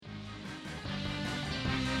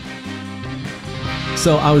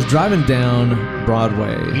So I was driving down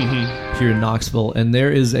Broadway here in Knoxville, and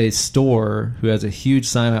there is a store who has a huge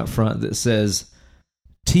sign out front that says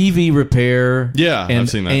TV repair and I've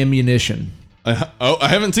seen that. ammunition. I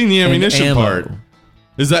haven't seen the ammunition part.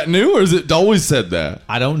 Is that new, or is it always said that?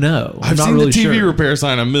 I don't know. I've not seen really the TV sure. repair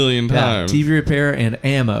sign a million times. TV repair and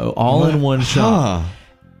ammo all in one shop.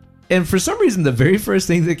 And for some reason, the very first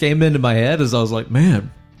thing that came into my head is I was like,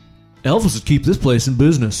 man, Elvis would keep this place in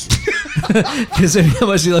business. Because how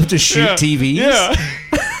much he loved to shoot TVs. Yeah.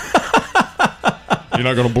 You're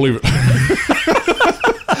not going to believe it.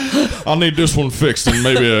 I'll need this one fixed and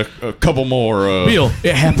maybe a couple more. Bill,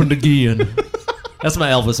 it happened again. That's my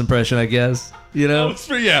Elvis impression, I guess. You know?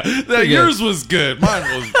 Yours was good.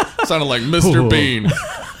 Mine sounded like Mr. Bean.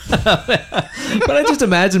 But I just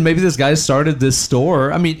imagine maybe this guy started this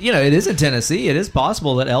store. I mean, you know, it is in Tennessee. It is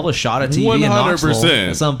possible that Elvis shot a TV in Knoxville 100%.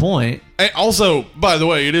 at some point. And also, by the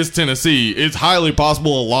way, it is Tennessee. It's highly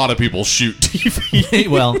possible a lot of people shoot TV.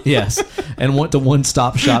 Well, yes. And went to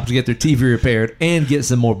one-stop shop to get their TV repaired and get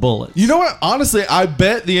some more bullets. You know what? Honestly, I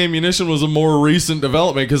bet the ammunition was a more recent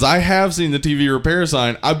development because I have seen the TV repair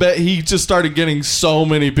sign. I bet he just started getting so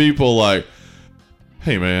many people like,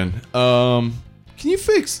 hey, man, can you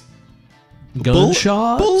fix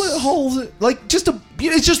gunshots? bullet holes? Like, it's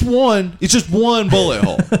just one. It's just one bullet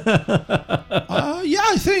hole. Yeah,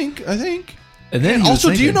 I think. And then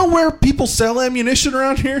also, do you know where people sell ammunition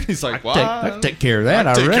around here? He's like, I can take care of that,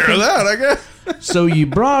 I reckon. Take care of that, I guess. So you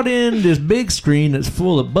brought in this big screen that's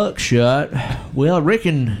full of buckshot. Well, I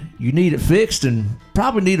reckon you need it fixed and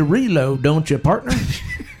probably need a reload, don't you, partner?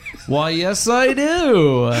 Why, yes, I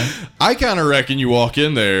do. I kind of reckon you walk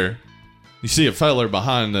in there, you see a feller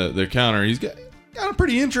behind the counter. He's got a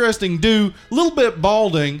pretty interesting do, a little bit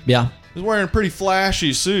balding. Yeah. He's wearing a pretty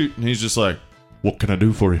flashy suit, and he's just like, what can I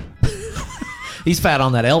do for you? He's fat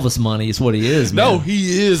on that Elvis money is what he is, man. No,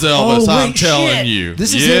 he is Elvis, I'm telling you.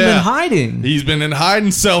 This is him in hiding. He's been in hiding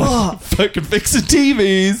selling, fucking fixing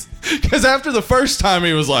TVs. Because after the first time,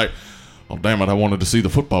 he was like, oh, damn it, I wanted to see the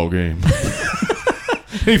football game.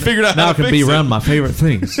 He figured out now how I to can fix be it. around my favorite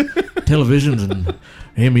things. Televisions and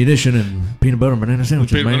ammunition and peanut butter and banana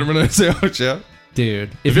sandwiches, Peanut butter banana sandwich, yeah.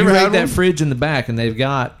 Dude, if you you ever raid had that one? fridge in the back and they've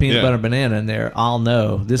got peanut butter and banana in there, I'll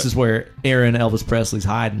know. This is where Aaron Elvis Presley's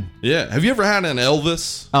hiding. Yeah. Have you ever had an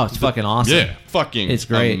Elvis? Oh, it's fucking awesome. Yeah. Fucking It's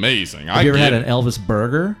great. amazing. Have you ever had an Elvis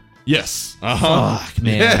burger? Yes. Uh-huh. Fuck,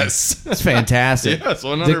 man. Yes. It's fantastic. Yes,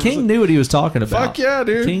 100%. The King knew what he was talking about. Fuck yeah,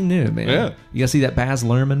 dude. King knew, man. Yeah. You guys see that Baz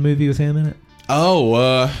Luhrmann movie with him in it?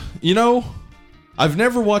 Oh, you know, I've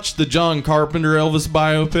never watched the John Carpenter Elvis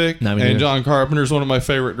biopic, No, me neither. and John Carpenter's one of my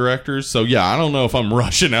favorite directors. So yeah, I don't know if I'm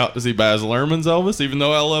rushing out to see Baz Luhrmann's Elvis, even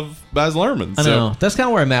though I love Baz Luhrmann. I know. That's kind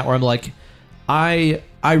of where I'm at, where I'm like, I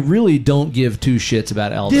really don't give two shits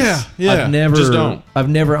about Elvis. Yeah, just don't. I've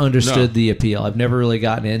never understood No. the appeal. I've never really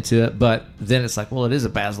gotten into it. But then it's like, well, it is a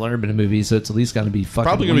Baz Luhrmann movie, so it's at least going to be fucking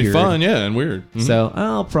Probably gonna weird. be fun, yeah, and weird. Mhm. So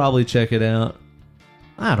I'll probably check it out.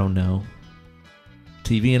 I don't know.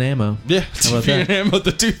 TV and ammo. Yeah, How about TV and that? ammo,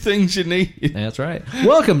 the two things you need. That's right.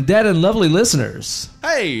 Welcome, dead and lovely listeners,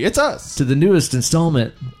 Hey, it's us. to the newest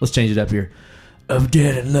installment. Let's change it up here. Of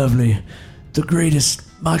Dead and Lovely, the greatest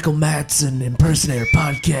Michael Madsen impersonator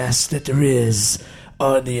podcast that there is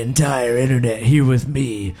on the entire internet. Here with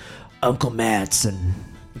me, Uncle Madsen.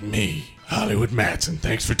 Me, Hollywood Madsen.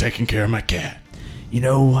 Thanks for taking care of my cat. You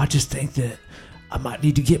know, I just think that I might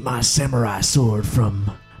need to get my samurai sword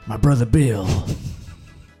from my brother Bill.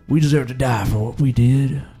 We deserve to die for what we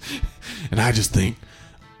did. And I just think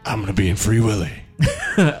I'm gonna be in Free Willy.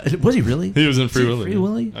 Was he really? He was in Free he Willy. Free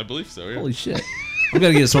Willy? I believe so. Yeah. Holy shit. I'm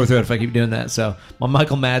going to get a sore throat if I keep doing that. So my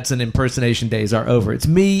Michael Madsen impersonation days are over. It's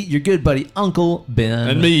me, your good buddy, Uncle Ben.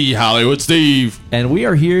 And me, Hollywood Steve. And we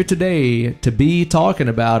are here today to be talking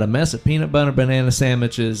about a mess of peanut butter banana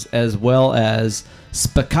sandwiches as well as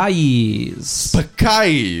spakayis.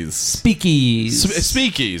 Spakayis. Speakies.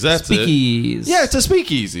 Speakeasy, that's Speakies. it. Yeah, it's a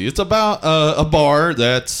speakeasy. It's about a bar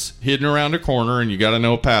that's hidden around a corner and you got to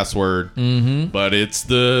know a password. Mm-hmm. But it's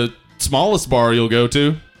the smallest bar you'll go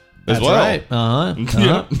to as That's well. right.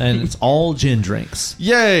 Uh-huh. And it's all gin drinks.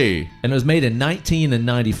 Yay. And it was made in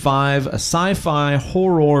 1995, a sci-fi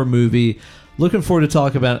horror movie. Looking forward to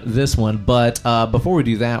talk about this one. But before we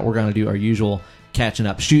do that, we're going to do our usual catching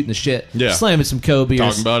up, shooting the shit, Yeah. slamming some cold beers,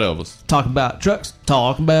 Talking about Elvis. talking about trucks,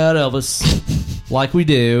 talking about Elvis, like we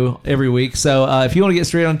do every week. So if you want to get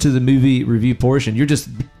straight onto the movie review portion, you're just,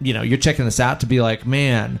 you're checking this out to be like,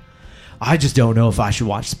 man, I just don't know if I should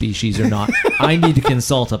watch Species or not. I need to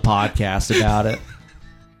consult a podcast about it.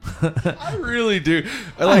 I really do.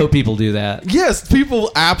 I hope people do that. Yes,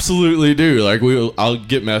 people absolutely do. Like I'll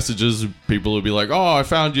get messages. People will be like, "Oh, I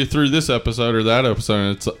found you through this episode or that episode."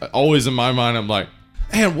 And it's always in my mind. I'm like,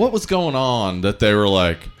 "Man, what was going on?" That they were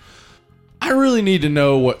like, I really need to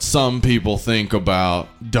know what some people think about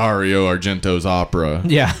Dario Argento's opera.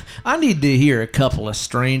 Yeah, I need to hear a couple of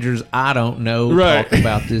strangers I don't know talk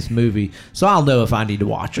about this movie, so I'll know if I need to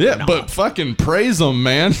watch it or not. But fucking praise them,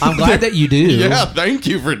 man. I'm glad that you do. Yeah, thank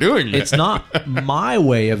you for doing that. It's not my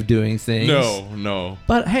way of doing things. No.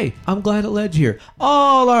 But hey, I'm glad it led you here.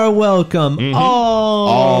 All are welcome. Mm-hmm. All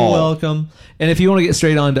are welcome. And if you want to get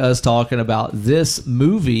straight on to us talking about this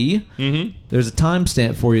movie, there's a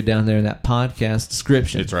timestamp for you down there in that podcast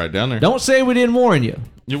description. It's right down there. Don't say we didn't warn you.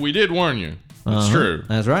 Yeah, we did warn you. It's true.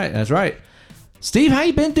 That's right. Steve, how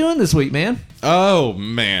you been doing this week, man? Oh,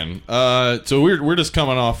 man. So we're just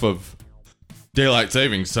coming off of daylight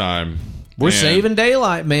savings time. We're saving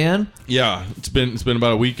daylight, man. Yeah, it's been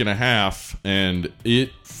about a week and a half, and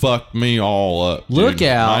it fucked me all up. Look dude.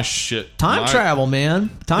 out. My shit. Time travel, man.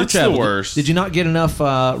 Time it's travel. The worst. Did you not get enough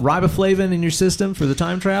riboflavin in your system for the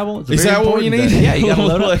time travel? Is that what you need? Yeah, you got to load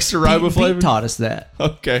a little up. extra riboflavin. Pete taught us that.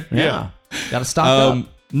 Okay. Yeah. Got to stock up.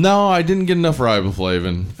 No, I didn't get enough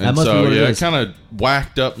riboflavin, and so it kind of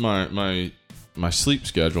whacked up my sleep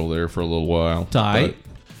schedule there for a little while. Tight.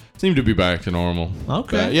 Seemed to be back to normal.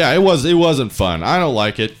 Okay. But yeah, it wasn't fun. I don't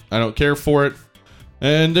like it. I don't care for it,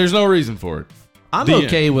 and there's no reason for it. I'm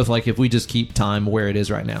okay with like if we just keep time where it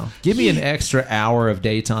is right now. Give me an extra hour of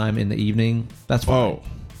daytime in the evening. That's fine. Oh,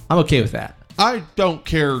 I'm okay with that. I don't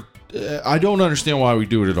care. I don't understand why we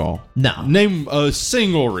do it at all. No. Name a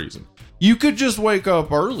single reason. You could just wake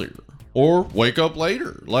up earlier or wake up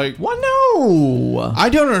later. Like, what? No. I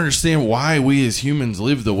don't understand why we as humans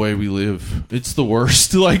live the way we live. It's the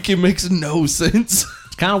worst. Like, it makes no sense.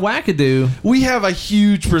 It's kind of wackadoo. We have a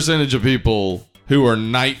huge percentage of people who are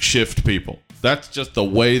night shift people. That's just the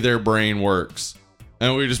way their brain works.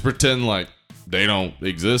 And we just pretend like they don't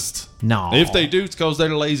exist. No. If they do, it's because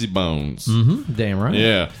they're lazy bones. Mm-hmm. Damn right.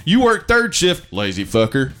 Yeah. You work third shift, lazy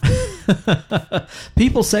fucker.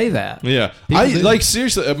 People say that. Yeah. Like,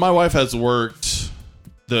 seriously, my wife has worked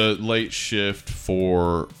the late shift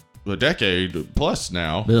for a decade plus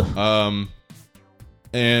now. Ugh.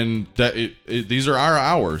 And that these are our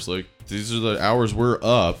hours. Like, these are the hours we're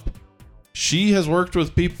up. She has worked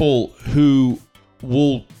with people who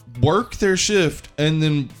will work their shift and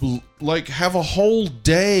then like have a whole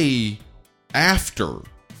day after,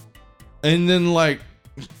 and then like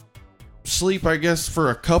sleep, I guess, for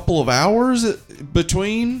a couple of hours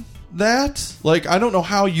between that. Like, I don't know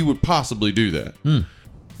how you would possibly do that,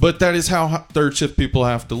 but that is how third shift people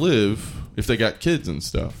have to live if they got kids and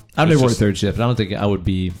stuff. I've never worked third shift. I don't think I would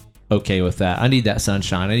be okay with that. I need that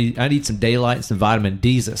sunshine. I need some daylight, some vitamin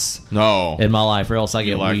D's in my life, or else I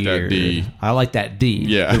get like weird. That D. I like that D.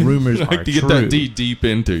 Yeah, the rumors I like are to get true. that D deep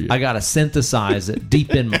into you. I gotta synthesize it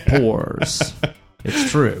deep in my pores.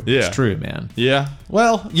 It's true. Yeah. It's true, man. Yeah.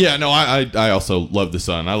 Well, yeah. No, I also love the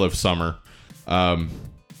sun. I love summer,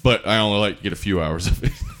 but I only like to get a few hours of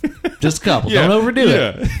it. Just a couple. Yeah. Don't overdo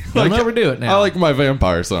it. Don't overdo it now. I like my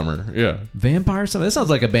vampire summer. Yeah. Vampire summer? That sounds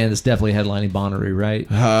like a band that's definitely headlining Bonnaroo, right?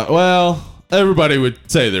 Well, everybody would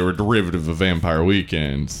say they were derivative of Vampire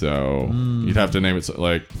Weekend, so you'd have to name it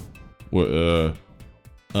like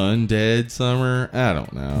Undead Summer. I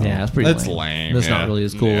don't know. Yeah, that's pretty. That's lame. That's not really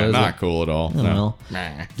as cool. Yeah, is not it? cool at all. Oh, no.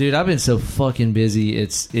 Well. Dude, I've been so fucking busy.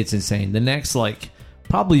 It's insane. The next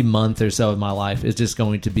probably month or so of my life is just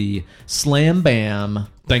going to be slam bam.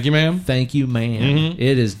 Thank you, ma'am. Thank you, man. Mm-hmm.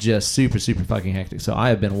 It is just super, super fucking hectic. So I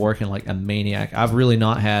have been working like a maniac. I've really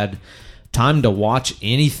not had time to watch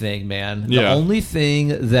anything, man. Yeah. The only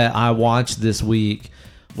thing that I watched this week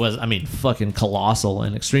was, fucking colossal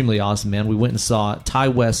and extremely awesome, man. We went and saw Ty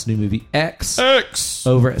West's new movie, X.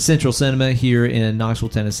 Over at Central Cinema here in Knoxville,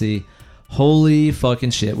 Tennessee. Holy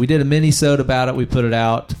fucking shit. We did a mini-sode about it. We put it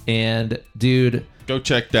out. And, dude... Go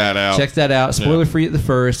check that out. Check that out. Spoiler free at the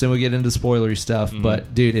first, and we get into spoilery stuff. Mm-hmm.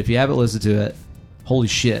 But, dude, if you haven't listened to it, holy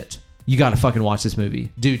shit. You got to fucking watch this movie.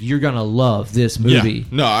 Dude, you're going to love this movie. Yeah.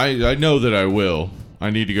 No, I know that I will. I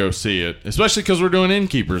need to go see it. Especially because we're doing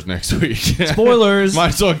Innkeepers next week. Spoilers. Might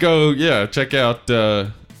as well go, check out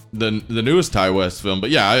the newest Ty West film.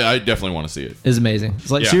 But yeah, I definitely want to see it. It's amazing.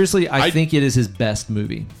 It's like, seriously, I think it is his best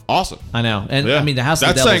movie. Awesome. I know. And The House of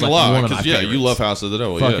the Devil is saying a lot, one of my favorites. you love House of the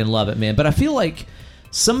Devil. Fucking love it, man. But I feel like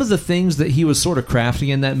some of the things that he was sort of crafting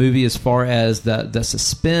in that movie, as far as the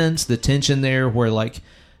suspense, the tension there, where like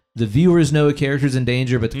the viewers know a character's in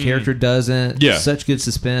danger, but the character doesn't. Yeah. Such good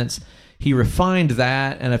suspense. He refined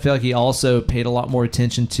that, and I feel like he also paid a lot more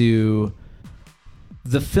attention to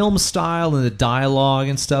the film style and the dialogue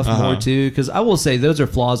and stuff more too, because I will say those are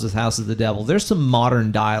flaws with House of the Devil. There's some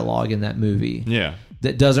modern dialogue in that movie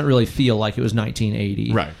that doesn't really feel like it was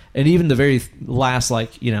 1980, right? And even the very last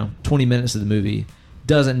 20 minutes of the movie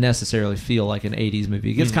doesn't necessarily feel like an 80s movie.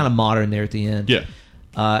 It gets kind of modern there at the end.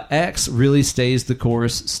 X really stays the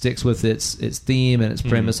course, sticks with its theme and its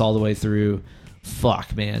premise all the way through.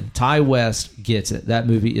 Fuck, man. Ty West gets it. That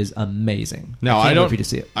movie is amazing. Now, I don't wait for you to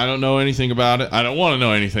see it. I don't know anything about it. I don't want to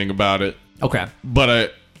know anything about it. Okay.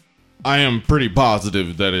 But I am pretty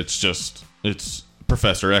positive that it's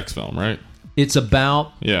Professor X film, right? It's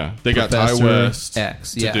about they got Ty West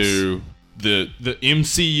X, to do the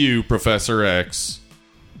MCU Professor X,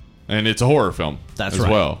 and it's a horror film as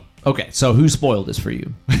well. Okay, so who spoiled this for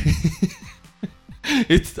you?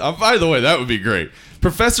 It's by the way, that would be great.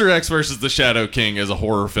 Professor X versus the Shadow King as a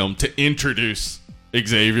horror film to introduce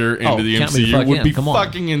Xavier into the MCU would be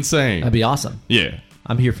fucking insane. That'd be awesome. Yeah.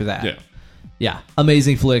 I'm here for that. Yeah.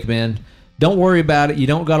 Amazing flick, man. Don't worry about it. You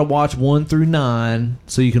don't got to watch 1 through 9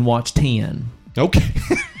 so you can watch 10. Okay.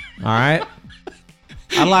 All right?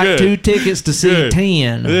 I like 2 tickets to see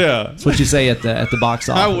 10. Yeah. That's what you say at the box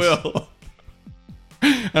office. I will.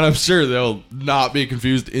 And I'm sure they'll not be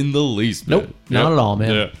confused in the least bit. Nope. Not at all,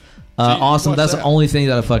 man. Yeah. Awesome. That's the only thing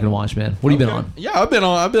that I fucking watched, man. What have you been on? Yeah, I've been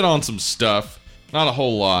on some stuff. Not a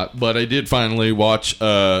whole lot, but I did finally watch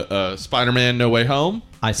Spider-Man No Way Home.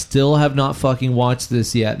 I still have not fucking watched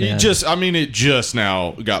this yet, man. It just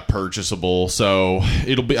now got purchasable, so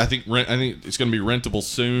it'll be. I think it's going to be rentable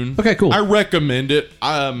soon. Okay, cool. I recommend it.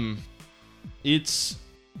 It's.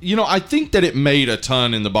 I think that it made a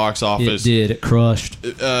ton in the box office. It did. It crushed.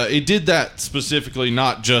 It did that specifically,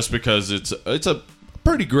 not just because it's a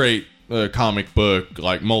pretty great comic book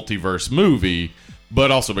multiverse movie,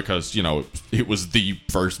 but also because it was the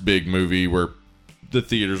first big movie where the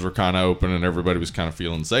theaters were kind of open and everybody was kind of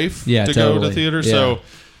feeling safe to go to theaters. Yeah. So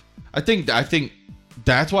I think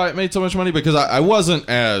that's why it made so much money, because I wasn't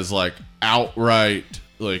as outright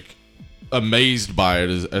amazed by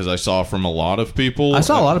it as I saw from a lot of people. I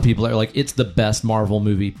saw a lot of people that are like, it's the best Marvel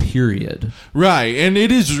movie, period. Right. And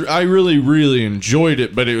it is. I really, really enjoyed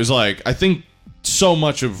it, but it was I think so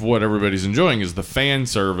much of what everybody's enjoying is the fan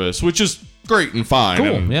service, which is great and fine.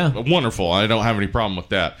 Cool, and wonderful. I don't have any problem with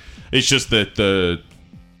that. It's just that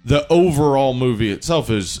the overall movie itself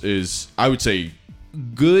is I would say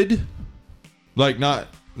good, not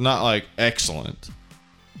excellent.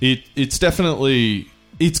 It's definitely.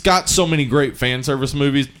 It's got so many great fan service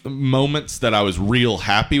moments that I was real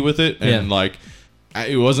happy with it. And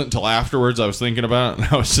it wasn't until afterwards I was thinking about it,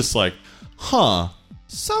 and I was just like,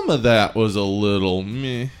 some of that was a little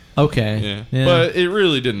meh. Okay. Yeah. But it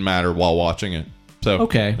really didn't matter while watching it. So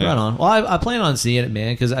okay, right on. Well, I plan on seeing it,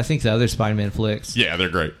 man, because I think the other Spider-Man flicks. Yeah, they're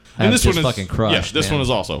great. And this one is fucking crushed. Yeah, this one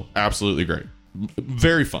is also absolutely great.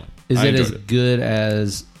 Very fun. Is it as good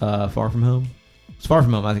as Far From Home? Far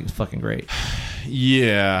From Home, I think, is fucking great.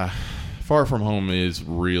 Yeah, Far From Home is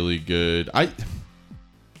really good. I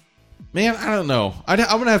don't know. I'm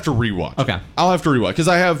gonna have to rewatch. Okay, I'll have to rewatch because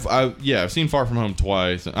I've seen Far From Home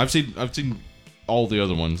twice. I've seen all the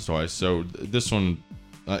other ones twice. So this one,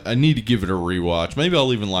 I need to give it a rewatch. Maybe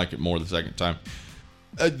I'll even like it more the second time.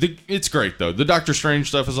 It's great though. The Doctor Strange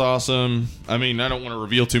stuff is awesome. I mean, I don't want to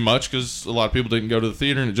reveal too much because a lot of people didn't go to the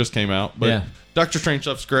theater and it just came out. But Doctor Strange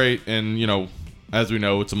stuff's great, and as we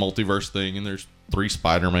know, it's a multiverse thing, and there's 3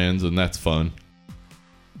 Spider-Mans, and that's fun.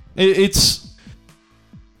 It's...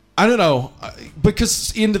 I don't know,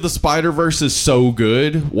 because Into the Spider-Verse is so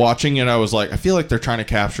good, watching it, I was like, I feel like they're trying to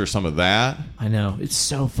capture some of that. I know. It's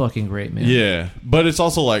so fucking great, man. Yeah, but it's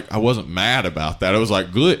also I wasn't mad about that. I was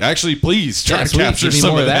like, good. Actually, please try to capture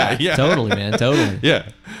some of that. Yeah. Totally, man. Totally. Yeah.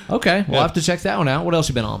 Okay, we'll have to check that one out. What else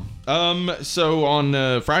you been on? So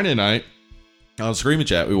on Friday night, on Scream and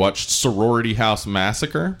Chat, we watched Sorority House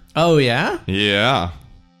Massacre. Oh, yeah? Yeah.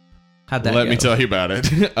 How'd that Let go? me tell you about it.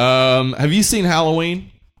 Have you seen Halloween?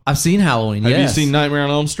 I've seen Halloween, yes. Have you seen Nightmare on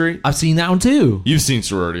Elm Street? I've seen that one, too. You've seen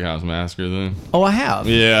Sorority House Massacre, then? Oh, I have?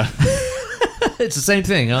 Yeah. It's the same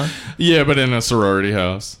thing, huh? Yeah, but in a sorority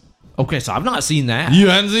house. Okay, so I've not seen that. You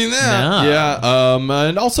haven't seen that? No. Yeah.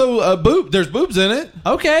 And also, there's boobs in it.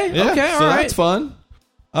 Okay, yeah, okay, so all right. that's fun.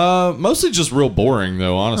 Mostly just real boring,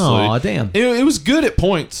 though, honestly. Aw, damn. It was good at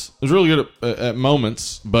points. It was really good at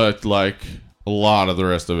moments, but, a lot of the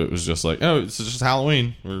rest of it was just it's just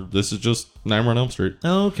Halloween, or this is just Nightmare on Elm Street.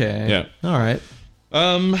 Okay. Yeah. All right.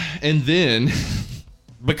 And then,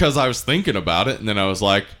 because I was thinking about it, and then I was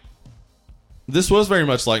like, this was very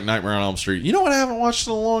much like Nightmare on Elm Street. You know what I haven't watched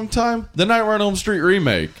in a long time? The Nightmare on Elm Street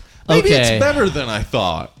remake. Maybe it's better than I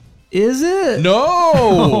thought. Is it?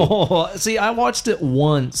 No. See, I watched it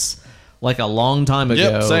once, like a long time ago.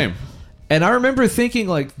 Yep, same. And I remember thinking,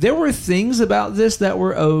 like, there were things about this that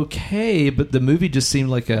were okay, but the movie just seemed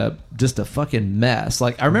like just a fucking mess.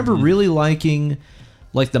 Like, I remember really liking,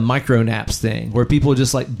 like, the micro naps thing, where people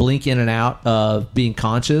just, like, blink in and out of being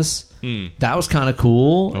conscious. That was kind of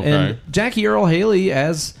cool. Okay. And Jackie Earle Haley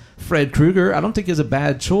as Fred Krueger, I don't think is a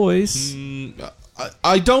bad choice.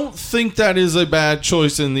 I don't think that is a bad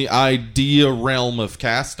choice in the idea realm of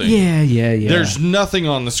casting. Yeah. There's nothing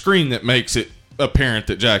on the screen that makes it apparent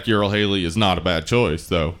that Jackie Earle Haley is not a bad choice,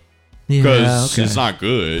 though. Because it's not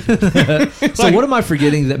good. So what am I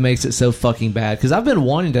forgetting that makes it so fucking bad? Because I've been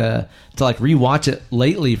wanting to like rewatch it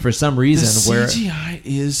lately for some reason. The CGI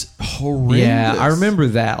is horrendous. Yeah, I remember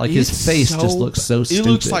that. Like his face just looks so stupid. It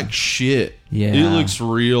looks like shit. Yeah, it looks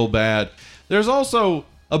real bad. There's also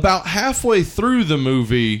about halfway through the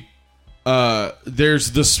movie,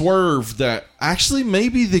 there's the swerve that actually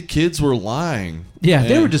maybe the kids were lying. Yeah,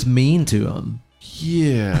 they were just mean to him.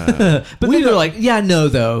 Yeah, but then they're like, "Yeah, no,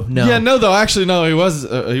 though, no." Yeah, no, though. Actually, no. He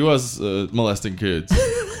was molesting kids.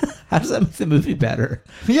 How does that make the movie better?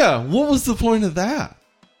 Yeah, what was the point of that?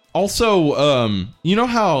 Also, you know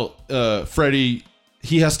how Freddy,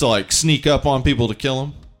 he has to like sneak up on people to kill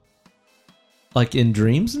him, like in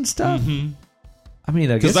dreams and stuff. Mm-hmm. I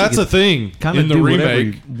mean, I guess because that's a thing kind in of the do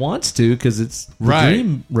remake. He wants to because it's the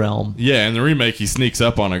dream realm. Yeah, in the remake, he sneaks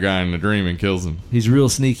up on a guy in the dream and kills him. He's real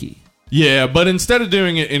sneaky. Yeah, but instead of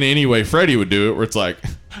doing it in any way Freddy would do it, where it's like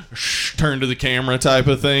turn to the camera type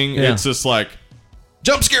of thing, it's just like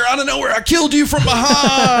jump scare out of nowhere. I killed you from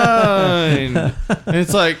behind. And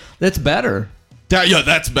it's like that's better. Yeah,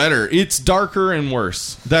 that's better. It's darker and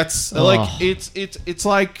worse. That's like it's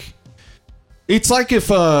like if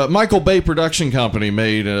Michael Bay Production Company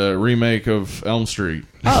made a remake of Elm Street.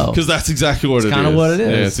 Oh, because that's exactly what it is. Kind of what it is.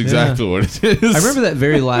 Yeah, it's exactly what it is. I remember that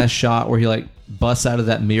very last shot where he like busts out of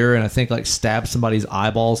that mirror and I think like stabs somebody's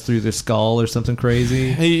eyeballs through their skull or something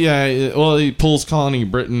crazy. He pulls Connie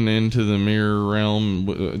Britton into the mirror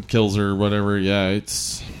realm, kills her, whatever. Yeah,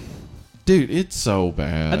 it's so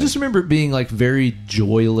bad. I just remember it being like very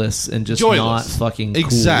joyless and just not fucking cool.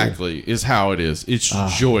 Exactly is how it is. It's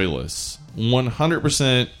joyless,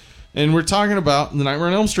 100%. And we're talking about the Nightmare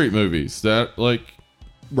on Elm Street movies that like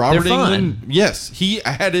Robert Englund. Yes, he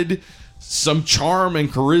added some charm and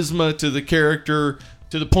charisma to the character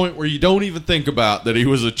to the point where you don't even think about that he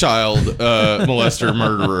was a child molester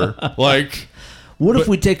murderer. Like, what if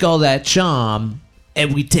we take all that charm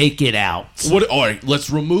and we take it out? All right,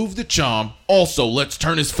 let's remove the charm. Also, let's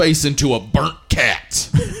turn his face into a burnt cat,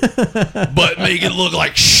 but make it look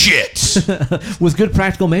like shit. With good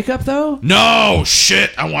practical makeup, though? No,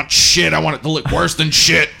 shit. I want shit. I want it to look worse than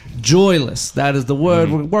shit. Joyless. That is the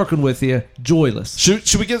word we're working with here. Joyless.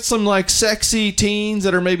 Should we get some like sexy teens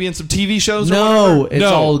that are maybe in some TV shows? No, it's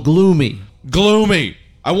all gloomy. Gloomy.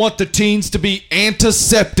 I want the teens to be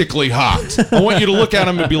antiseptically hot. I want you to look at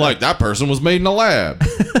them and be like, that person was made in a lab.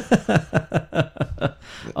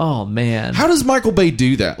 Oh, man. How does Michael Bay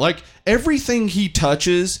do that? Like, everything he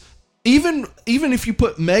touches, even if you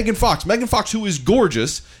put Megan Fox, who is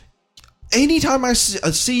gorgeous, anytime I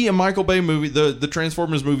see a Michael Bay movie, the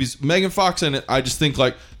Transformers movies, Megan Fox in it, I just think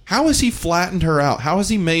like, how has he flattened her out? How has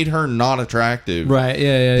he made her not attractive? Right,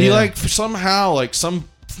 yeah. He like, somehow, like, some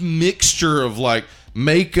mixture of like,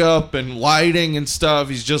 makeup and lighting and stuff.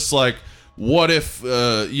 He's just like, what if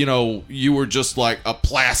you were just like a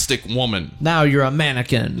plastic woman? Now you're a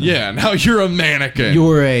mannequin. Yeah, now you're a mannequin.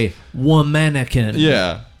 You're a womanican.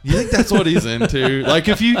 Yeah. You think that's what he's into? Like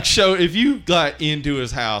if you got into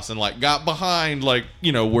his house and like got behind like,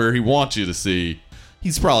 where he wants you to see,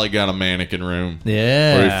 he's probably got a mannequin room.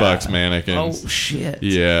 Yeah. Where he fucks mannequins. Oh shit.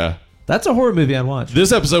 Yeah. That's a horror movie I'd watch.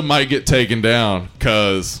 This episode might get taken down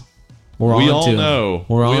because we all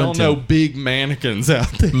know big mannequins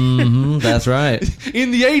out there. Mm-hmm, that's right.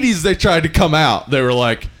 In the 80s, they tried to come out. They were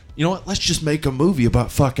like, you know what? Let's just make a movie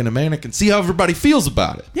about fucking a mannequin. See how everybody feels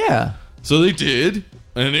about it. Yeah. So they did,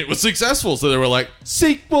 and it was successful. So they were like,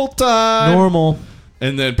 sequel time. Normal.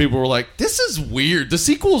 And then people were like, this is weird. The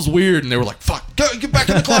sequel is weird. And they were like, fuck, get back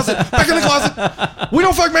in the closet. Back in the closet. We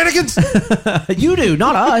don't fuck mannequins. You do,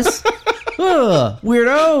 not us.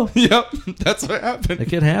 Weirdo. Yep, that's what happened. It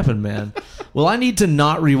could happen, man. Well, I need to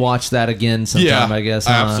not rewatch that again sometime, I guess.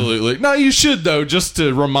 Huh? Absolutely. No, you should, though, just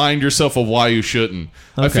to remind yourself of why you shouldn't.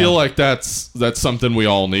 Okay. I feel like that's something we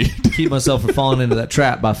all need. Keep myself from falling into that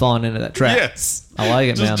trap by falling into that trap. Yes. I like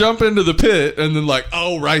it, man. Just jump into the pit and then like,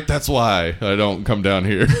 oh, right, that's why I don't come down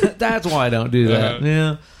here. That's why I don't do that.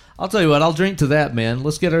 Yeah. I'll tell you what, I'll drink to that, man.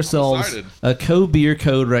 Let's get ourselves excited. a co-beer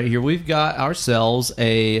code right here. We've got ourselves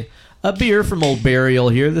a beer from Old Burial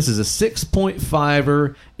here. This is a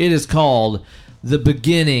 6.5er. It is called The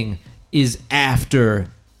Beginning is After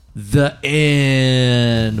the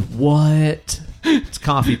End. What? It's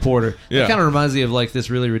coffee porter. Yeah. It kind of reminds me of like this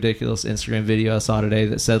really ridiculous Instagram video I saw today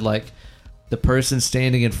that said like the person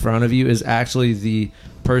standing in front of you is actually the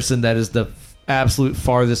person that is the absolute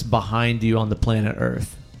farthest behind you on the planet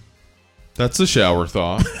Earth. That's a shower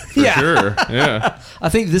thought. For Yeah. sure. Yeah. I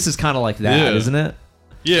think this is kind of like that, Yeah. isn't it?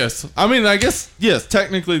 Yes. I mean, I guess, yes,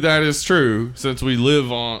 technically that is true since we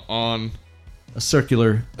live on A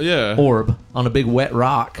circular yeah, orb on a big wet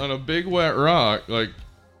rock. on a big wet rock. Like,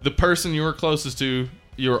 the person you are closest to,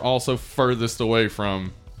 you're also furthest away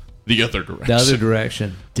from the other direction. The other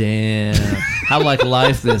direction. Damn. How like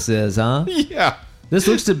life this is, huh? Yeah. This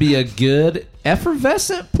looks to be a good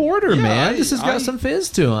effervescent porter, Yeah, man. This has got I- some fizz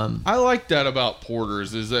to them. I like that about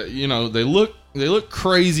porters is that, you know, they look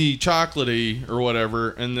crazy chocolatey or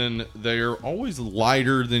whatever, and then they're always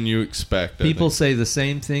lighter than you expect. I People think. say the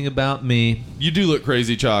same thing about me. You do look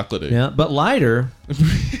crazy chocolatey. Yeah, but lighter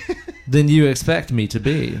than you expect me to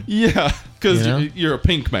be. Yeah, because You know? you're a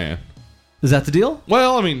pink man. Is that the deal?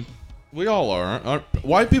 Well, I mean, we all are.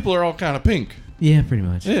 White people are all kind of pink. Yeah, pretty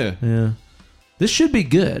much. Yeah. Yeah. This should be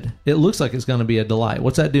good. It looks like it's going to be a delight.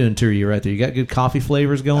 What's that doing to you right there? You got good coffee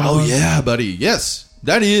flavors going on? Oh yeah, buddy. Yes,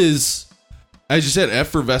 that is, as you said,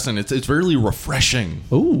 effervescent. It's really refreshing,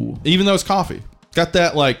 Ooh. even though it's coffee. Got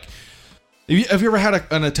that like. Have you ever had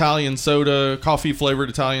an Italian soda, coffee flavored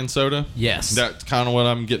Italian soda? Yes. That's kind of what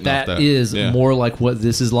I'm getting. That off that is Yeah. more like what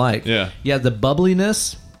this is like. Yeah. Yeah, the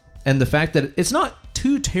bubbliness and the fact that it's not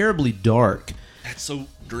too terribly dark. That's so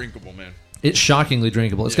drinkable, man. It's shockingly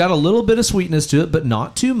drinkable. It's got a little bit of sweetness to it, but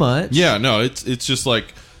not too much. Yeah, no, it's just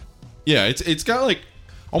like, yeah, it's got like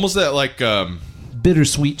almost that like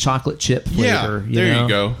Bittersweet chocolate chip flavor. yeah, there know? you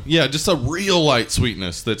go. Yeah, just a real light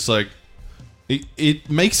sweetness that's like it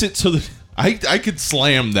makes it so that I could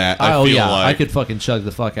slam that. I Oh feel yeah, like I could fucking chug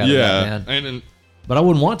the fuck out of that, yeah, man. and But I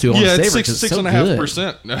wouldn't want to. I want yeah, to it's savor it 'cause six so and a half good.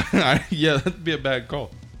 percent. Yeah, that'd be a bad call.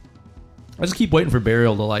 I just keep waiting for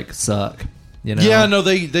Burial to like suck. You know? Yeah, no,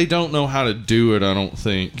 they don't know how to do it. I don't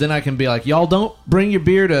think. Then I can be like, y'all don't bring your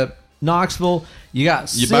beer to Knoxville. You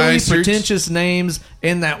got You silly, bastards. pretentious names,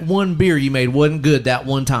 and that one beer you made wasn't good that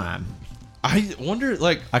one time. I wonder,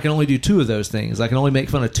 like, I can only do two of those things. I can only make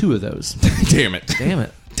fun of two of those. damn it, Damn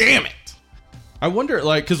it. damn it. I wonder,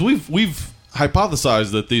 like, because we've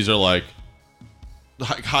hypothesized that these are like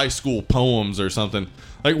high school poems or something.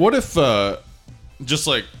 Like, what if just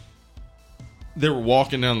like they were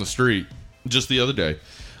walking down the street just the other day,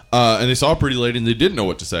 and they saw a pretty lady and they didn't know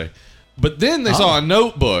what to say, but then they saw a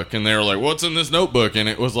notebook and they were like, "What's in this notebook?" And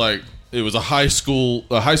it was a high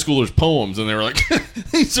schooler's poems, and they were like,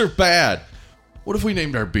 "These are bad." What if we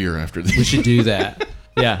named our beer after these? We should do that.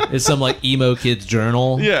 Yeah, it's some like emo kid's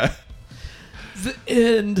journal. Yeah. The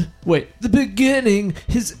end. Wait, the beginning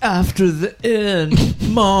is after the end,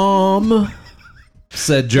 Mom.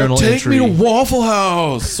 Said journal Take entry. me to Waffle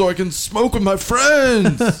House so I can smoke with my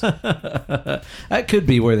friends. That could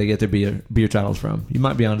be where they get their beer titles from. You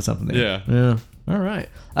might be onto something there. Yeah. Yeah. All right.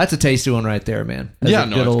 That's a tasty one right there, man. That's Yeah, a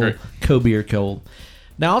no, good that's old great. co-beer cold.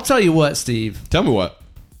 Now, I'll tell you what, Steve. Tell me what.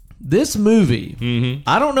 This movie, Mm-hmm.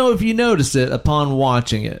 I don't know if you noticed it upon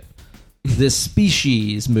watching it. This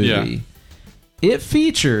Species movie. It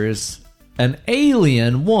features an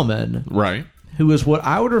alien woman Right. who is what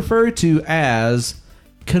I would refer to as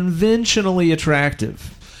conventionally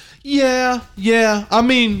attractive. Yeah, yeah. I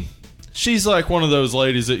mean, she's like one of those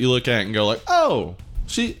ladies that you look at and go like, "Oh,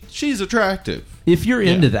 she's attractive." If you're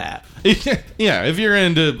into that. Yeah, if you're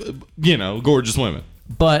into, gorgeous women.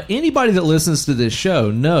 But anybody that listens to this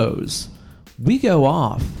show knows we go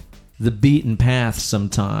off the beaten path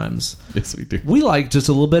sometimes. Yes, we do. We like just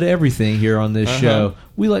a little bit of everything here on this show.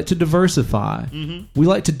 We like to diversify. We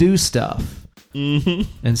like to do stuff.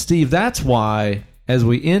 And Steve, that's why as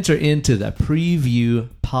we enter into the Preview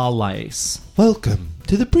Palace. Welcome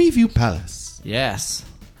to the Preview Palace. Yes.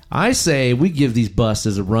 I say we give these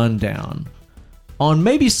busters a rundown on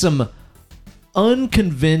maybe some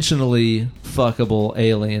unconventionally fuckable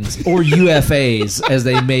aliens, or UFAs as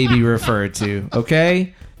they may be referred to,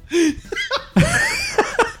 okay?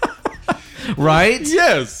 Right?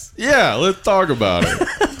 Yes. Yeah, let's talk about it.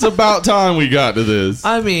 It's about time we got to this.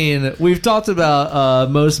 I mean, we've talked about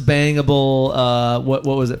most bangable, what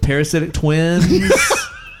was it, parasitic twins?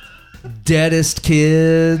 Deadest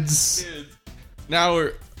kids. Now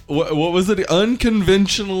what was it?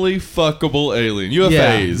 Unconventionally fuckable alien. UFAs.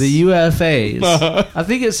 Yeah, the UFAs. I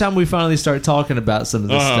think it's time we finally start talking about some of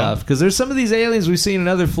this stuff, because there's some of these aliens we've seen in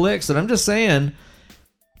other flicks that I'm just saying,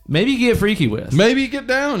 maybe you get freaky with. Maybe you get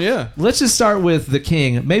down, yeah. Let's just start with the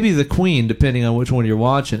king, maybe the queen, depending on which one you're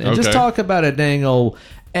watching, and just talk about a dang old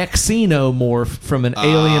xenomorph from an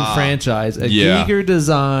alien franchise, a Giger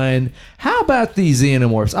design. How about these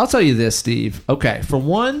xenomorphs? I'll tell you this, Steve. Okay, for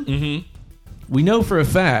one, we know for a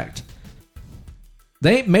fact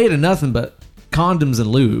they ain't made of nothing but condoms and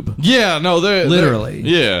lube. Yeah, no, they're literally.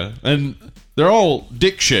 Yeah, and they're all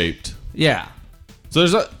dick shaped. Yeah. So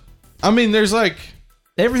there's like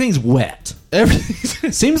everything's wet.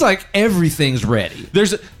 Everything seems like everything's ready.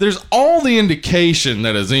 There's all the indication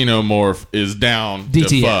that a xenomorph is down DTF,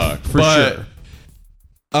 to fuck, for but,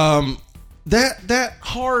 sure. That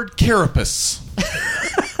hard carapace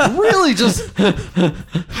really just,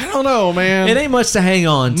 I don't know, man. It ain't much to hang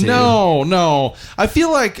on to. No. I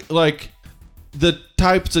feel like the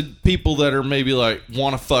types of people that are maybe like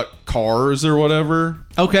want to fuck cars or whatever.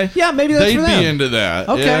 Okay, yeah, maybe that's for them. They'd be into that.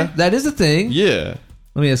 Okay, yeah? that is a thing. Yeah.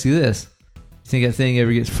 Let me ask you this. You think that thing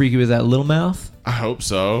ever gets freaky with that little mouth? I hope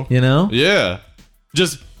so. You know? Yeah.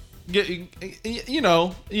 Just, you give it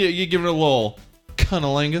a little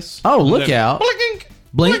cunnilingus. Oh, look out. Blinking.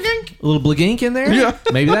 Blink? Blink. A little blink in there? Yeah.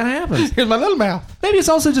 Maybe that happens. Here's my little mouth. Maybe it's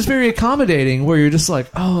also just very accommodating, where you're just like,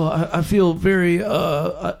 oh, I feel very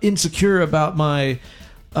insecure about my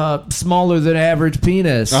smaller than average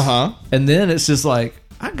penis. Uh-huh. And then it's just like,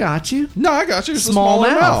 I got you. No, I got you. It's Small a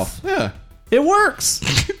smaller mouth. Yeah. It works.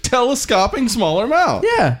 Telescoping smaller mouth.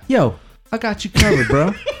 Yeah. Yo, I got you covered,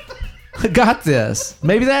 bro. I got this.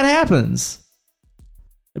 Maybe that happens.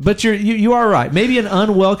 But you are right. Maybe an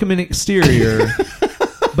unwelcoming exterior,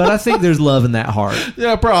 but I think there's love in that heart.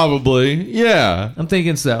 Yeah, probably. Yeah. I'm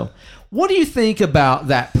thinking so. What do you think about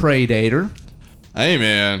that Predator? Hey,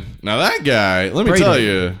 man. Now, that guy, let me Predator. tell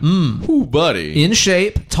you. Ooh, buddy. In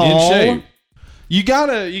shape, tall. In shape. You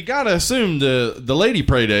gotta assume the lady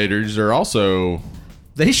Predators are also...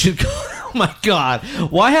 They should go... Oh, my God.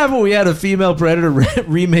 Why haven't we had a female Predator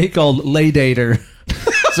remake called Lay-Dater?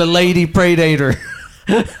 It's a lady Predator.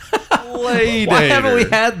 Lay-Dater. Why haven't we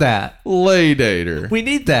had that? Lay-Dater. We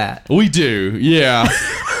need that. We do, yeah.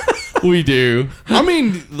 We do. I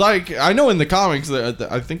mean, like, I know in the comics that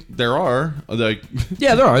I think there are. Like,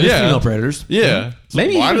 yeah, there are. There's female Predators. Yeah. So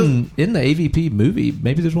maybe even in the AVP movie,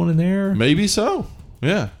 maybe there's one in there. Maybe so.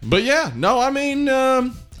 Yeah. But yeah, no, I mean...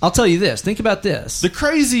 I'll tell you this. Think about this. The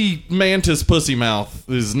crazy mantis pussy mouth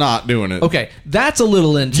is not doing it. Okay, that's a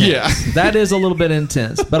little intense. Yeah. That is a little bit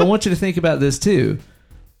intense. But I want you to think about this, too.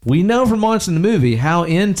 We know from watching the movie how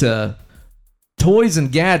into toys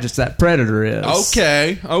and gadgets that Predator is.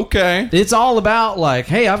 Okay. It's all about, like,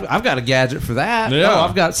 hey, I've got a gadget for that. Yeah. Oh,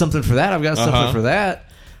 I've got something for that. I've got something for that.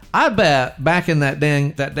 I bet back in that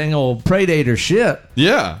dang old Predator ship.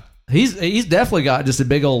 Yeah. He's definitely got just a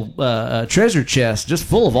big old treasure chest just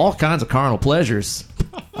full of all kinds of carnal pleasures.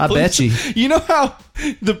 I bet you. You know how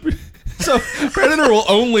so Predator will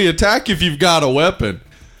only attack if you've got a weapon.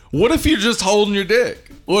 What if you're just holding your dick?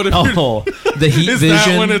 What if the heat is vision? Is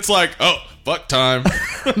that when it's like, oh, fuck time?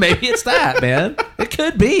 Maybe it's that, man. It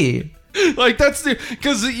could be. Like, that's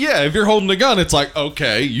because if you're holding a gun, it's like,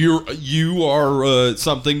 okay, you are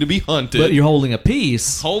something to be hunted, but you're holding a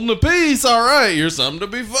piece. Holding a piece, all right, you're something to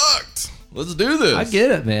be fucked. Let's do this. I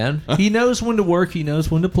get it, man. He knows when to work. He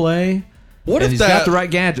knows when to play. What if he's got the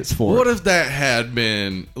right gadgets for it? What if that had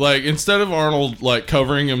been like, instead of Arnold like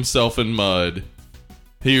covering himself in mud,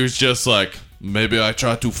 he was just like, maybe I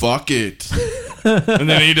try to fuck it. And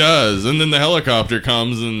then he does. And then the helicopter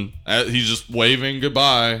comes and he's just waving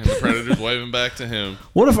goodbye. And the Predator's waving back to him.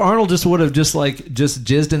 What if Arnold just would have just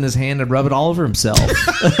jizzed in his hand and rubbed it all over himself?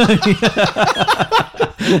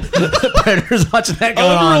 The Predator's watching that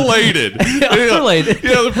going Unrelated. on. Unrelated.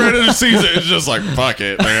 Yeah, the Predator sees it. It's just like, fuck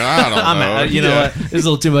it, man. I don't know. You know what? This is a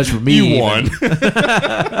little too much for me. You won.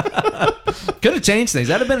 Could have changed things.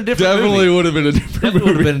 That'd have been a different movie. Definitely would have been a different movie.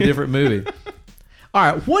 Would have been a different movie. All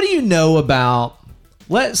right, what do you know about,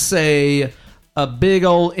 let's say, a big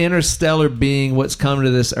old interstellar being what's come to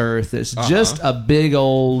this Earth? It's just a big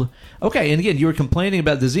old... Okay, and again, you were complaining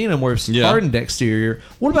about the xenomorph's hardened exterior.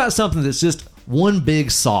 What about something that's just one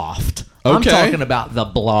big soft? Okay. I'm talking about the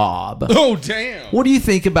Blob. Oh, damn. What do you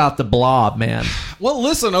think about the Blob, man? Well,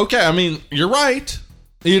 listen, okay, I mean, you're right.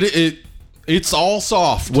 It's all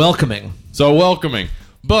soft. Welcoming. So welcoming.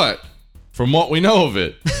 But, from what we know of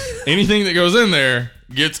it... anything that goes in there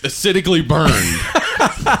gets acidically burned.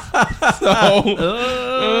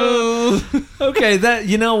 Okay, that,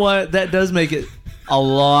 you know what? That does make it a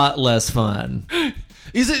lot less fun.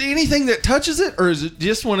 Is it anything that touches it, or is it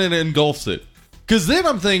just when it engulfs it? Because then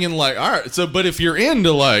I'm thinking like, all right, so but if you're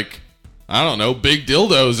into like, I don't know, big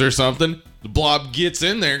dildos or something, the blob gets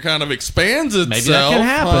in there, kind of expands itself. Maybe that can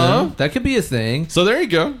happen. Huh? That could be a thing. So there you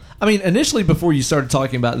go. I mean, initially, before you started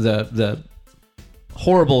talking about the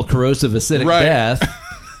horrible corrosive acidic death,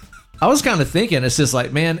 I was kind of thinking, it's just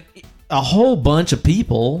like, man, a whole bunch of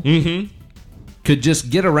people could just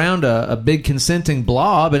get around a big consenting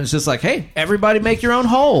blob, and it's just like, hey, everybody make your own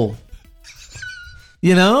hole.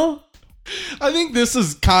 You know? I think this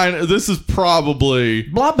is probably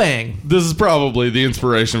Blob bang. This is probably the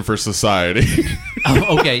inspiration for society.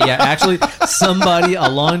 Oh, okay, yeah. Actually, somebody a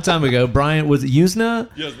long time ago, Brian, was it Yuzna?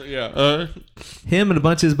 Yes, yeah. Him and a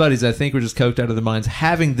bunch of his buddies, I think, were just coked out of their minds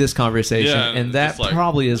having this conversation, Yeah, and that like,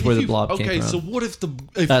 probably is where the blob came Okay, from. so what if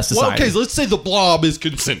society. okay, let's say the blob is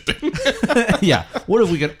consenting. Yeah. What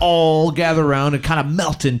if we could all gather around and kind of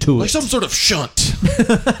melt into it? Like some sort of shunt.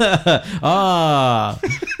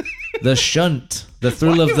 The shunt. The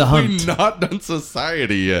thrill of the hunt. We've not done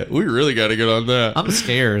society yet. We really got to get on that. I'm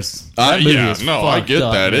scared. That movie is I fucked get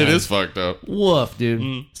up, that. man. It is fucked up. Woof,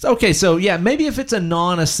 dude. Okay, so yeah, maybe if it's a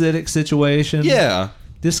non-acidic situation, Yeah.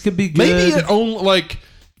 this could be good. Maybe it only,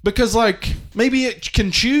 because maybe it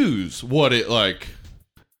can choose what it,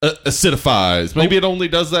 acidifies. Maybe it only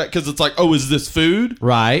does that because it's like, oh, is this food?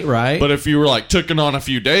 Right. But if you were, taken on a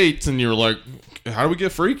few dates and you were like, how do we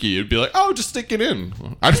get freaky? It'd be like, oh, just stick it in.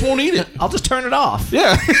 I just won't eat it. I'll just turn it off.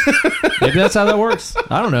 Yeah. Maybe that's how that works.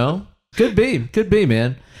 I don't know. Could be,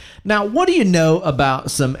 man. Now, what do you know about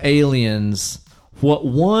some aliens? What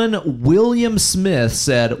one William Smith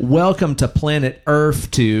said, welcome to planet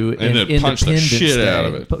Earth to And in then punched the Independence shit Day. out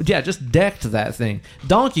of it. But, yeah, just decked that thing.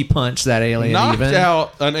 Donkey punched that alien Knocked even.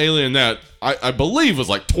 out an alien that I believe was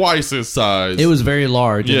like twice his size. It was very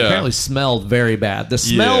large and Yeah. apparently smelled very bad. The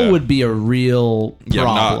smell Yeah. would be a real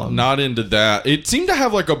problem. Not into that. It seemed to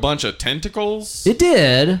have a bunch of tentacles. It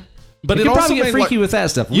did. But you it could also probably get made, freaky with that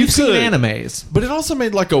stuff. We've seen could. animes. But it also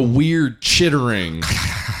made a weird chittering.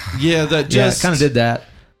 Yeah, that Yeah, it just kind of did that.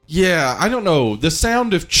 Yeah, I don't know. The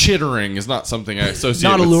sound of chittering is not something I associate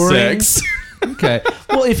Not with alluring? sex. Okay.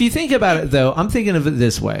 Well, if you think about it, though, I'm thinking of it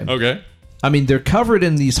this way. Okay. I mean, they're covered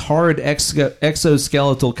in these hard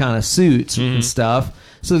exoskeletal kind of suits and stuff,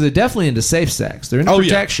 so they're definitely into safe sex. They're into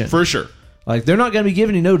protection. Yeah, for sure. Like, they're not going to be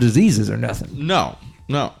giving you no diseases or nothing. No.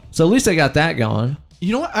 So at least they got that going.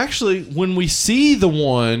 You know what? Actually, when we see the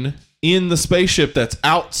one in the spaceship that's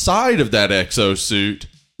outside of that exosuit,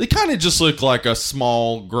 they kind of just look like a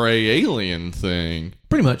small gray alien thing.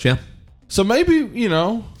 Pretty much, yeah. So maybe,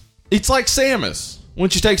 it's like Samus. When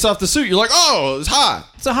she takes off the suit, you're like, oh, it's hot.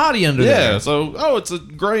 It's a hottie under there. Yeah, so, it's a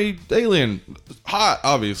gray alien. Hot,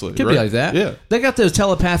 obviously. Could be like that. Yeah. They got those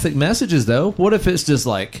telepathic messages, though. What if it's just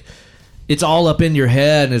like, it's all up in your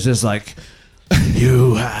head and it's just like,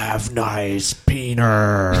 you have nice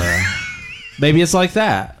peener. Maybe it's like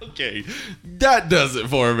that. Okay, that does it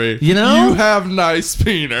for me. You know? You have nice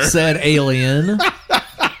peener. Said alien.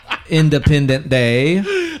 Independent Day.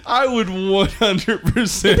 I would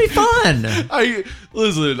 100%. It'd be fun.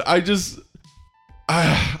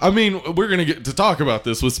 I mean, we're gonna get to talk about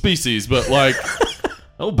this with species, but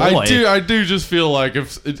Oh boy. I do just feel like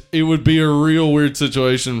if it would be a real weird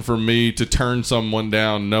situation for me to turn someone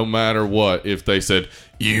down, no matter what, if they said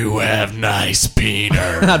you have nice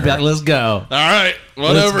peener. I'd be like, let's go. All right,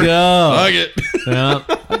 whatever. Let's go. Fuck it. Yeah,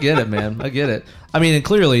 I get it, man. I get it. I mean, and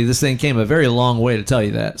clearly this thing came a very long way to tell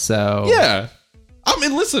you that. So Yeah. I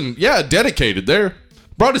mean, listen, dedicated there.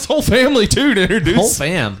 Brought his whole family, too, to introduce. whole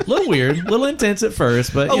fam. A little weird, a little intense at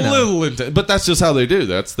first, but A you know. little intense. But that's just how they do.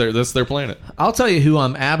 That's their planet. I'll tell you who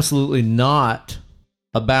I'm absolutely not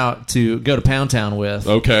about to go to Pound Town with.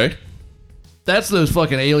 Okay. That's those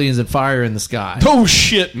fucking aliens and fire in the sky. Oh,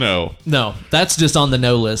 shit, no. No, that's just on the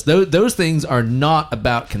no list. Those things are not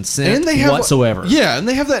about consent whatsoever. Yeah, and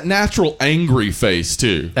they have that natural angry face,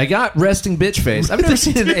 too. They got resting bitch face. I've never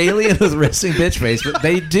seen an alien with resting bitch face, but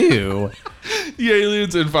they do. The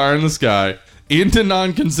aliens in Fire in the Sky into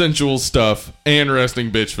non-consensual stuff and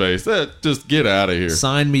resting bitch face. Just get out of here.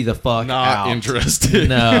 Sign me the fuck Not out. interested.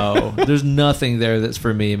 No, there's nothing there that's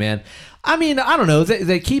for me, man. I mean, I don't know.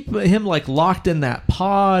 They keep him locked in that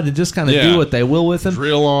pod and just kind of do what they will with him.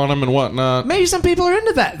 Drill on him and whatnot. Maybe some people are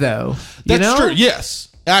into that though. That's true. Yes,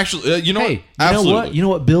 actually, you know Hey, what? Absolutely. you know what? You know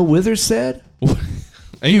what Bill Withers said?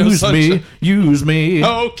 Ain't no Use me, sunshine. use me.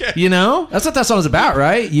 Oh, okay. You know, that's what that song's about,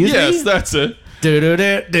 right? Use Yes, me. that's it. I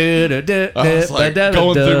I was like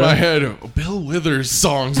going through my head. Bill Withers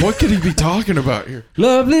songs. What could he be talking about here?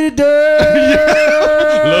 Lovely day.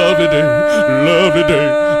 Lovely day, lovely day,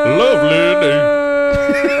 lovely day.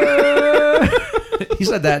 He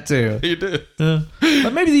said that too. He did.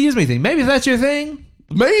 But maybe the use me thing. Maybe if that's your thing,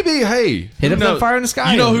 Maybe, hey. hit up that Fire in the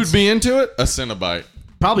Sky. You know aliens. who'd be into it? A Cenobite.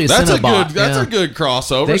 Probably a That's Cinnabot. a good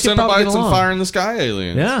crossover. They could probably get Cenobites and along. Fire in the Sky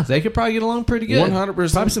aliens. Yeah, they could probably get along pretty good. 100%.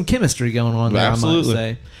 Probably some chemistry going on there, Absolutely. I might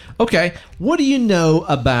say. Okay, what do you know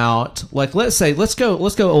about, like, let's go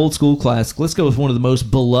old school classic. Let's go with one of the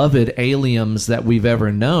most beloved aliens that we've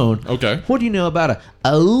ever known. Okay. What do you know about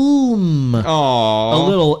a little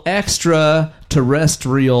extra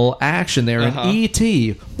terrestrial action there in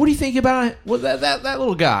E.T.? What do you think about that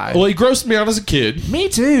little guy? Well, he grossed me out as a kid. Me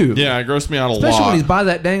too. Yeah, it grossed me out a lot. Especially when he's by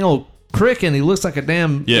that dang old crick and he looks like a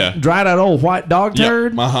damn dried out old white dog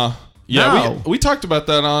turd. Yeah, No. we talked about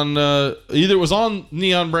that on either it was on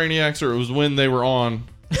Neon Brainiacs or it was when they were on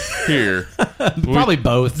here. Probably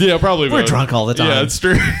both. Yeah, probably We're both. drunk all the time. Yeah, it's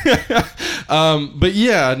true. But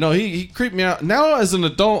yeah, no, he creeped me out. Now as an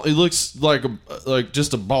adult, he looks like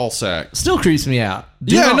just a ball sack. Still creeps me out.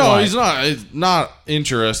 Do Yeah, not no, like. he's not. It's not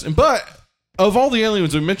interesting. But of all the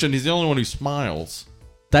aliens we mentioned, he's the only one who smiles,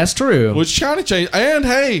 That's true. which kind of changed. And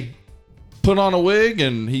hey, put on a wig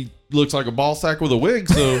and he looks like a ball sack with a wig.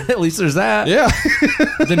 So At least there's that. yeah.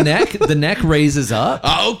 The neck raises up.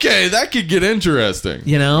 Okay, that could get interesting.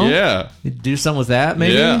 You know? Yeah. Do something with that,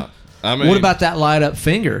 maybe. Yeah. I mean, What about that light up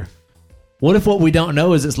finger? What if what we don't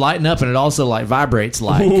know is it's lighting up and it also like vibrates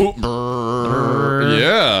like?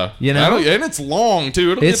 Yeah. You know? And it's long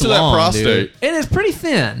too. It'll It's get to long, that prostate. dude. And it's pretty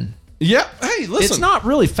thin. Yeah. Hey, listen. It's not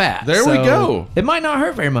really fat. There we so go. It might not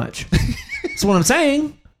hurt very much. That's what I'm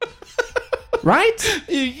saying. Right?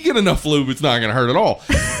 You get enough lube, it's not going to hurt at all.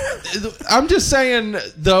 I'm just saying,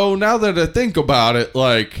 though, now that I think about it,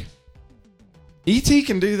 like, E.T.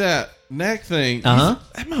 can do that neck thing. Uh-huh.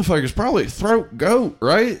 That motherfucker's probably a throat goat,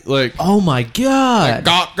 right? Like, Oh my god.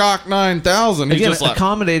 Gok 9000. He's Again, just like,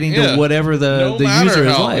 accommodating yeah. to whatever no the matter user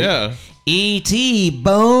is how, like. yeah. E.T.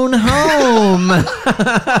 Bone Home.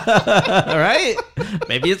 Right?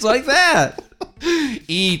 Maybe it's like that.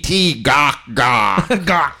 E.T. Gok.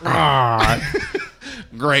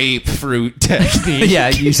 Grapefruit technique. Yeah,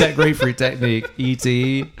 use that grapefruit technique,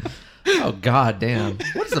 E.T. Oh, god damn.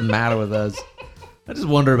 What is the matter with us? I just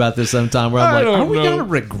wonder about this sometime where I'm I like, don't are we know. going to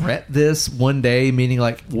regret this one day, meaning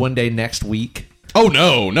like one day next week? Oh,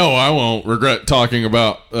 no, I won't regret talking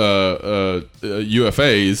about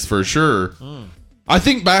UFAs for sure. I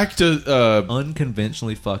think back to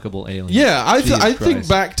Unconventionally fuckable aliens. yeah, I Jesus think Christ.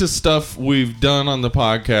 back to stuff we've done on the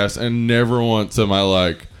podcast, and never once am I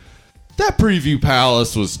like, that preview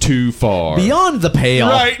palace was too far. Beyond the pale.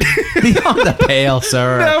 Right. Beyond the pale,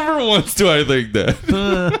 sir. Never once do I think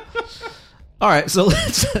that. All right, so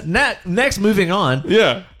let's next moving on.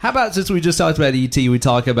 Yeah. How about since we just talked about E.T., we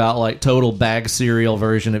talk about like total bag cereal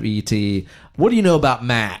version of E.T. What do you know about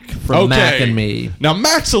Mac from Mac and Me? Now,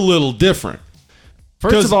 Mac's a little different.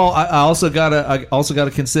 First of all, I also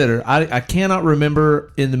gotta consider. I cannot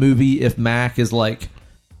remember in the movie if Mac is like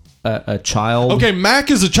a child. Okay,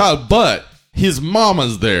 Mac is a child, but his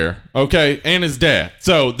mama's there, okay, and his dad.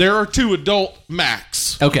 So there are two adult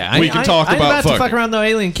Macs. Okay, we can talk I'm about to fuck fucking. around the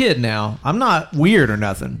alien kid now. I'm not weird or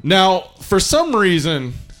nothing. Now, for some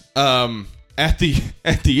reason, at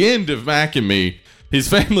the end of Mac and Me, his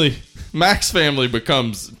family, Mac's family,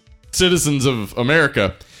 becomes citizens of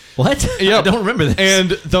America. What? Yep. I don't remember this.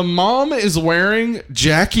 And the mom is wearing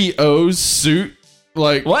Jackie O's suit,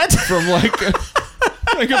 like What? from like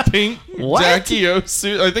a pink What? Jackie O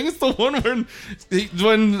suit. I think it's the one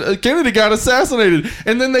when Kennedy got assassinated,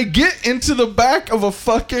 and then they get into the back of a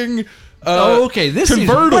fucking okay, this is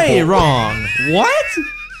convertible. way wrong. What?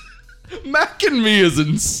 Mac and Me is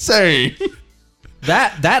insane.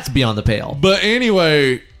 That's beyond the pale. But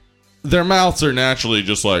anyway, their mouths are naturally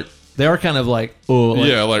just like They are kind of like, oh,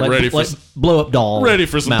 Yeah, like ready for blow up doll, ready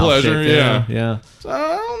for some mouth pleasure, shape. yeah. yeah.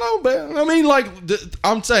 I don't know, but I mean, like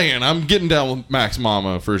I'm saying, I'm getting down with Mac's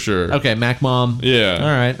mama for sure. Okay, Mac Mom. Yeah. All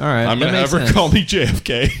right. I'm That gonna makes have her sense. call me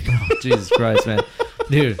JFK. Jesus Christ, man.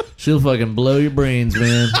 Dude, she'll fucking blow your brains,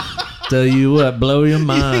 man. Tell you what, blow your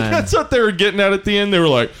mind. That's what they were getting at the end. They were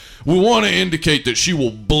like, we want to indicate that she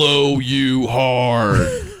will blow you hard.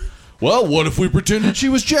 Well, what if we pretended she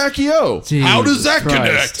was Jackie O? Jesus How does that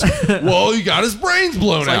Christ. connect? Well, he got his brains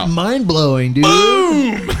blown out. Mind blowing, dude.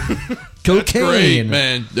 Boom! That's great, Cocaine.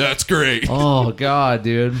 man. That's great. Oh God,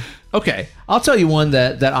 dude. Okay, I'll tell you one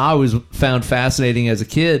that I always found fascinating as a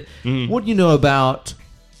kid. What do you know about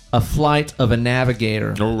a flight of a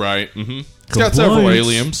navigator? All right. Mm-hmm. It's got several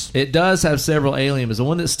aliens. It does have several aliens. The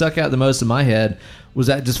one that stuck out the most in my head was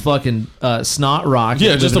that just fucking snot rocket.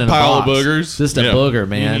 Yeah, just living a in pile of box. boogers. Just a Yeah. booger,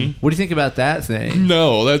 man. Mhm. What do you think about that thing?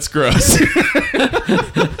 No, that's gross.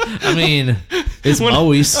 I mean, It's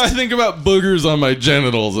moist. I think about boogers on my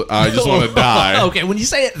genitals, I just want to die. Okay, when you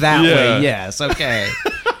say it that way, yes, okay.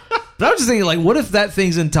 But I was just thinking, like, what if that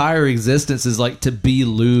thing's entire existence is like to be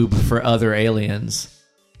lube for other aliens?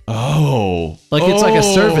 Oh. Like it's like a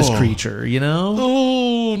service creature, you know?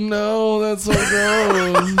 Oh, no, that's so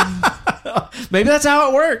gross. Maybe that's how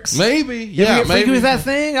it works. Maybe. You Yeah, get freaky maybe. with that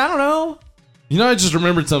thing? I don't know. You know, I just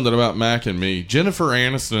remembered something about Mac and Me. Jennifer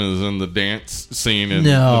Aniston is in the dance scene in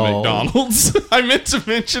No. the McDonald's. I meant to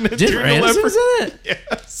mention it Jennifer during the Aniston's in it?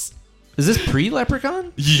 Yes. Is this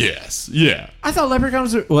pre-Leprechaun? Yes. Yeah. I thought Leprechaun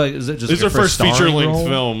was... Well, is it just It's like her first starring feature-length role?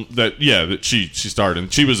 film that she starred in.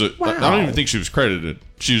 She was I Wow. don't even think she was credited.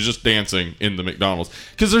 She was just dancing in the McDonald's.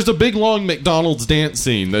 Because there's a big, long McDonald's dance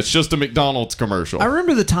scene that's just a McDonald's commercial. I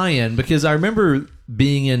remember the tie-in because I remember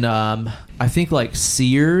being in, I think, like,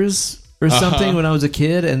 Sears or something when I was a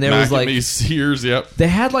kid, and there Mac was, like... and Me, Sears, yep. They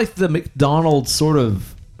had, like, the McDonald's sort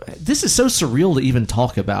of... This is so surreal to even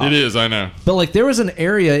talk about. It is, I know. But, like, there was an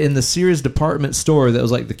area in the Sears department store that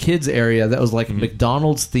was, like, the kids area that was, like,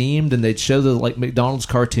 McDonald's themed, and they'd show the, like, McDonald's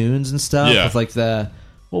cartoons and stuff. Yeah. With, like, the...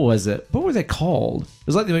 What was it? What were they called? It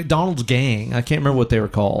was like the McDonald's gang. I can't remember what they were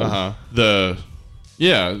called. The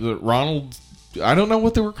Ronald... I don't know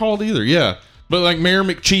what they were called either, yeah. But, like, Mayor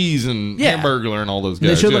McCheese and Yeah. Hamburglar and all those And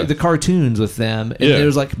guys. they showed, yeah. like, the cartoons with them, and Yeah. there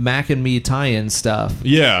was, like, Mac and Me tie-in stuff.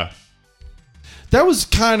 Yeah. That was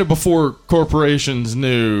kind of before corporations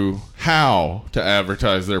knew how to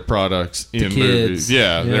advertise their products in kids. movies.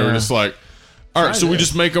 Yeah, they were Yeah. just like, all right, Try so we this.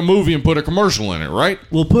 just make a movie and put a commercial in it, right?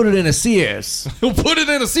 We'll put it in a Sears. We'll put it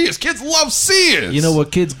in a Sears. Kids love Sears. You know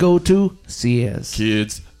what kids go to? Sears.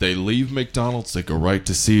 Kids, they leave McDonald's, they go right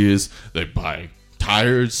to Sears, they buy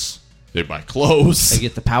tires, they buy clothes, They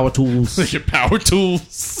get the power tools. they get power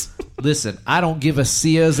tools. Listen, I don't give a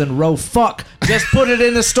Sears and row fuck. Just put it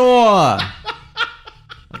in the store.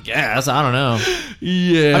 I guess. I don't know.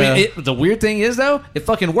 Yeah. I mean, the weird thing is, though, it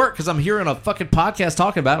fucking worked because I'm hearing a fucking podcast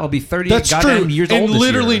talking about it. I'll be 38 That's goddamn true. years and old this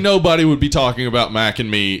literally year. nobody would be talking about Mac and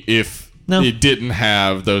Me if No. it didn't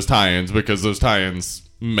have those tie-ins, because those tie-ins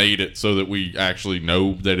made it so that we actually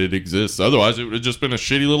know that it exists. Otherwise, it would have just been a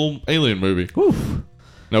shitty little alien movie. Oof.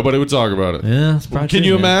 Nobody would talk about it. Yeah, it's probably Can true,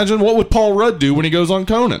 you man. imagine? What would Paul Rudd do when he goes on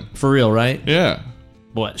Conan? For real, right? Yeah.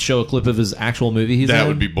 What, show a clip of his actual movie he's in? That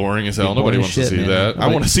would be boring as hell. Be Nobody boring wants to as see shit, that. man.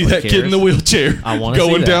 I want to see Nobody that kid in the cares. wheelchair I wanna see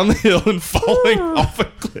going that. down the hill and falling off a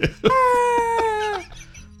cliff.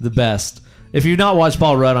 The best. If you've not watched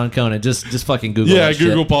Paul Rudd on Conan, just fucking Google Yeah, that shit.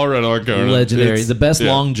 Google Paul Rudd on Conan. Legendary. It's- The best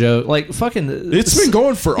yeah. long joke. Like, fucking... It's been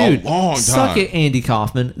going for Dude, a long time. Suck it, Andy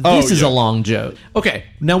Kaufman. This Oh, is yeah. a long joke. Okay,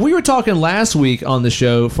 now we were talking last week on the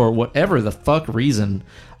show, for whatever the fuck reason,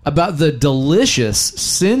 about the delicious,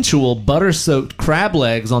 sensual, butter-soaked crab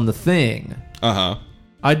legs on the Thing. Uh-huh.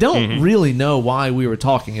 I don't really know why we were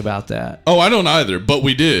talking about that. Oh, I don't either, but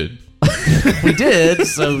we did. We did,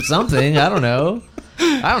 so something. I don't know.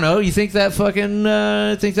 You think that fucking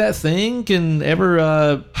think that thing can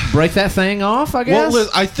ever break that thing off? I guess. Well,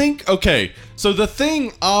 I think, okay, so the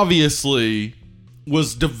Thing obviously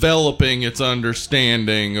was developing its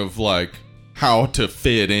understanding of, like, how to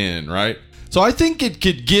fit in, right? So I think it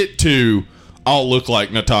could get to, I'll look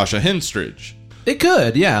like Natasha Henstridge. It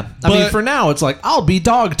could, yeah. I mean, But- for now, it's like, I'll be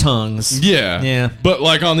dog tongues. Yeah. Yeah. But,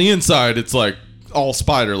 like, on the inside, it's, like, all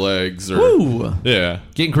spider legs or... Ooh, Yeah.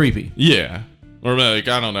 getting creepy. Yeah. Or, like,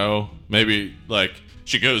 I don't know, maybe, like,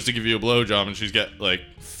 she goes to give you a blowjob and she's got, like,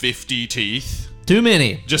 50 teeth. Too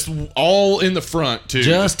many. Just all in the front, too.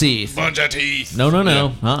 Just teeth. Bunch of teeth. No.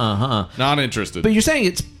 Yeah. Not interested. But you're saying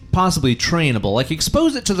it's possibly trainable. Like,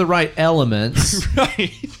 expose it to the right elements.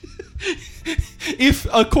 Right. If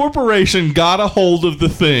a corporation got a hold of the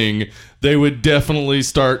Thing, they would definitely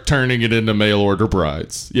start turning it into mail order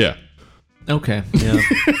brides. Yeah. Okay. Yeah.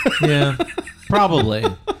 Yeah. Probably.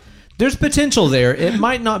 There's potential there. It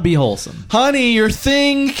might not be wholesome. Honey, your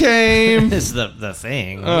Thing came. It's the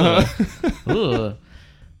thing. Ugh.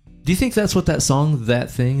 Do you think that's what that song, That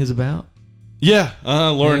Thing, is about? Yeah.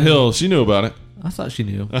 Lauryn Yeah. Hill, she knew about it. I thought she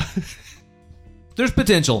knew. There's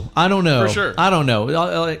potential. I don't know. For sure. I don't know.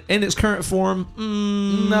 In its current form,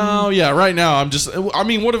 No, yeah, right now I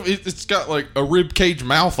mean, what if it's got like a rib cage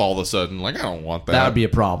mouth all of a sudden? Like, I don't want that. that would be a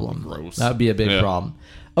problem. Gross. That would be a big Yeah. problem.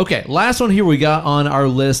 Okay, last one here we got on our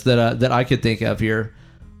list that I could think of here.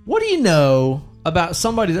 What do you know about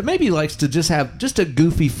somebody that maybe likes to just have just a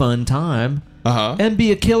goofy, fun time and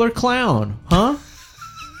be a killer clown? Huh?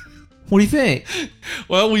 What do you think?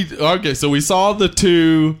 Well, so we saw the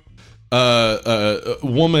two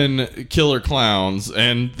woman killer clowns,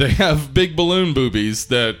 and they have big balloon boobies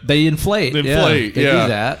that They inflate. Inflate, They yeah. do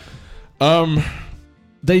that.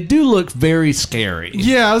 they do look very scary.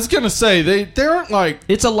 Yeah, I was gonna say they aren't like.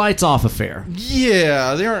 It's a lights off affair.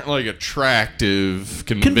 Yeah, they aren't like attractive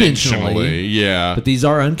conventionally. Yeah, But these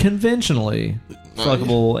are unconventionally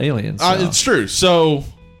fuckable aliens. So. It's true. So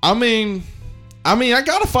I mean, I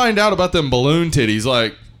gotta find out about them balloon titties.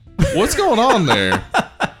 Like, what's going on there?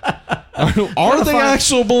 Are they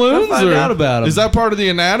actual balloons? Find or out about them. Is that part of the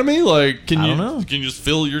anatomy? Like, I don't know. Can you just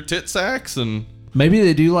fill your tit sacks and? Maybe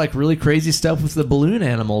they do like really crazy stuff with the balloon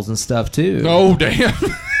animals and stuff too. Oh damn!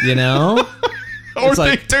 You know? Or It's they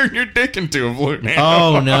like- turn your dick into a balloon.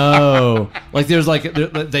 Oh no! Like there's like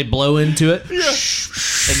they blow into it,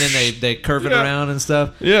 and then they curve it Yeah. around and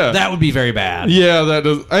stuff. Yeah. That would be very bad. Yeah, that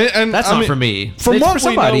does. And That's I not mean, for me. From It's what for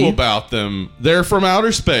somebody. we know about them, they're from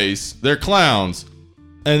outer space. They're clowns,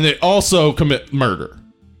 and they also commit murder.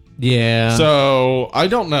 Yeah. So I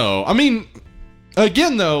don't know. I mean,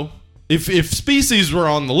 again, though, if species were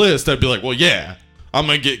on the list, I'd be like, well, yeah, I'm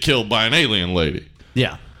gonna get killed by an alien lady.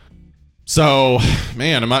 yeah. So,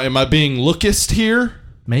 man, am I being lookist here?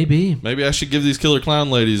 Maybe. Maybe I should give these killer clown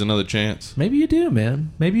ladies another chance. Maybe you do,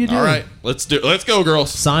 man. Maybe you do. All right, let's go, girls.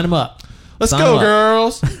 Sign them up. Let's Sign go, 'em up.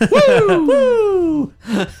 girls. Woo! Woo!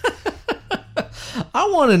 I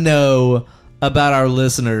want to know about our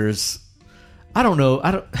listeners. I don't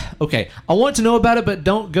know. Okay. I want to know about it, but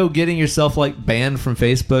don't go getting yourself like banned from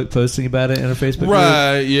Facebook posting about it in a Facebook group.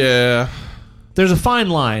 Right? Yeah. There's a fine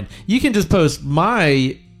line. You can just post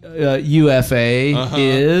my UFA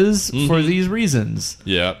is for these reasons.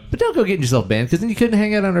 Yeah. But don't go getting yourself banned, because then you couldn't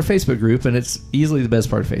hang out on our Facebook group, and it's easily the best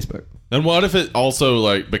part of Facebook. And what if it also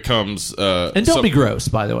like becomes? And don't be gross,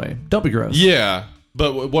 by the way. Don't be gross. Yeah,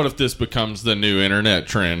 but what if this becomes the new internet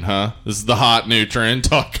trend? Huh? This is the hot new trend.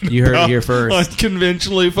 Talking. You heard it about here first.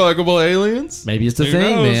 Unconventionally fuckable aliens. Maybe it's the Who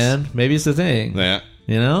thing, knows? man. Maybe it's the thing. Yeah.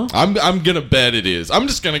 You know? I'm gonna bet it is. I'm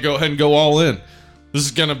just gonna go ahead and go all in. This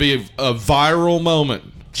is gonna be a viral moment.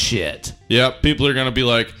 Shit. Yep. People are gonna be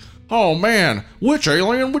like, "Oh man, which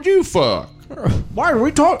alien would you fuck?" Why are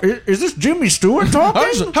we talking? Is this Jimmy Stewart talking?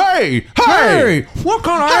 Hey, what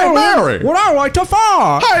kind of Hey, alien Mary. would I like to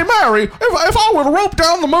fuck? Hey, Mary, if I were to rope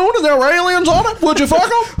down the moon and there were aliens on it, would you fuck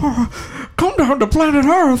them? Come down to planet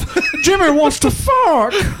Earth. Jimmy wants to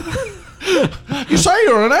fuck. You say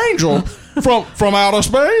you're an angel from outer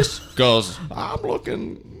space? Because I'm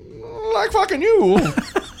looking like fucking you.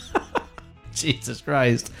 Jesus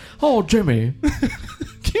Christ. Oh, Jimmy. Can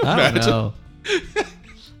you I imagine? don't know.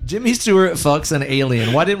 Jimmy Stewart fucks an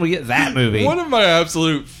alien. Why didn't we get that movie? One of my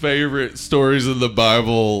absolute favorite stories in the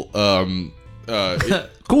Bible.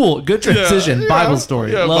 Cool. Good transition. Yeah, Bible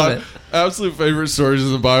story. yeah, Love my it. Absolute favorite stories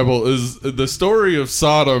in the Bible is the story of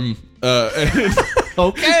Sodom. And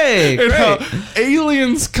Okay. and how Great.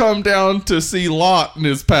 aliens come down to see Lot and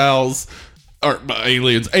his pals. Or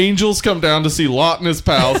angels come down to see Lot and his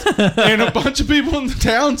pals, and a bunch of people in the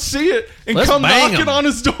town see it and Let's come bang knocking 'em. on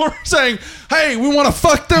his door saying, "Hey, we want to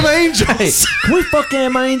fuck them angels." Hey, can we fuck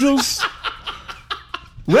them angels?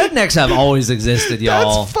 Rednecks have always existed,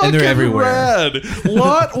 y'all. That's fucking And they're everywhere. rad.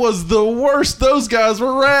 Lot was the worst. Those guys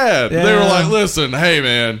were rad. They were Yeah. like, "Listen, hey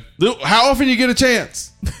man, how often you get a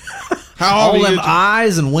chance? How All often you them get a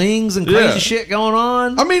eyes and wings and crazy Yeah. shit going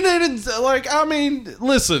on. I mean, they didn't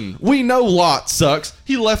listen, we know Lot sucks.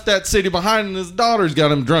 He left that city behind and his daughters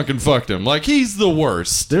got him drunk and fucked him. Like, he's the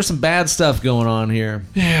worst. There's some bad stuff going on here.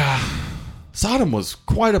 Yeah. Sodom was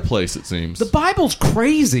quite a place, it seems. The Bible's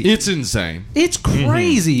crazy. It's insane. It's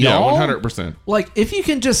crazy, Yeah, y'all. 100%. Like, if you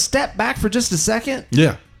can just step back for just a second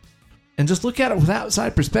Yeah. and just look at it with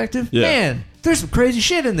outside perspective, Yeah. man, there's some crazy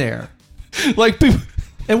shit in there. Like, people.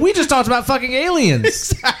 And we just talked about fucking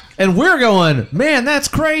aliens. And we're going, man, that's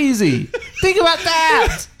crazy. Think about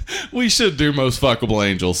that. We should do most fuckable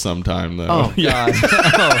angels sometime, though. Oh, Yeah.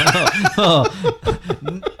 God.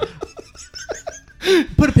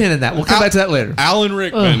 Put a pin in that. We'll come back to that later. Alan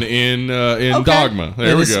Rickman in Okay. Dogma.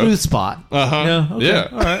 There In we a go. smooth spot. Uh-huh. Yeah. Okay. Yeah.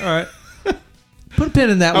 All right. Put a pin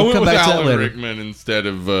in that. I We'll went come with back to Alan that later. Rickman instead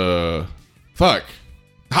of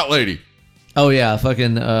Hot Lady. Oh, yeah.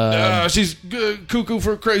 Fucking She's cuckoo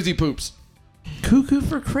for crazy poops. cuckoo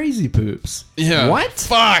for crazy poops. Yeah. What?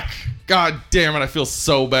 Fuck. God damn it. I feel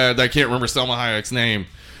so bad that I can't remember Selma Hayek's name.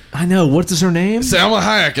 I know. What is her name? Selma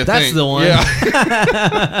Hayek, I think. That's the one.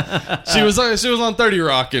 Yeah. she was on 30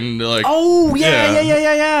 Rock and like Oh, Yeah.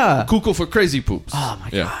 yeah. cuckoo for crazy poops. Oh my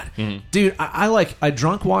Yeah. god, Mhm. dude! I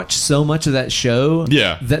drunk watched so much of that show.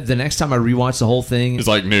 Yeah. that the next time I rewatch the whole thing, It's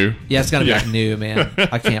like new. yeah, it's gonna be Yeah. like new, man.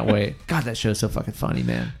 I can't wait. God, that show's so fucking funny,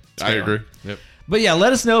 man. It's I great. agree. Yep. But yeah,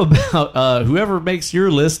 let us know about whoever makes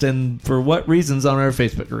your list and for what reasons on our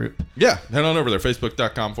Facebook group. Yeah, head on over there,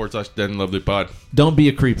 facebook.com/Dead and Lovely Pod. Don't be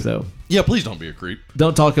a creep, though. Yeah, please don't be a creep.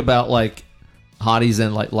 Don't talk about, like, hotties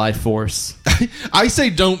and, like, life force. I say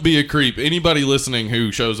don't be a creep. Anybody listening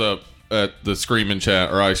who shows up at the Screamin'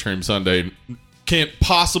 Chat or Ice Cream Sunday can't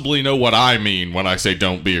possibly know what I mean when I say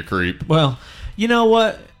don't be a creep. Well, you know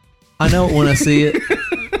what? I know it when I see it.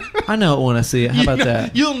 I know it when I see it. How about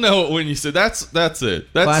that? You'll know it when you see it. That's it.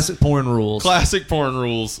 That's classic porn rules. Classic porn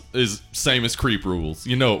rules is same as creep rules.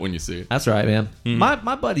 You know it when you see it. That's right, man.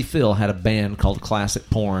 My buddy Phil had a band called Classic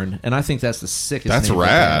Porn, and I think that's the sickest That's name.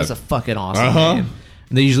 rad. That's a fucking awesome name.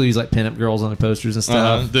 And they usually use like pinup girls on their posters and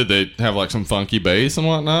stuff. Did they have like some funky bass and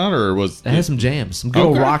whatnot, or was It has some jams, some good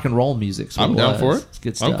old rock and roll music. I'm down for it. It's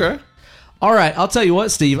good stuff. Okay. All right, I'll tell you what,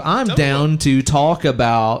 Steve. I'm down to talk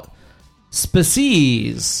about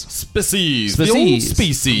Species. The old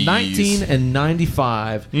Species.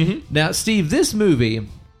 1995. Now, Steve, this movie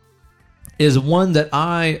is one that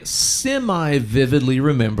I semi-vividly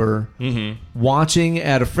remember watching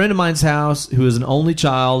at a friend of mine's house who was an only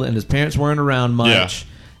child and his parents weren't around much.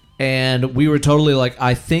 Yeah. And we were totally like,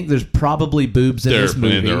 I think there's probably boobs in this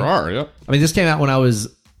movie. There are, yep. I mean, this came out when I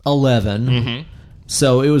was 11.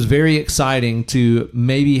 So it was very exciting to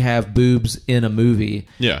maybe have boobs in a movie.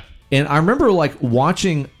 Yeah. And I remember, like,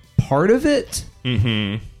 watching part of it.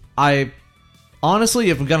 I honestly,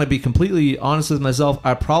 if I'm going to be completely honest with myself,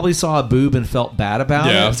 I probably saw a boob and felt bad about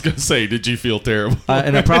it. Yeah, I was going to say, did you feel terrible?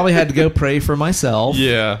 And I probably had to go pray for myself.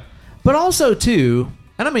 Yeah. But also, too,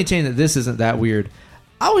 and I maintain that this isn't that weird,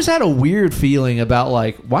 I always had a weird feeling about,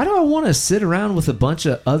 like, why do I want to sit around with a bunch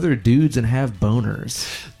of other dudes and have boners?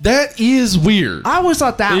 That is weird. I always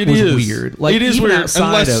thought that was weird. Like, it is even weird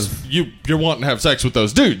outside unless you're wanting to have sex with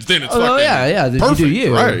those dudes. Then it's fucking yeah, perfect. You do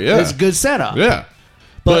you. Right, yeah. It's a good setup. Yeah.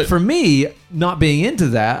 But for me, not being into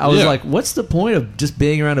that, I was Yeah. like, what's the point of just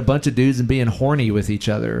being around a bunch of dudes and being horny with each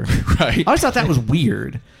other? Right. I always thought that was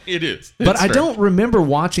weird. It is. But I don't remember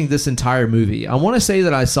watching this entire movie. I want to say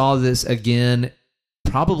that I saw this again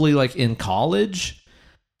probably like in college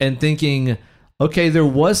and thinking, okay, there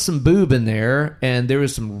was some boob in there and there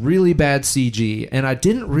was some really bad CG and I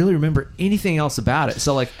didn't really remember anything else about it.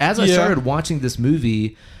 So like as I started watching this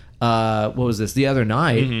movie, what was this, the other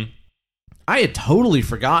night, I had totally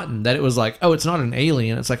forgotten that it was like, oh, it's not an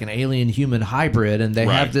alien, it's like an alien human hybrid and they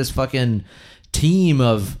have this fucking team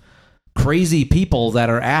of crazy people that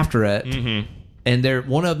are after it and they're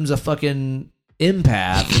one of them's a fucking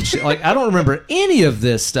empath and shit. Like I don't remember any of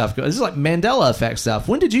this stuff. This is like Mandela effect stuff.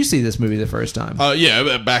 When did you see this movie the first time?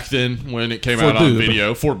 Yeah, back then when it came out on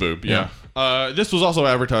video for boob. Yeah. This was also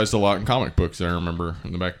advertised a lot in comic books. I remember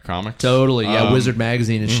in the back of comics. Totally. Yeah, Wizard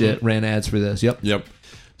Magazine and shit ran ads for this. Yep.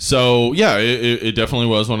 So yeah, it definitely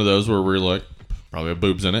was one of those where we're like, probably have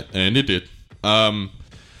boobs in it, and it did. But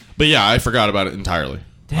yeah, I forgot about it entirely.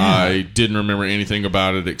 Damn. I didn't remember anything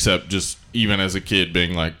about it except just even as a kid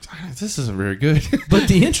being like, this isn't very good. But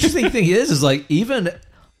the interesting thing is like even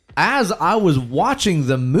as I was watching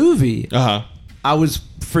the movie, I was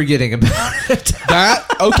forgetting about it.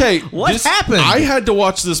 What happened? I had to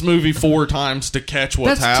watch this movie 4 times to catch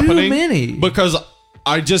what's happening. Too many. Because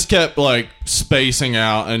I just kept like spacing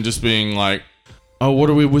out and just being like, oh, what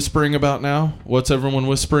are we whispering about now? What's everyone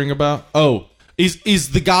whispering about? Oh, is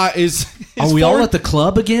the guy are we all at the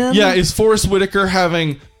club again? Yeah, is Forrest Whitaker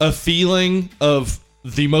having a feeling of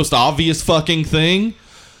the most obvious fucking thing?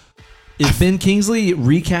 Is Ben Kingsley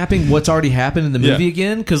recapping what's already happened in the movie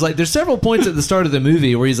again? Because like, there's several points at the start of the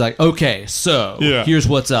movie where he's like, okay, so here's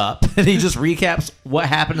what's up. And he just recaps what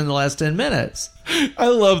happened in the last 10 minutes. I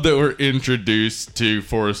love that we're introduced to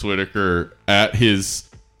Forrest Whitaker at his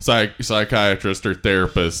psychiatrist or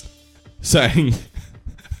therapist saying,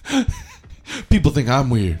 people think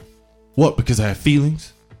I'm weird. What, because I have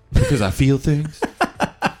feelings? Because I feel things?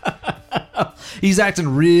 He's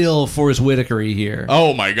acting real Forrest Whitaker-y here.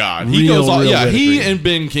 Oh my god. He goes on. Yeah, he and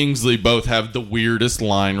Ben Kingsley both have the weirdest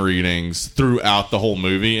line readings throughout the whole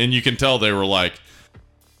movie, and you can tell they were like,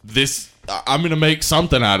 this, I'm gonna make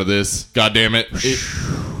something out of this. God damn it.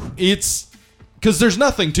 It's because there's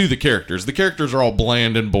nothing to the characters. The characters are all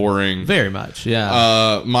bland and boring. Very much,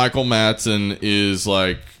 yeah. Michael Madsen is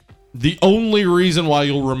like, the only reason why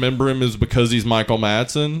you'll remember him is because he's Michael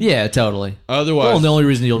Madsen. Yeah, totally. Otherwise, well, the only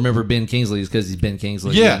reason you'll remember Ben Kingsley is because he's Ben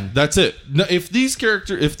Kingsley. Yeah, that's it. No, if these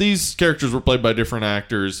characters were played by different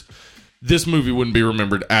actors, this movie wouldn't be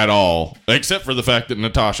remembered at all, except for the fact that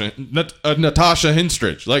Natasha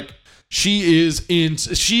Henstridge, like she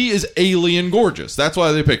is alien gorgeous. That's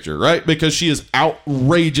why they picked her, right? Because she is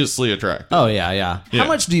outrageously attractive. Oh yeah. How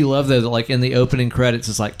much do you love though that like in the opening credits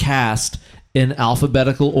it's like cast in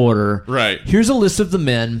alphabetical order. Right. Here's a list of the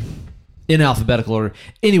men in alphabetical order.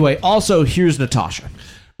 Anyway, also, here's Natasha.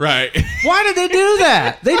 Right. Why did they do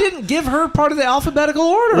that? They didn't give her part of the alphabetical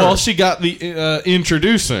order. Well, she got the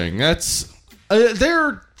introducing. That's there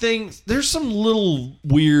are things. There's some little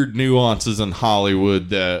weird nuances in Hollywood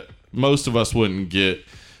that most of us wouldn't get.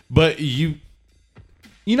 But you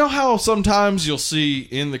know how sometimes you'll see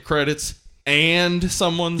in the credits and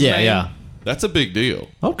someone's name? Yeah. That's a big deal.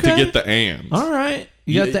 Okay. To get the and. All right.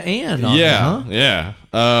 You got the and on Yeah. there, huh?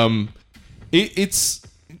 Yeah. It's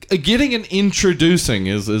getting an introducing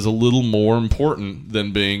is a little more important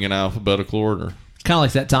than being in alphabetical order. It's kind of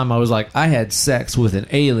like that time I was like, I had sex with an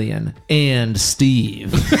alien and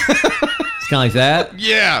Steve. It's kind of like that.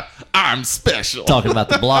 Yeah, I'm special. Talking about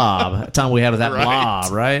the blob. The time we had with that Right.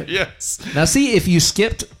 blob, right? Yes. Now, see, if you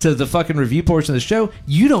skipped to the fucking review portion of the show,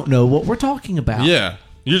 you don't know what we're talking about. Yeah.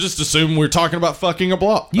 You just assume we're talking about fucking a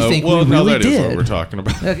blob. You think well, we no, really that is did. what we're talking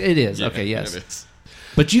about. It is. Yeah, Okay, yes. it is.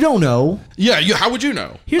 But you don't know. Yeah, how would you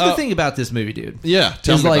know? Here's the thing about this movie, dude. Yeah,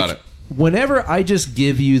 tell is me like, about it. Whenever I just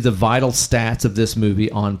give you the vital stats of this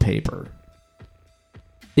movie on paper,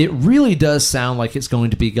 it really does sound like it's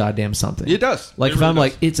going to be goddamn something. It does. Like It if really I'm does.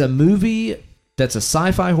 like, it's a movie that's a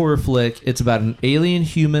sci-fi horror flick. It's about an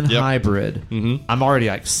alien-human Yep. hybrid. Mhm. I'm already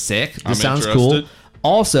like sick. This I'm sounds interested. cool.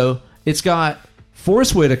 Also, it's got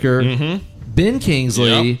Forrest Whitaker, Ben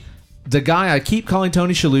Kingsley, Yep. the guy I keep calling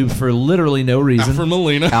Tony Shalhoub for literally no reason. Alfred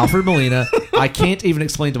Molina. Alfred Molina. I can't even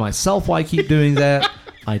explain to myself why I keep doing that.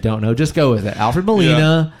 I don't know. Just go with it. Alfred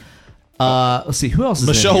Molina. Let's see. Who else is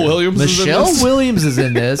Michelle in here? Williams is in Michelle this? Williams is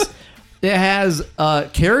in this. It has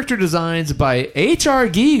character designs by H.R.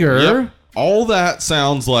 Giger. Yep. All that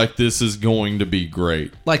sounds like this is going to be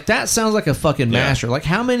great. Like, that sounds like a fucking Yeah. masher. Like,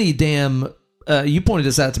 how many damn... you pointed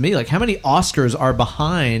this out to me. Like, how many Oscars are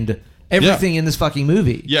behind everything in this fucking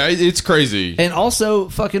movie? Yeah, it's crazy. And also,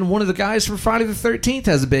 fucking one of the guys from Friday the 13th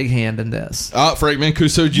has a big hand in this. Frank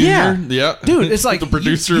Mancuso Jr. Yeah. Dude, it's like the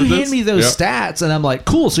producer you of this. hand me those Yep. stats, and I'm like,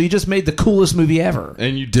 cool, so you just made the coolest movie ever.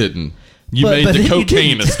 And you didn't. You But made the then you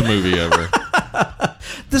didn't. cocainest movie ever.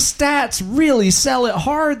 The stats really sell it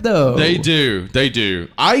hard, though. They do. They do.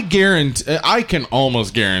 I can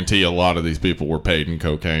almost guarantee a lot of these people were paid in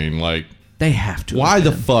cocaine. Like, They have to. why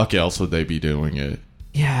the fuck else would they be doing it?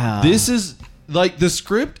 Yeah. This is, like, the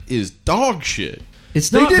script is dog shit. It's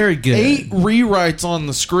They not did very good. 8 rewrites on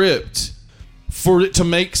the script for it to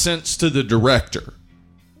make sense to the director.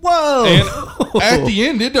 Whoa. And at the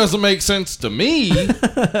end, it doesn't make sense to me.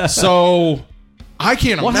 So I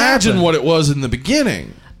can't What imagine happened? what it was in the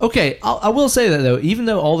beginning. Okay, I will say that, though. Even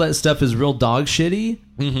though all that stuff is real dog shitty,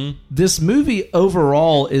 this movie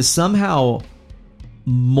overall is somehow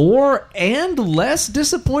more and less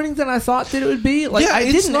disappointing than I thought that it would be. Like, Yeah, I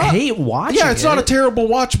it's didn't not- hate watching Yeah, it's not a it. terrible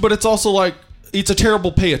watch, but it's also like, it's a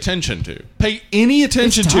terrible pay attention to. Pay any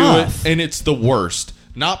attention It's to it, tough. and it's the worst.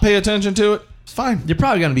 Not pay attention to it, it's fine. You're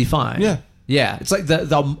probably going to be fine. Yeah. Yeah. It's like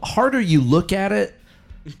the harder you look at it,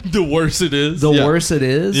 The worse it is. the Yeah. worse it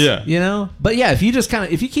is. Yeah. You know? But yeah, if you just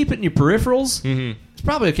if you keep it in your peripherals, it's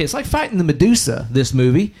probably okay. It's like fighting the Medusa, this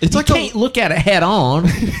movie. It's you like a- can't look at it head on.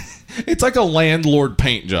 It's like a landlord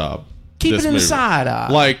paint job. Keep this it in the movie. side eye.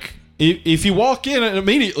 Like, if you walk in and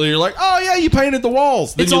immediately you're like, oh yeah, you painted the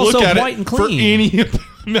walls. Then It's you look also at white it and for clean. any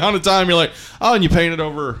amount of time. You're like, oh, and you painted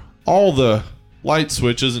over all the light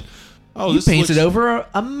switches. And, oh, you this painted looks over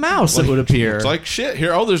a mouse, it would appear. It's like shit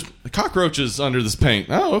here. Oh, there's cockroaches under this paint.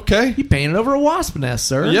 Oh, okay. You painted over a wasp nest,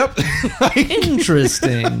 sir. Yep. Like,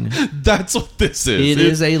 Interesting. that's what this is. It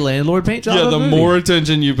is a landlord paint job. Yeah, of the a movie. more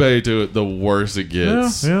attention you pay to it, the worse it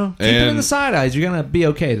gets. Yeah. Keep it in And- the side eyes. You're going to be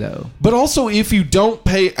okay, though. But also, if you don't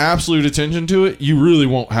pay absolute attention to it, you really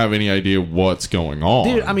won't have any idea what's going on.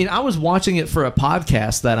 Dude, I mean, I was watching it for a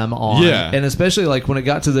podcast that I'm on. Yeah. And especially like when it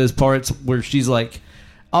got to those parts where she's like,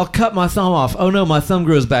 I'll cut my thumb off. Oh no, my thumb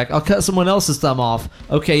grows back. I'll cut someone else's thumb off.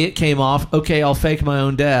 Okay, it came off. Okay, I'll fake my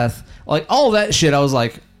own death. Like all that shit, I was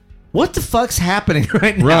like, what the fuck's happening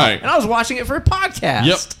right now? Right. And I was watching it for a podcast.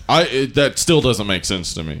 Yep. That still doesn't make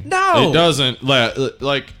sense to me. No. It doesn't.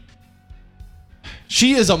 Like,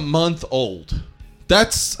 she is a month old.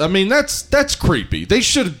 That's creepy. They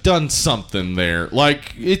should have done something there.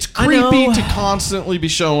 Like, it's I creepy know. to constantly be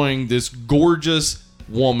showing this gorgeous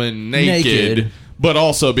woman naked. But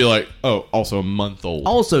also be like, oh, also a month old.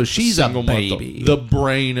 Also, she's a Single month baby. old. The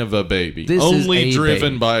brain of a baby. This is Only a driven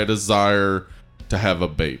baby. by a desire to have a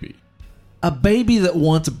baby. A baby that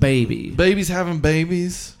wants a baby. Babies having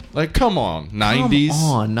babies? Like, come on. 90s? Come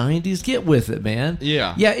on, 90s. Get with it, man.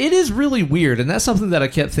 Yeah. Yeah, it is really weird. And that's something that I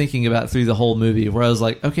kept thinking about through the whole movie, where I was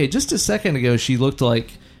like, okay, just a second ago, she looked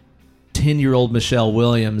like 10-year-old Michelle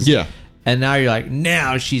Williams. Yeah. And now you're like,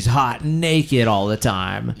 now she's hot naked all the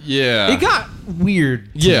time. Yeah. It got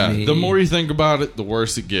weird to me. The more you think about it, the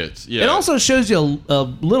worse it gets. Yeah. It also shows you a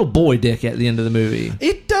little boy dick at the end of the movie.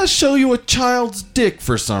 It does show you a child's dick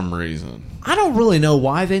for some reason. I don't really know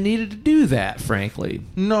why they needed to do that, frankly.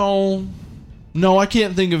 No, I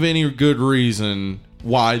can't think of any good reason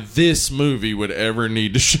why this movie would ever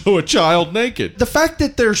need to show a child naked. The fact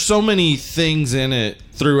that there's so many things in it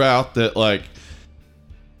throughout that, like,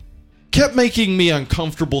 kept making me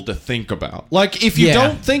uncomfortable to think about. Like, if you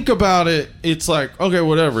don't think about it, it's like, okay,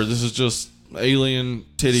 whatever. This is just alien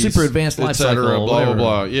titties, super advanced life etc. cycle, Blah whatever.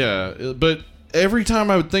 blah blah. Yeah, but every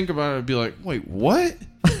time I would think about it, I'd be like, wait, what?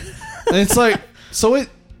 And it's like, so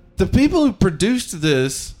the people who produced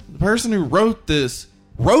this, the person who wrote these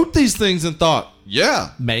things and thought, yeah,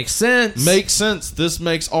 Makes sense. makes sense. This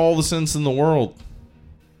makes all the sense in the world.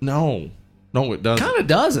 No, it doesn't. Kind of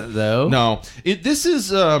doesn't, though. No, this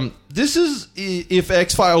is if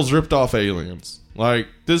X-Files ripped off Aliens. Like,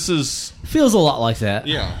 this is, Feels a lot like that.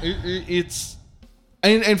 yeah, it's,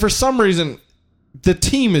 and for some reason, the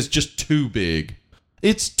team is just too big.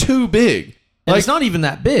 It's too big. And Like, it's not even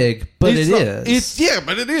that big, but it's it not- is.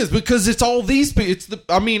 But it is because it's all these.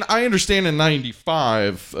 I mean, I understand in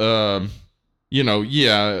 '95. Michael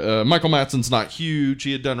Madsen's not huge.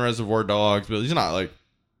 He had done Reservoir Dogs, but he's not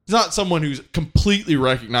someone who's completely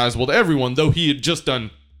recognizable to everyone. Though he had just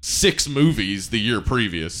done 6 movies the year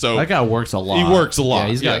previous, so That guy works a lot. He works a lot, Yeah,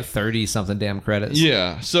 he's got yeah. like 30-something damn credits.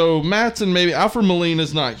 yeah. So Madsen, maybe Alfred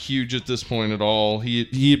Molina's not huge at this point at all. He'd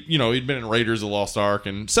been in Raiders of the Lost Ark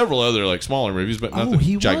and several other like smaller movies, but nothing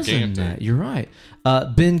he gigantic. was in that. You're right.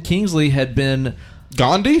 Ben Kingsley had been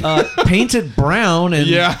Gandhi. painted brown and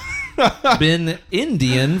yeah. been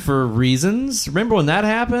Indian for reasons. Remember when that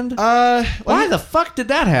happened? Why the fuck did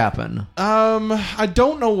that happen? I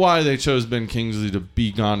don't know why they chose Ben Kingsley to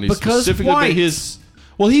be Gandhi Because specifically. white.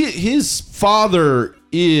 But his father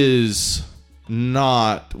is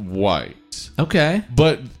not white, Okay.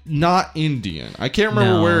 but not Indian. I can't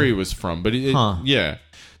remember No. where he was from, but Huh. yeah.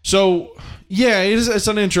 So yeah, it's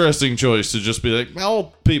an interesting choice to just be like,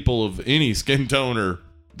 all people of any skin tone are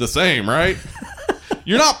the same, right?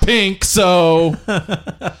 You're not pink, so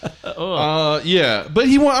yeah. But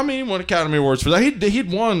he won Academy Awards for that.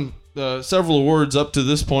 He'd won several awards up to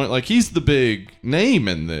this point. Like, he's the big name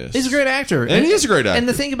in this. He's a great actor. And he is a great actor. And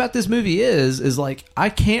the thing about this movie is like, I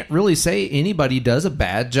can't really say anybody does a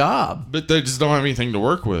bad job. But they just don't have anything to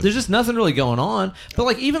work with. There's just nothing really going on. But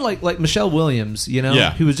like, even like Michelle Williams,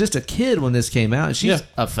 Yeah. who was just a kid when this came out, and she's Yeah.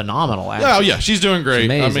 a phenomenal actor. Oh yeah, she's doing great.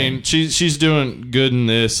 She's I amazing. mean, she's doing good in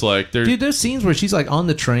this. Like, there's Dude, those scenes where she's like on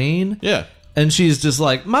the train, yeah. and she's just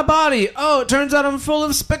like, my body, oh, it turns out I'm full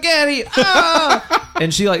of spaghetti. Ah!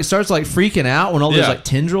 And she like starts like freaking out when all those Yeah. like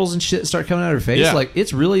tendrils and shit start coming out of her face. Yeah. Like,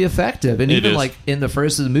 it's really effective. And It even is. like in the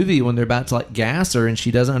first of the movie when they're about to like gas her and she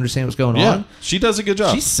doesn't understand what's going Yeah, on, she does a good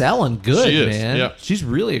job. she's selling good, She is, man. yeah. She's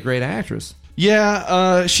really a great actress.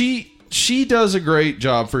 Yeah, she does a great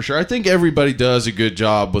job for sure. I think everybody does a good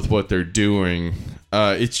job with what they're doing.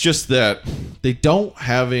 It's just that they don't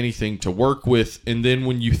have anything to work with, and then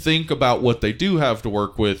when you think about what they do have to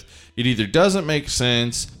work with, it either doesn't make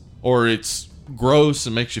sense or it's gross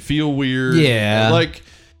and makes you feel weird. Yeah. Like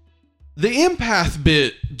the empath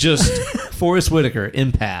bit just Forrest Whitaker,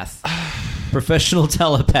 empath, professional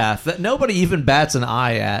telepath that nobody even bats an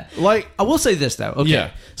eye at. like I will say this though. Okay,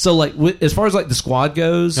 Yeah. so like as far as like the squad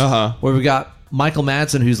goes, where we got Michael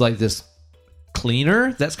Madsen, who's like this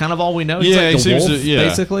cleaner. That's kind of all we know. He's yeah, like he the seems wolf, to, yeah.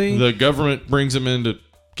 basically The government brings him in to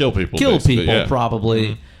kill people. kill basically, people yeah.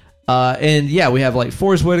 probably. And yeah, we have like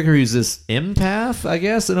Forrest Whitaker, who's this empath, I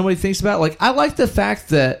guess, that nobody thinks about. Like, I like the fact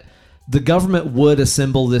that the government would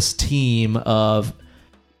assemble this team of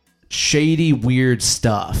shady, weird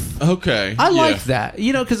stuff. Okay, I yeah. like that,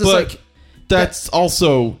 because it's But like that's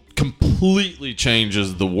also completely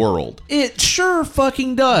changes the world it sure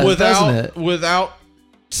fucking does, doesn't it? without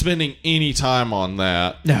spending any time on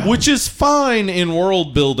that, No. which is fine in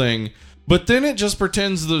world building. But then it just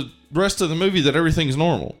pretends the rest of the movie that everything's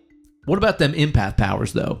normal. What about them empath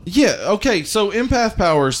powers, though? Yeah, okay, so empath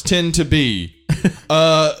powers tend to be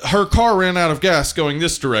her car ran out of gas going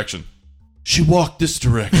this direction. She walked this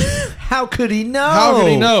direction. How could he know? How could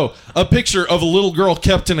he know? A picture of a little girl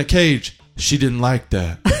kept in a cage. She didn't like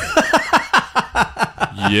that.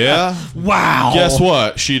 Yeah? Wow. Guess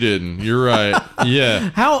what? She didn't. You're right.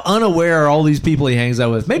 Yeah. How unaware are all these people he hangs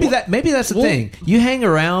out with? Maybe that's the thing. You hang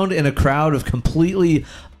around in a crowd of completely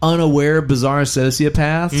unaware, bizarre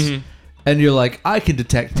sociopaths, and you're like, I can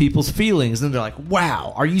detect people's feelings. And they're like,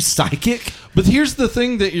 wow, are you psychic? But here's the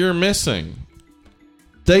thing that you're missing.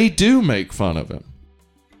 They do make fun of him.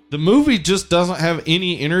 The movie just doesn't have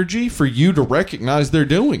any energy for you to recognize they're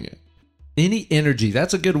doing it. Any energy.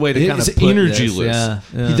 That's a good way to kind of It's put energyless.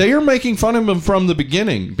 Yeah. They are making fun of him from the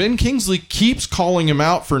beginning. Ben Kingsley keeps calling him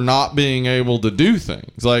out for not being able to do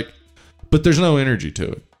things. Like, but there's no energy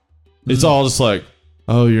to it. It's all just like,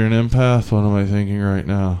 oh, you're an empath? What am I thinking right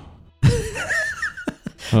now?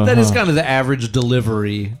 That is kind of the average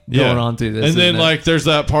delivery going on through this. And then isn't it? like there's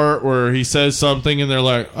that part where he says something and they're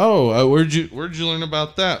like, "Oh, where'd you learn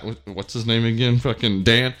about that? What's his name again? Fucking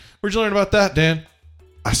Dan. Where'd you learn about that, Dan?"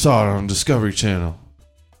 "I saw it on Discovery Channel."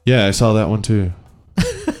 "Yeah, I saw that one too."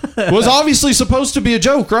 Was obviously supposed to be a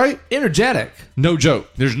joke, right? Energetic. No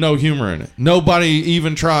joke. There's no humor in it. Nobody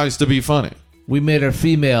even tries to be funny. We made her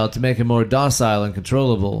female to make her more docile and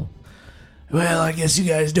controllable. Well, I guess you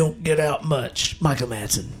guys don't get out much. Michael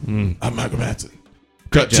Madsen. I'm Michael Madsen.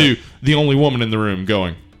 Cut to the only woman in the room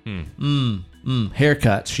going,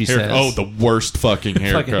 Haircuts, she says. Oh, the worst fucking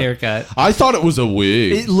haircut. Fucking haircut. I thought it was a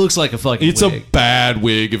wig. It looks like a fucking It's wig. a bad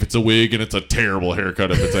wig if it's a wig, and it's a terrible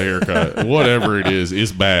haircut if it's a haircut. Whatever it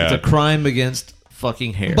is bad. It's a crime against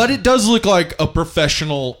fucking hair. But it does look like a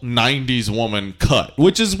professional 90s woman cut,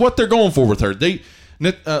 which is what they're going for with her.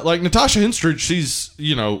 Like Natasha Henstridge, she's,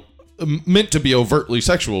 meant to be overtly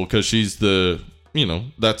sexual because she's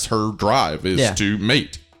that's her drive is to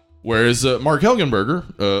mate. Whereas Mark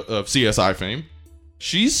Helgenberger of CSI fame,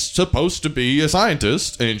 she's supposed to be a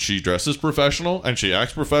scientist, and she dresses professional and she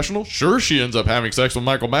acts professional. Sure, she ends up having sex with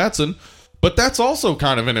Michael Madsen, but that's also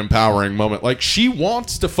kind of an empowering moment. Like, she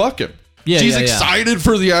wants to fuck him. She's excited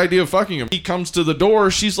for the idea of fucking him. He comes to the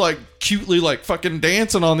door. She's like cutely like fucking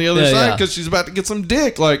dancing on the other side because she's about to get some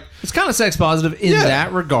dick. Like, it's kind of sex positive in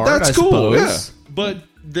that regard. That's I cool. suppose. Yeah. But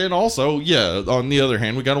then also, on the other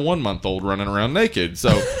hand, we got a 1-month-old running around naked. So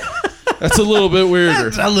that's a little bit weirder.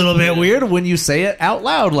 It's a little bit weird when you say it out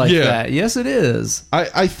loud like that. Yes, it is.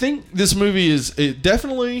 I think this movie is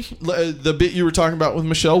definitely the bit you were talking about with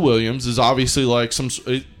Michelle Williams is obviously like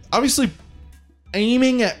obviously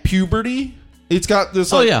aiming at puberty. It's got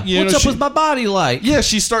this like, what's up with my body like? Yeah,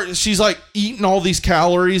 she's like eating all these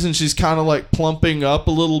calories and she's kind of like plumping up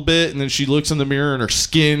a little bit, and then she looks in the mirror and her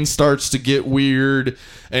skin starts to get weird,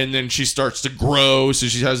 and then she starts to grow, so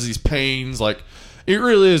she has these pains. Like, it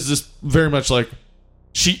really is just very much like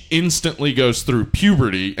she instantly goes through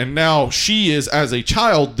puberty, and now she is, as a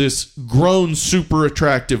child, this grown super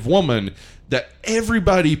attractive woman that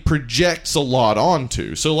everybody projects a lot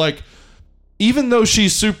onto. So like, even though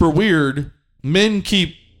she's super weird, men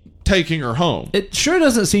keep taking her home. It sure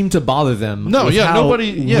doesn't seem to bother them. No, with how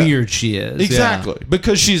nobody. weird she is. Exactly,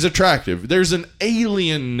 because she's attractive. There's an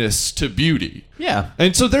alienness to beauty. Yeah,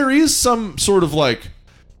 and so there is some sort of like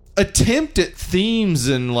attempt at themes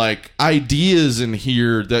and like ideas in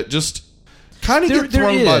here that just kind of get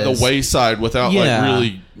thrown by the wayside without like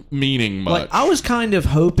really meaning much. Like, I was kind of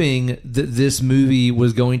hoping that this movie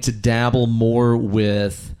was going to dabble more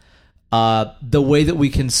with the way that we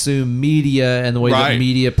consume media and the way that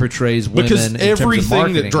media portrays women. Because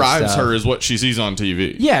everything that drives her her is what she sees on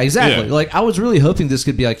TV. Yeah, exactly. Yeah. Like, I was really hoping this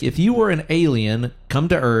could be like, if you were an alien, come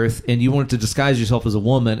to Earth, and you wanted to disguise yourself as a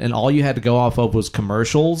woman, and all you had to go off of was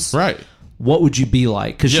commercials. Right. What would you be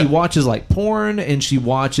like? Because she watches like porn, and she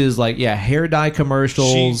watches like hair dye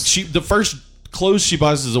commercials. She the first clothes she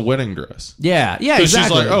buys is a wedding dress. Yeah, exactly. She's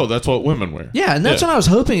like, oh, that's what women wear. Yeah, and that's what I was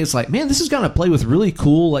hoping. It's like, man, this is going to play with really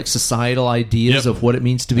cool like societal ideas of what it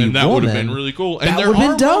means to be and that woman. would have been really cool. And that there would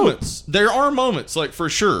have been dope. Moments. There are moments, like, for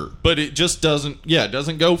sure, but it just doesn't. Yeah, it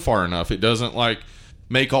doesn't go far enough. It doesn't like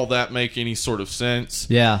make all that make any sort of sense.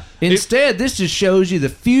 Yeah. Instead, this just shows you the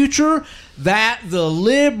future that the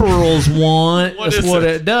liberals want. That's what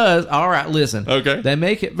it does. All right, listen. Okay. They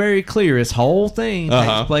make it very clear. This whole thing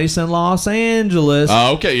takes place in Los Angeles.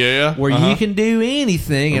 Okay, yeah. Where you can do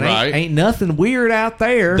anything, and ain't nothing weird out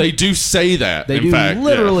there. They do say that. They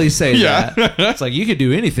literally say that. It's like, you could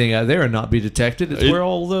do anything out there and not be detected. It's where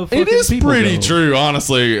all the fucking people go. It is pretty true,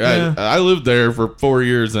 honestly. Yeah. I lived there for 4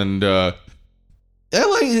 years, and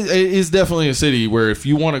LA is definitely a city where if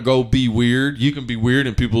you want to go be weird, you can be weird,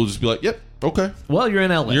 and people will just be like, yep, okay. Well, you're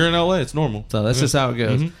in LA. You're in LA. It's normal. So that's just how it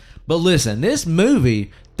goes. Mm-hmm. But listen, this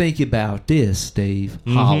movie, think about this, Steve.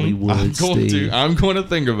 Mm-hmm. Hollywood, I'm going to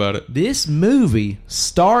think about it. This movie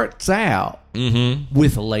starts out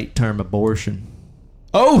with a late-term abortion.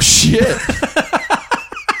 Oh, shit.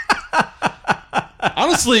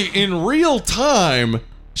 Honestly, in real time,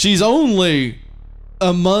 she's only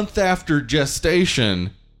a month after gestation,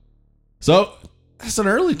 so that's an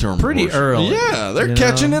early term. Pretty early. Yeah, they're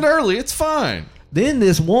catching it early. It's fine. Then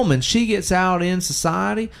this woman, she gets out in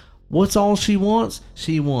society. What's all she wants?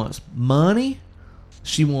 She wants money.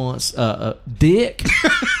 She wants a dick.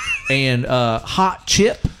 and Hot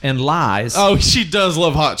Chip and Lies. Oh, she does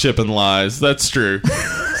love Hot Chip and Lies. That's true.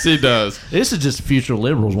 She does. This is just future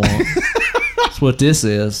liberals want. That's what this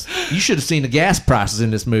is. You should have seen the gas prices in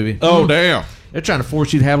this movie. Oh, damn. They're trying to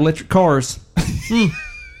force you to have electric cars.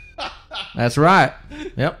 That's right.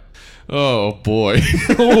 Yep. Oh, boy.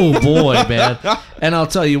 Oh, boy, man. And I'll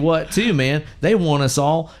tell you what, too, man. They want us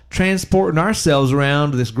all transporting ourselves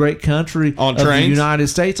around this great country On of trains? the United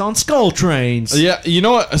States on skull trains. Yeah, you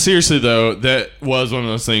know what? Seriously, though, that was one of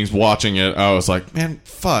those things. Watching it, I was like, man,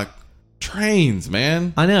 fuck. Trains,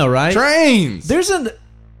 man. I know, right? Trains. There's an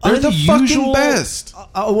They're the unusual, fucking best.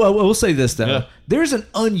 we'll say this, though. Yeah. There's an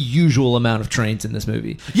unusual amount of trains in this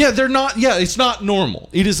movie. Yeah, they're not. Yeah, it's not normal.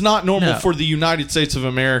 It is not normal No. for the United States of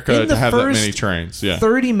America In the to have that first many trains. Yeah.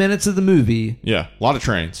 30 minutes of the movie, Yeah, a lot of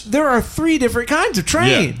trains. there are 3 different kinds of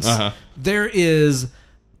trains. Yeah, uh-huh. There is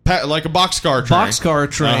Like a boxcar train.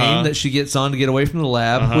 boxcar train Uh-huh. that she gets on to get away from the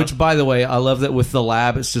lab, which, by the way, I love that with the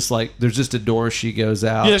lab, it's just like there's just a door she goes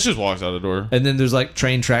out. Yeah, she just walks out the door. And then there's like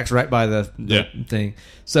train tracks right by the Yeah. thing.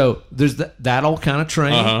 So there's that old kind of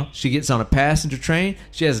train. Uh-huh. She gets on a passenger train.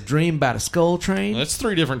 She has a dream about a skull train. That's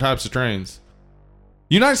 3 different types of trains.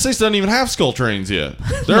 United States doesn't even have skull trains yet.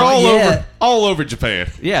 They're Not all yet. all over Japan.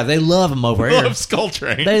 Yeah, they love them over They here. love skull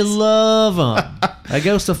trains. They love them. They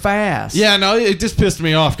go so fast. Yeah, no, it just pissed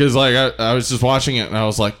me off because like I was just watching it and I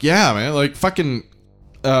was like, yeah, man, like fucking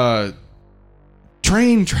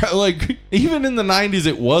like even in the 90s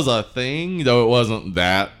it was a thing, though it wasn't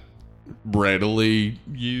that readily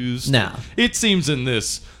used. No. It seems in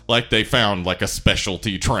this like they found like a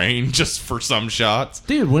specialty train just for some shots.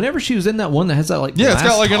 Dude, whenever she was in that one that has that like Yeah, it's got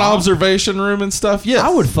glass like an top, observation room and stuff. Yes. I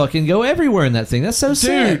would fucking go everywhere in that thing. That's so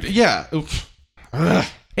Dude, sick. yeah. Ugh.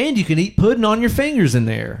 And you can eat pudding on your fingers in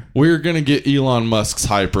there. We're going to get Elon Musk's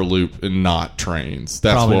Hyperloop and not trains.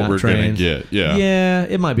 That's Probably what not we're going trains. to get. Yeah. Yeah,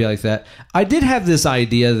 it might be like that. I did have this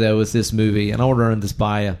idea, though, with this movie, and I want to run this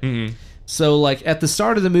by you. Mm-hmm. So, like, at the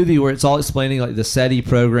start of the movie where it's all explaining, like, the SETI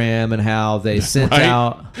program and how they sent Right?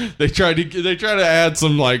 out... They try to add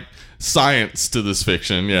some like science to this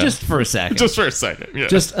fiction. Yeah. Just for a second. Just for a second. Yeah.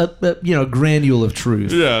 Just a granule of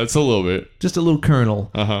truth. yeah, it's a little bit. Just a little kernel.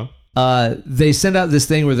 Uh-huh. They send out this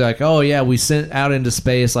thing where they're like, oh yeah, we sent out into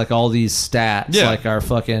space like all these stats, Yeah. like our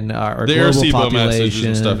fucking our The global Arecibo messages population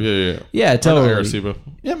and stuff. Yeah. Yeah, Or totally. not Arecibo.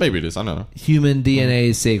 Yeah, maybe it is. I don't know. Human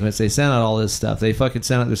DNA sequence. They sent out all this stuff. They fucking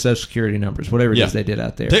sent out their social security numbers, whatever it Yeah. is they did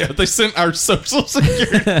out there. They sent our social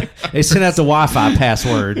security. They sent out the Wi-Fi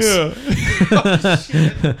passwords. Yeah.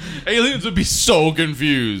 Aliens would be so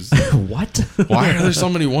confused. What? Why are there so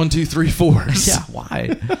many 1, 2, 3, 4s? Yeah,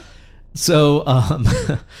 why? So,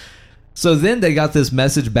 so then they got this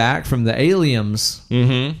message back from the aliens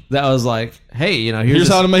that was like, hey, you know, Here's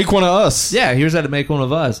how to make one of us. yeah, here's how to make one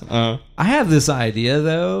of us. Uh, I have this idea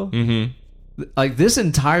though. mm-hmm. Like this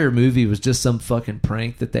entire movie was just some fucking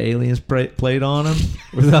prank that the aliens played on them.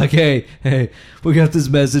 Where they're like, hey, we got this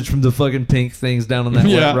message from the fucking pink things down on that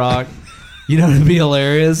Yeah. wet rock. You know what'd be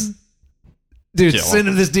hilarious? Dude, Yeah, send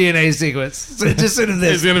him this DNA sequence. Just send him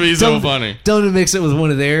this. It's gonna be so funny. Tell him to mix it with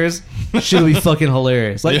one of theirs. Should be fucking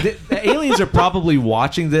hilarious. Like Yeah. the aliens are probably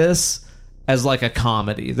watching this as like a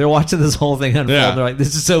comedy. They're watching this whole thing unfold. Yeah. They're like,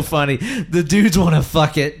 this is so funny. The dudes want to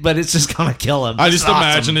fuck it, but it's just gonna kill him. I It's just awesome.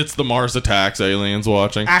 imagine it's the Mars Attacks aliens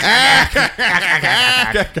watching.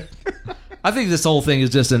 I think this whole thing is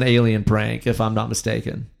just an alien prank, if I'm not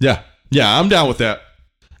mistaken. Yeah, I'm down with that.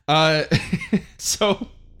 So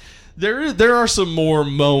there are some more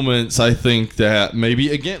moments I think that maybe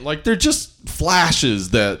again like they're just flashes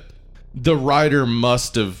that the writer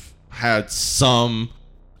must have had some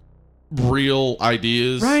real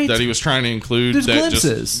ideas Right. that he was trying to include. There's that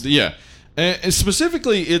glimpses. Yeah, and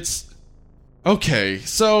specifically it's okay.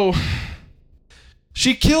 So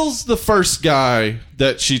she kills the first guy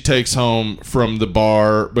that she takes home from the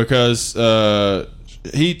bar because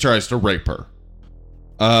he tries to rape her.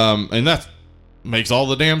 And that makes all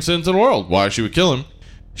the damn sense in the world why she would kill him.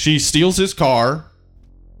 She steals his car.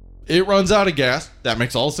 It runs out of gas. That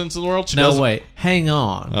makes all the sense in the world. She No, doesn't- wait. Hang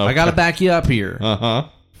on. I Okay. gotta back you up here. Uh-huh.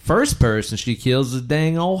 First person, she kills the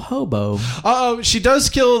dang old hobo. She does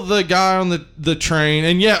kill the guy on the train,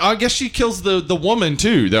 and yeah, I guess she kills the woman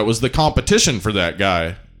too. That was the competition for that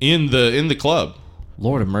guy in the club.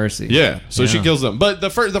 Lord of mercy. Yeah, so she Yeah. kills them. But the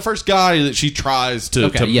first guy that she tries to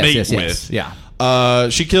mate with, Yeah.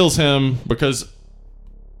 she kills him because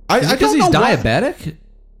I Is it don't because he's know why. diabetic?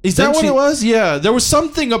 Is that Didn't what she- it was? Yeah, there was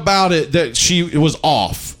something about it that it was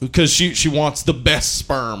off because she wants the best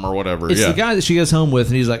sperm or whatever. It's yeah. the guy that she goes home with,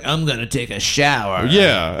 and he's like, I'm gonna take a shower.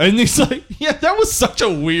 Yeah, and he's like, yeah, that was such a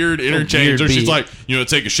weird interchange. weird Or she's beat. like, you want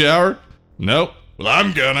to take a shower? Nope. Well,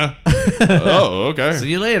 I'm gonna. Oh, okay.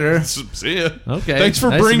 See you later. See ya. Okay. Thanks for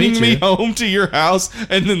Nice to bringing meet me you. home to your house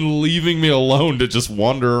and then leaving me alone to just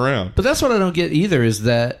wander around. But that's what I don't get either is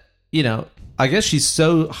that, I guess she's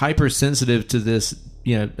so hypersensitive to this,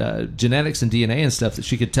 genetics and DNA and stuff that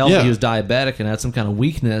she could tell that he was diabetic and had some kind of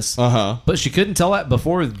weakness. Uh-huh. But she couldn't tell that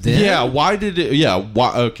before then. Yeah, why did it... Yeah,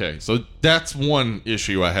 why... Okay, so that's one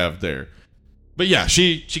issue I have there. But yeah,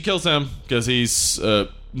 she kills him because he's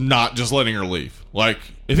not just letting her leave. Like,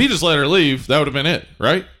 if he just let her leave, that would have been it,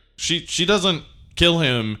 right? She doesn't kill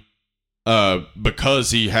him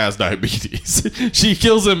because he has diabetes. She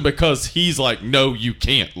kills him because he's like, no, you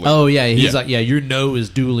can't leave. Oh, yeah. He's like, yeah, your no is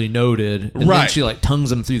duly noted. And then she,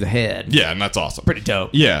 tongues him through the head. Yeah, and that's awesome. Pretty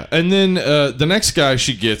dope. Yeah, and then the next guy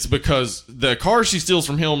she gets, because the car she steals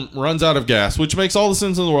from him runs out of gas, which makes all the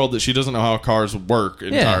sense in the world that she doesn't know how cars work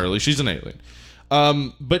entirely. Yeah. She's an alien.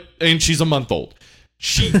 And she's a month old.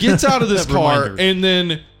 She gets out of this car and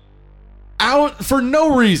then out for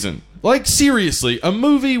no reason. Like, seriously, a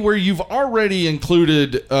movie where you've already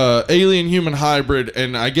included alien-human hybrid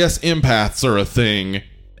and I guess empaths are a thing.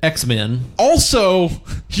 X-Men. Also,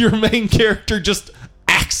 your main character just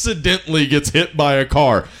accidentally gets hit by a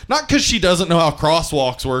car. Not because she doesn't know how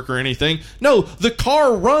crosswalks work or anything. No, the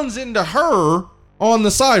car runs into her on the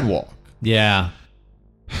sidewalk. Yeah.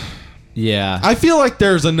 Yeah. I feel like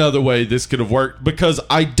there's another way this could have worked because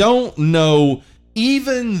I don't know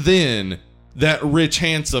even then that rich,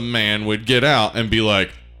 handsome man would get out and be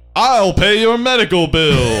like, I'll pay your medical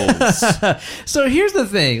bills. So here's the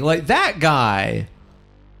thing. Like, that guy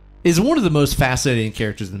is one of the most fascinating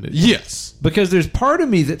characters in the movie. Yes. Because there's part of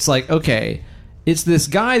me that's like, okay, it's this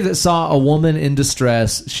guy that saw a woman in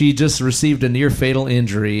distress. She just received a near fatal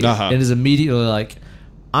injury and is immediately like,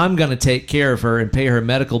 I'm going to take care of her and pay her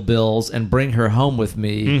medical bills and bring her home with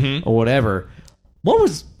me or whatever. What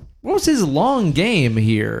was his long game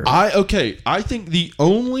here? I think the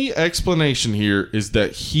only explanation here is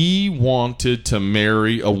that he wanted to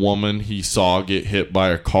marry a woman he saw get hit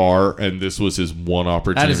by a car, and this was his one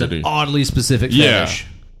opportunity. That is an oddly specific fetish.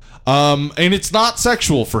 And it's not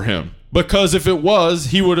sexual for him, because if it was,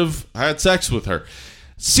 he would have had sex with her.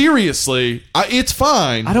 Seriously, it's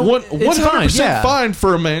fine. 100% fine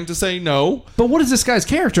for a man to say no. But what is this guy's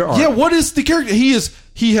character arc? Yeah, what is the character?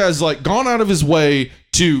 He has like gone out of his way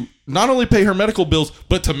to not only pay her medical bills,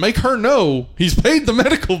 but to make her know he's paid the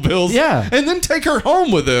medical bills. Yeah. And then take her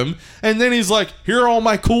home with him. And then he's like, here are all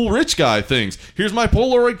my cool rich guy things. Here's my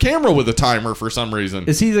Polaroid camera with a timer for some reason.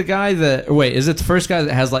 Is he the guy that... Wait, is it the first guy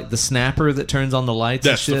that has like the snapper that turns on the lights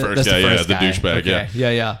That's and shit? The first guy, the douchebag, okay.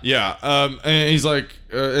 Yeah. Yeah, and he's like...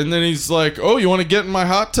 and then he's like, oh, you want to get in my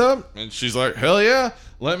hot tub? And she's like, hell yeah.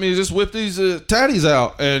 Let me just whip these tatties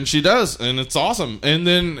out. And she does, and it's awesome. And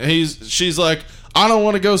then she's like... I don't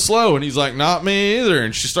want to go slow. And he's like, not me either.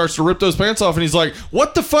 And she starts to rip those pants off. And he's like,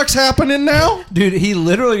 what the fuck's happening now? Dude, he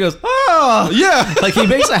literally goes, oh. Yeah. Like he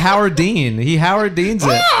makes a Howard Dean. He Howard Deans it.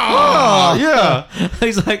 Oh, yeah.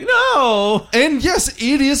 He's like, no. And yes,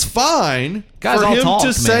 it is fine Guys for all him talk,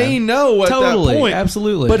 to say no at that point.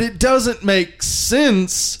 Absolutely. But it doesn't make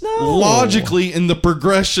sense logically in the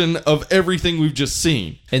progression of everything we've just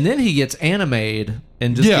seen. And then he gets animated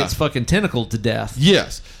and just gets fucking tentacled to death.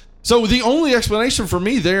 Yes. So the only explanation for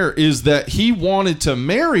me there is that he wanted to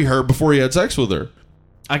marry her before he had sex with her.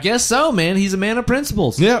 I guess so, man. He's a man of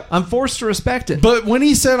principles. Yeah. I'm forced to respect it. But when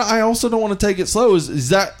he said, I also don't want to take it slow, is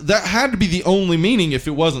that had to be the only meaning if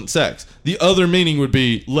it wasn't sex. The other meaning would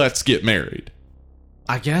be, let's get married.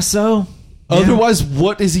 I guess so. Otherwise,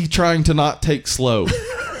 what is he trying to not take slow?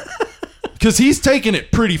 Because he's taking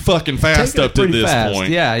it pretty fucking fast up to this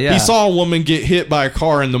point. Yeah. He saw a woman get hit by a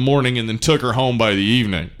car in the morning and then took her home by the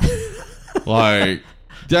evening. Like,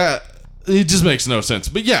 that, it just makes no sense.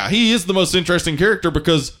 But yeah, he is the most interesting character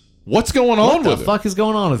because what's going on with him? What the fuck is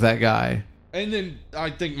going on with that guy? And then I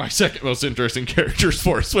think my second most interesting character is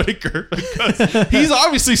Forrest Whitaker because he's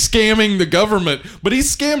obviously scamming the government, but he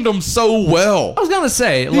scammed them so well. I was going to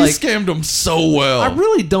say, he scammed them so well. I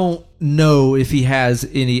really don't know if he has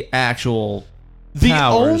any actual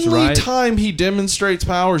powers, the only right? time he demonstrates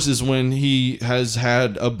powers is when he has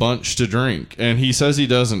had a bunch to drink, and he says he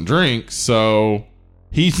doesn't drink, so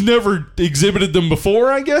he's never exhibited them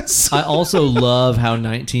before, I guess. I also love how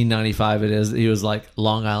 1995 it is. He was like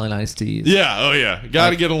Long Island iced teas. Yeah, oh yeah. Got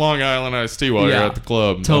to get a Long Island iced tea while you're at the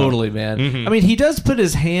club. Totally, man. Mm-hmm. I mean, he does put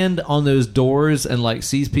his hand on those doors and like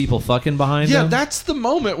sees people fucking behind him. Yeah, that's the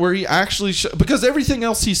moment where he actually... because everything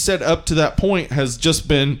else he said up to that point has just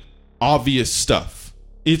been obvious stuff.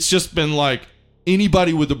 It's just been like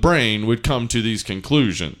anybody with a brain would come to these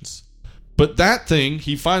conclusions. But that thing,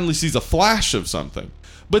 he finally sees a flash of something.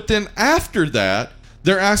 But then after that,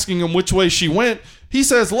 they're asking him which way she went. He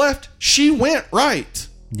says left. She went right.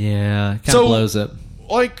 Yeah, kind of blows it.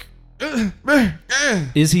 Like,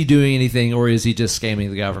 is he doing anything, or is he just scamming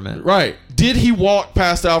the government? right. Did he walk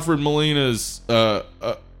past Alfred Molina's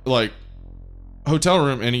like hotel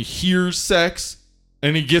room and he hears sex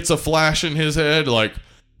and he gets a flash in his head like,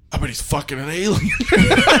 I bet he's fucking an alien.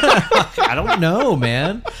 I don't know,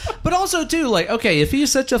 man. But also, too, like, okay, if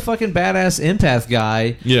he's such a fucking badass empath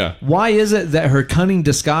guy, Yeah. why is it that her cunning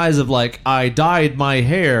disguise of, like, I dyed my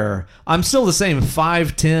hair, I'm still the same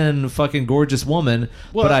 5'10" fucking gorgeous woman,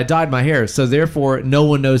 but I dyed my hair, so therefore no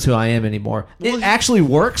one knows who I am anymore. It actually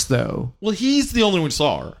works, though. Well, he's the only one who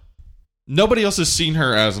saw her. Nobody else has seen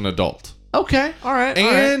her as an adult. Okay, all right.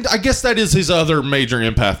 And I guess that is his other major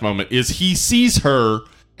empath moment, is he sees her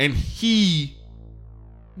and he,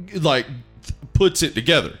 like, puts it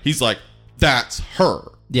together. He's like, that's her.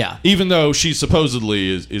 Yeah. Even though she supposedly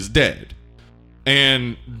is dead.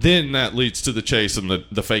 And then that leads to the chase and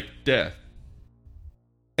the fake death.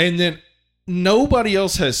 And then nobody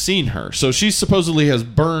else has seen her. So she supposedly has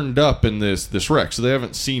burned up in this wreck. So they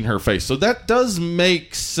haven't seen her face. So that does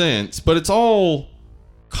make sense. But it's all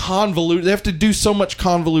convoluted. They have to do so much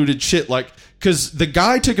convoluted shit. Like, because the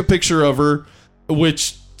guy took a picture of her,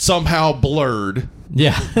 which somehow blurred.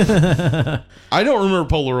 Yeah. I don't remember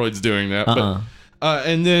Polaroids doing that. But,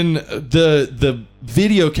 and then the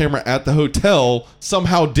video camera at the hotel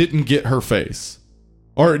somehow didn't get her face.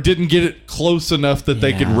 Or it didn't get it close enough that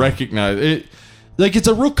they could recognize it. Like, it's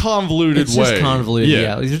a real convoluted way. It's just convoluted,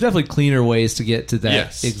 yeah. There's definitely cleaner ways to get to that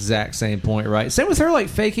Yes. exact same point, right? Same with her, like,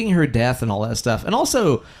 faking her death and all that stuff. And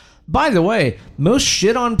also, by the way, most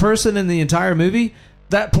shit-on person in the entire movie,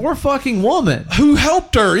 that poor fucking woman. Who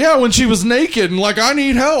helped her? Yeah, when she was naked and like, I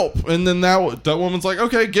need help. And then that woman's like,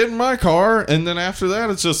 okay, get in my car. And then after that,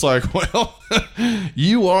 it's just like, well,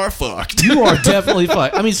 you are fucked. You are definitely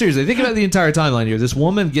fucked. I mean, seriously, think about the entire timeline here. This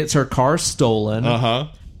woman gets her car stolen. Uh-huh.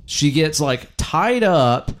 She gets, like, tied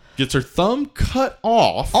up. Gets her thumb cut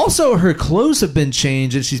off. Also, her clothes have been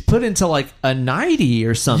changed, and she's put into, like, a nightie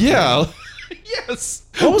or something. Yeah. Yes.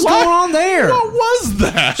 What was going on there? What was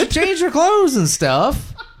that? She changed her clothes and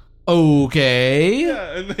stuff. Okay.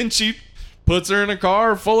 Yeah, and then she puts her in a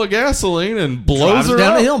car full of gasoline and blows Drives her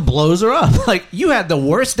down up. the hill and blows her up. Like, you had the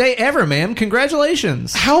worst day ever, ma'am.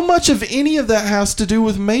 Congratulations. How much of any of that has to do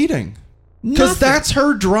with mating? Because Nothing. that's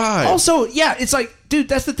her drive. Also, yeah, it's like, dude,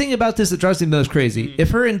 that's the thing about this that drives me most crazy. If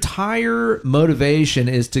her entire motivation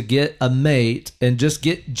is to get a mate and just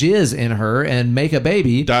get jizz in her and make a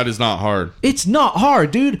baby, that is not hard. it's not hard,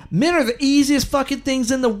 dude. Men are the easiest fucking things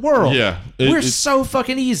in the world. Yeah. We're It's so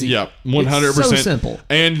fucking easy. Yeah, 100%. It's so simple.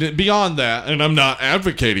 And beyond that, and I'm not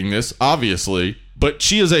advocating this, obviously, but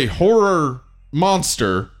she is a horror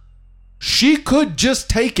monster. She could just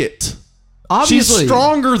take it. Obviously. She's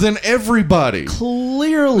stronger than everybody.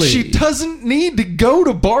 Clearly. She doesn't need to go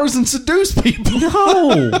to bars and seduce people.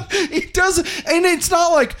 No. It doesn't. And it's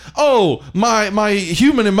not like, oh, my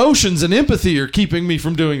human emotions and empathy are keeping me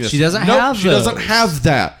from doing this. She doesn't Nope, have she doesn't those. have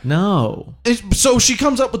that. No. So she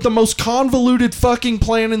comes up with the most convoluted fucking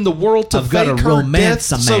plan in the world to I've got fake to her romance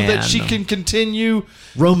death a so man. that she can continue.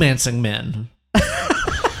 Romancing men.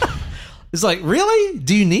 It's like, really?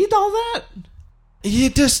 Do you need all that?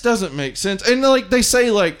 It just doesn't make sense. And like they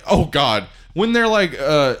say, like, oh God, when they're like,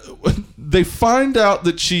 they find out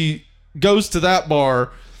that she goes to that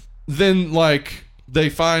bar, then like they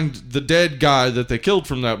find the dead guy that they killed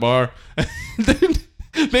from that bar.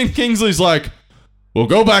 And then Kingsley's like, we'll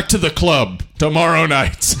go back to the club tomorrow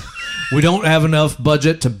night. We don't have enough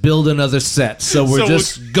budget to build another set, so we're So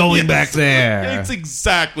just going yes, back there. It's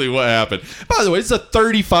exactly what happened. By the way, it's a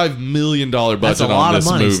 $35 million budget That's a on lot of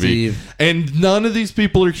this money, movie. Steve. And none of these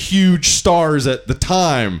people are huge stars at the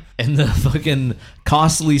time. And the fucking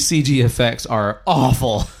costly CG effects are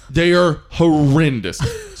awful. They are horrendous.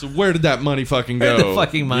 So where did that money fucking go? Where'd the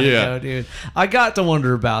fucking money go, dude? I got to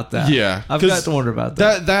wonder about that. Yeah. I've 'cause got to wonder about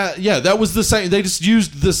that. That was the same. They just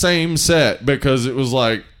used the same set because it was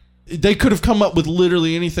like they could have come up with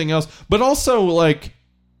literally anything else. But also, like,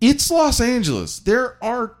 it's Los Angeles. There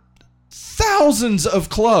are thousands of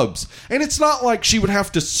clubs. And it's not like she would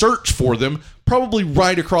have to search for them. Probably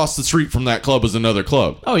right across the street from that club is another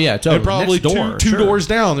club. Oh, yeah, totally. And probably Next door, two sure. doors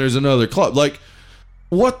down, there's another club. Like,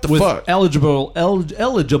 what the With fuck? eligible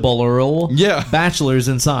Yeah. bachelors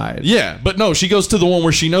inside. Yeah, but no, she goes to the one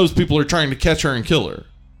where she knows people are trying to catch her and kill her.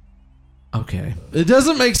 Okay. It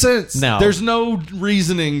doesn't make sense. No. There's no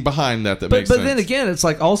reasoning behind that makes But sense. then again, it's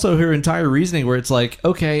like also her entire reasoning where it's like,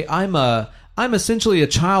 okay, I'm a I'm essentially a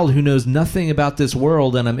child who knows nothing about this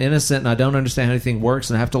world, and I'm innocent, and I don't understand how anything works,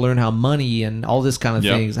 and I have to learn how money and all this kind of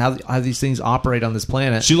things, how these things operate on this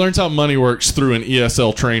planet. She learns how money works through an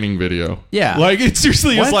ESL training video. Yeah. Like, it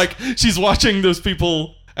seriously is like she's watching those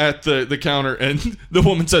people at the counter, and the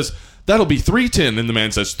woman says, "That'll be $3.10," and the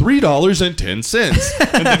man says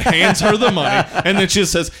 $3.10, and then hands her the money, and then she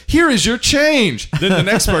just says, "Here is your change." Then the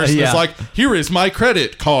next person is like, "Here is my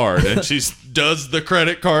credit card," and she does the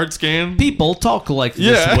credit card scan. People talk like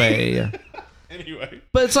this way. Anyway,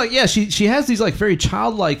 but it's like, she has these like very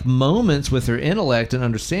childlike moments with her intellect and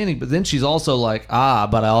understanding, but then she's also like,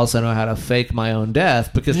 but I also know how to fake my own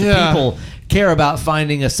death, because the people care about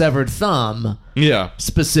finding a severed thumb. Yeah.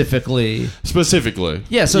 Specifically.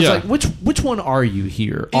 Yeah, so it's like, which one are you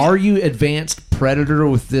here? Are you advanced predator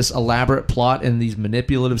with this elaborate plot and these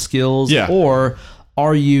manipulative skills? Yeah. Or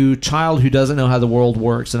are you child who doesn't know how the world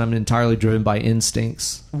works and I'm entirely driven by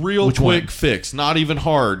instincts? Real quick fix, not even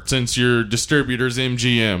hard, since your distributor's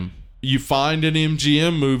MGM. You find an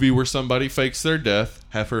MGM movie where somebody fakes their death,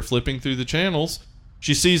 have her flipping through the channels,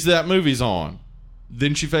 she sees that movie's on,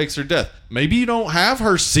 then she fakes her death. Maybe you don't have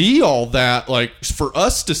her see all that, like, for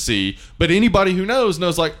us to see, but anybody who knows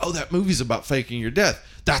like, oh, that movie's about faking your death.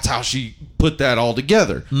 That's how she put that all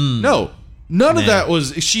together. No, none of that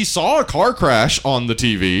was... She saw a car crash on the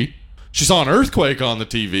TV. She saw an earthquake on the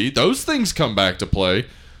TV. Those things come back to play.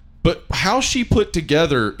 But how she put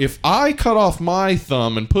together, if I cut off my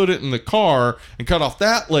thumb and put it in the car and cut off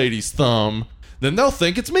that lady's thumb, then they'll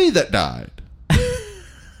think it's me that died.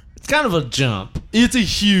 It's kind of a jump. It's a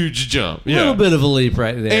huge jump. A little bit of a leap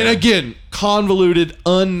right there. And again, convoluted,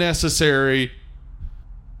 unnecessary.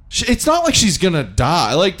 It's not like she's going to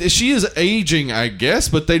die. Like, she is aging, I guess,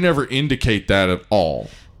 but they never indicate that at all.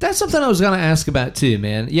 That's something I was going to ask about too,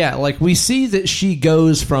 man. Yeah, like, we see that she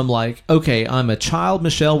goes from, like, okay, I'm a child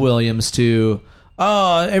Michelle Williams to,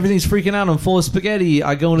 everything's freaking out, I'm full of spaghetti,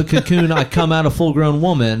 I go in a cocoon, I come out a full-grown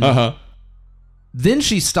woman. Then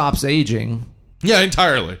she stops aging. Yeah,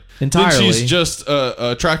 entirely. Then she's just an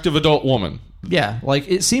attractive adult woman. Yeah, like,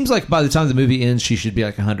 it seems like by the time the movie ends, she should be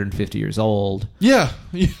like 150 years old. Yeah.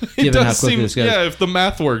 Given how quickly this goes. Yeah, if the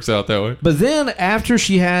math works out that way. But then after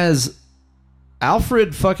she has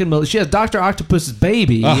Alfred fucking... She has Dr. Octopus's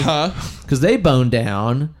baby. Because they bone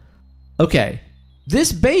down. Okay,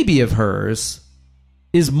 this baby of hers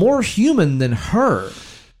is more human than her.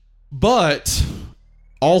 But...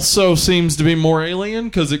 also seems to be more alien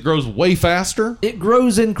because it grows way faster. It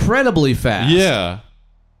grows incredibly fast. Yeah.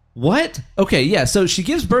 What? Okay, yeah, so she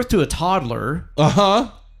gives birth to a toddler.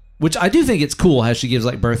 Which I do think it's cool how she gives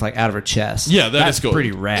like birth like out of her chest. Yeah, that's cool.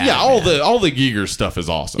 Pretty rad. Yeah, all the Giger stuff is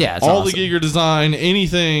awesome. Yeah, it's all awesome. The Giger design,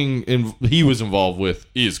 anything he was involved with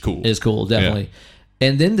is cool. Is cool, definitely. Yeah.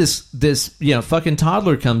 And then this fucking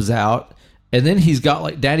toddler comes out, and then he's got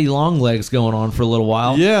like daddy long legs going on for a little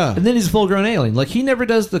while. Yeah. And then he's a full grown alien. Like, he never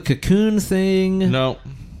does the cocoon thing. No.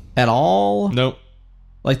 At all. Nope.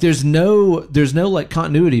 Like, there's no like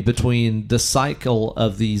continuity between the cycle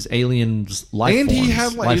of these aliens' life forms. And he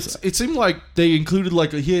had like it seemed like they included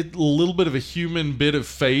like he had a little bit of a human bit of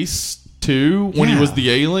face too when he was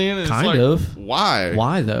the alien. And kind it's like, of. Why?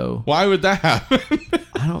 Why though? Why would that happen?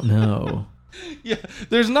 I don't know. Yeah,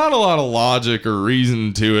 there's not a lot of logic or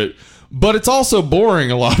reason to it, but it's also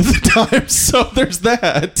boring a lot of the time. So there's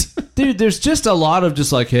that. Dude, there's just a lot of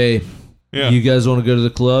just like, hey, you guys want to go to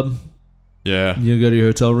the club? Yeah. You go to your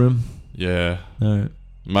hotel room? Yeah. All right.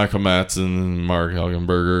 Michael Madsen and Mark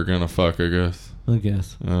Helgenberger are gonna fuck, I guess. I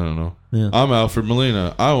guess. I don't know. Yeah. I'm Alfred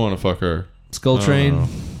Molina. I want to fuck her. Skull Train?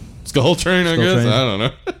 Skull Train, I guess? I don't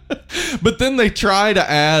know. But then they try to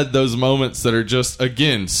add those moments that are just,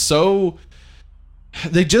 again, so...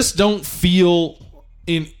 They just don't feel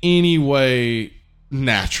in any way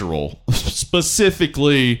natural.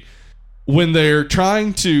 Specifically, when they're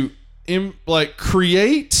trying to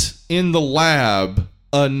create in the lab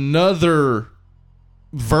another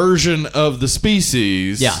version of the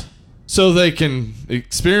species. Yeah. So they can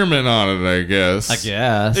experiment on it, I guess. I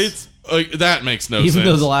guess. It's that makes no sense. Even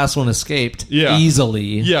though the last one escaped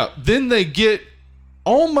easily. Yeah. Then they get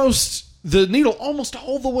the needle almost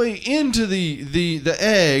all the way into the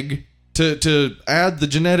egg to add the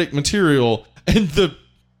genetic material, and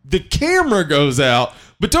the camera goes out.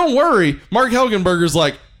 But don't worry, Mark Helgenberger's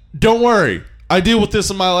like, don't worry, I deal with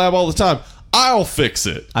this in my lab all the time. I'll fix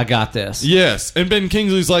it. I got this. Yes. And Ben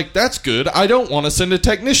Kingsley's like, that's good. I don't want to send a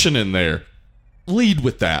technician in there. Lead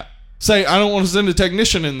with that. Say, I don't want to send a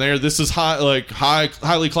technician in there. This is highly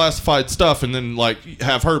classified stuff. And then like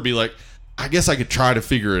have her be like, I guess I could try to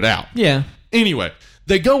figure it out. Yeah. Anyway,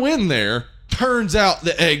 they go in there, Turns out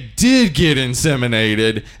the egg did get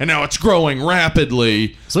inseminated, and now it's growing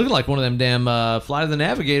rapidly. It's looking like one of them damn Flight of the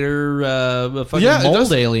Navigator fucking Yeah,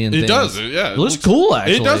 mold alien things. It does. Yeah, It looks cool,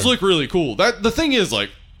 actually. It does look really cool. The thing is,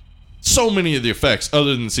 like, so many of the effects,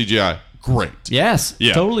 other than CGI, great. Yes,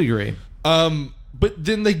 Yeah. totally agree. But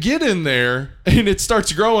then they get in there, and it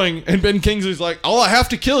starts growing, and Ben Kingsley's like, "Oh, I have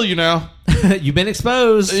to kill you now." You've been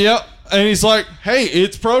exposed. Yep. And he's like, "Hey,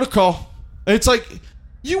 it's protocol." And it's like,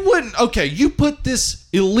 you wouldn't, okay, you put this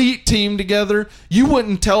elite team together, you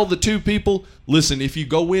wouldn't tell the two people, listen, if you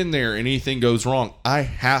go in there and anything goes wrong, I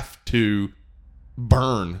have to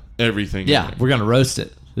burn everything. Yeah, in we're going to roast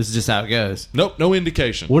it. This is just how it goes. Nope, no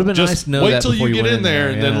indication. Would have been Just nice to know wait that till before you you get went in there,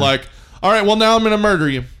 and then yeah. like, all right, well, now I'm going to murder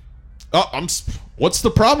you. Oh, what's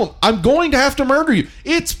the problem? I'm going to have to murder you.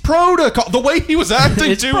 It's protocol. The way he was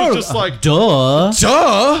acting It's too was just like, duh.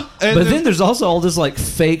 duh. And But then there's also all this like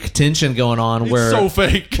fake tension going on it's where so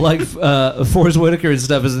fake. like Forrest Whitaker and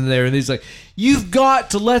stuff is in there, and he's like, "You've got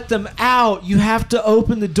to let them out. You have to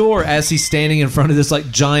open the door." As he's standing in front of this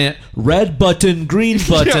like giant red button, green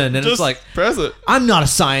button, Yeah, and it's just like, press it. "I'm not a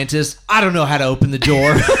scientist. I don't know how to open the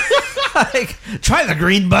door." Like, try the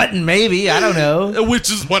green button, maybe. I don't know.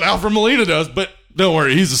 Which is what Alfred Molina does, but don't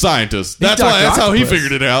worry, he's a scientist. That's Dr. why. That's how he Octopus.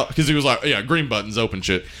 figured it out, because he was like, "Yeah, green buttons, open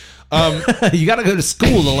shit." You got to go to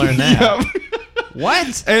school to learn that. Yeah.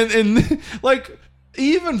 What? and like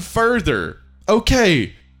even further.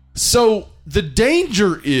 Okay, so the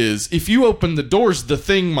danger is if you open the doors, the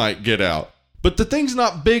thing might get out, but the thing's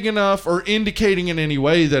not big enough or indicating in any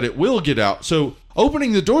way that it will get out. So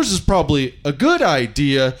opening the doors is probably a good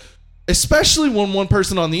idea, especially when one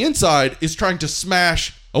person on the inside is trying to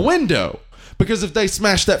smash a window. Because if they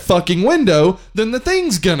smash that fucking window, then the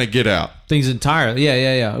thing's gonna get out. Things entirely.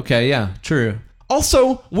 Yeah. Okay, yeah, true.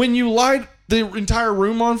 Also, when you light the entire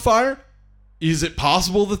room on fire, is it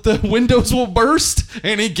possible that the windows will burst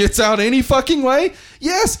and he gets out any fucking way?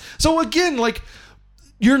 Yes. So again, like,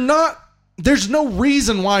 there's no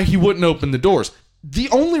reason why he wouldn't open the doors. The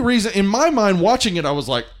only reason, in my mind, watching it, I was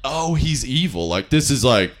like, oh, he's evil. Like, this is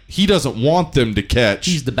like, he doesn't want them to catch.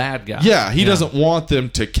 He's the bad guy. Yeah, he doesn't want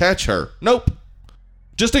them to catch her. Nope.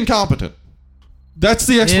 Just incompetent. That's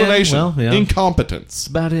the explanation. well, yeah. Incompetence. That's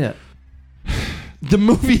about it. The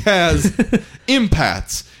movie has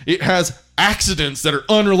empaths. It has accidents that are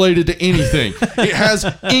unrelated to anything. It has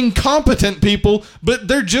incompetent people, but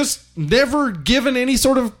they're just never given any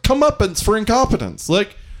sort of comeuppance for incompetence.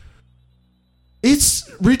 Like, it's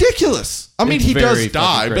ridiculous. I mean, It's he does very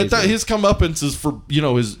die, fucking but crazy. his comeuppance is for,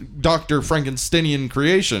 his Dr. Frankensteinian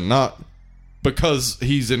creation, not because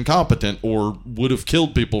he's incompetent or would have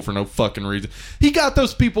killed people for no fucking reason. He got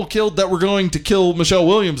those people killed that were going to kill Michelle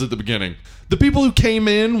Williams at the beginning. The people who came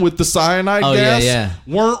in with the cyanide gas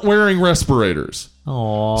weren't wearing respirators.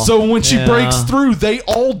 Aw. So when she yeah. breaks through, they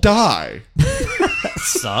all die. That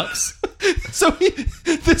sucks. So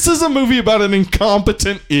this is a movie about an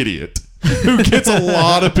incompetent idiot who gets a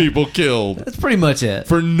lot of people killed That's pretty much it.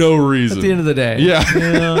 for no reason. At the end of the day.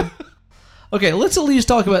 Yeah. Okay, let's at least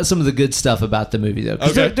talk about some of the good stuff about the movie, though.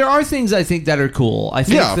 'Cause Okay. there are things I think that are cool. I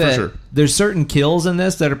think Yeah, for that sure. there's certain kills in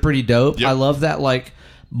this that are pretty dope. Yep. I love that, like,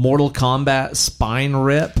 Mortal Kombat spine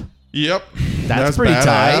rip. Yep. That's pretty badass.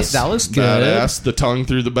 tight. That looks good. Badass. The tongue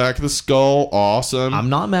through the back of the skull. Awesome. I'm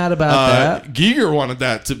not mad about that. Giger wanted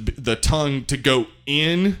the tongue to go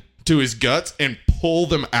in to his guts and pull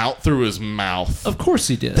them out through his mouth. Of course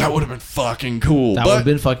he did. That would have been fucking cool. That But would have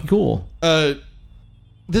been fucking cool. the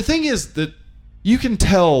thing is that you can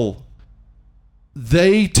tell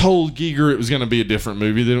they told Giger it was going to be a different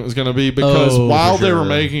movie than it was going to be, because Oh, while for they were sure.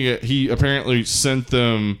 making it, he apparently sent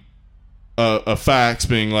them a fax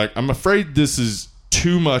being like, I'm afraid this is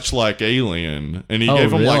too much like Alien. And he Oh, gave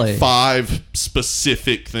them really? like 5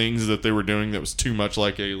 specific things that they were doing that was too much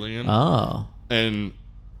like Alien. Oh. And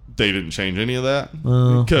they didn't change any of that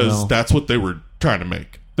Oh, because well. that's what they were trying to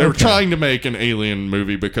make. They were Okay. trying to make an Alien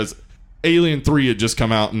movie because Alien 3 had just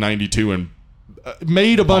come out in 92 and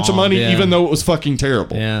made a bunch of money, yeah. even though it was fucking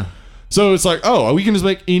terrible. Yeah. So it's like, oh, we can just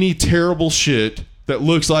make any terrible shit that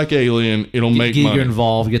looks like Alien. It'll make Giger money.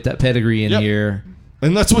 involved. Get that pedigree in Yep. here.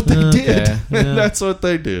 And that's what they Okay, did. yeah. And that's what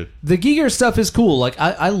they did. The Giger stuff is cool. Like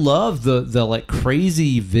I love the like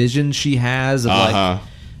crazy vision she has of Uh-huh.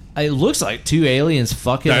 like it looks like 2 aliens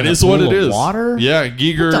fucking That in a is what pool it of is. water. Yeah, What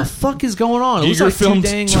the Giger fuck is going on? It looks like filmed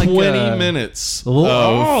 20 minutes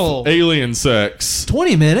Oh. of alien sex.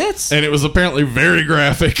 20 minutes? And it was apparently very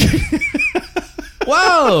graphic.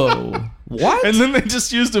 Whoa. What? And then they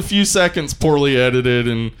just used a few seconds poorly edited,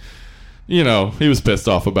 and he was pissed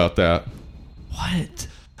off about that. What?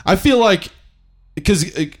 I feel like because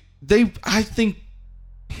I think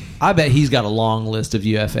I bet he's got a long list of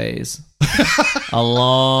UFAs. A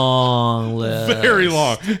long list. Very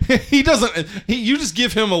long. He doesn't. You just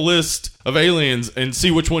give him a list of aliens and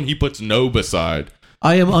see which one he puts no beside.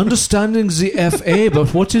 I am understanding the FA,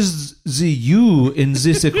 but what is the U in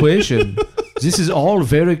this equation? This is all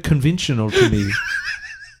very conventional to me.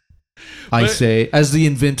 I say, as the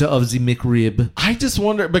inventor of the McRib. I just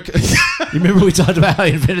wonder because You remember we talked about how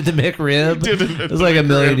he invented the McRib? It was like a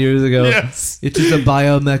million years ago. Yes. It is a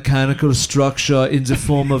biomechanical structure in the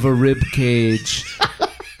form of a rib cage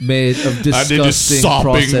made of disgusting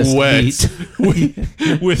processed meat.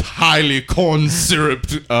 with highly corn syrup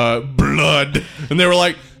blood, and they were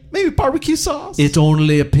like, maybe barbecue sauce. It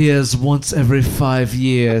only appears once every 5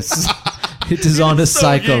 years. It is on a so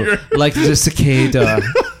cycle, Giger. like the cicada.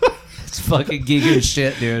 It's fucking Giger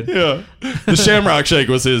shit, dude. Yeah. The Shamrock Shake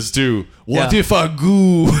was his too. What Yeah. if I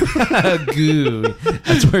goo? Goo.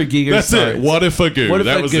 That's where Giger That's starts. it. What if I goo? What if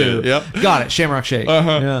that I was goo? it. Yep. Got it. Shamrock Shake.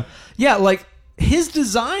 Uh-huh. Yeah, like his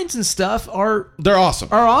designs and stuff are They're awesome.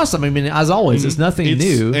 awesome. I mean, as always, it's nothing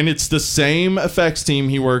new. And it's the same effects team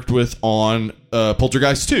he worked with on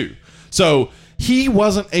Poltergeist 2. So he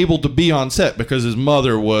wasn't able to be on set because his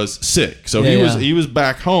mother was sick. So he was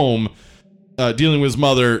back home dealing with his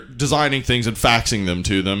mother, designing things and faxing them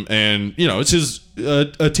to them. And, you know, it's his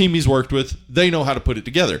a team he's worked with. They know how to put it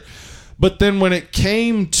together. But then when it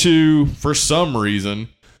came to, for some reason,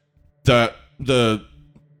 the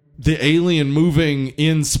alien moving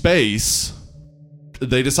in space,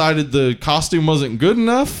 they decided the costume wasn't good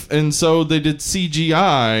enough, and so they did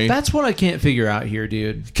CGI. That's what I can't figure out here,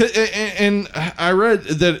 dude. And I read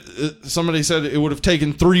that somebody said it would have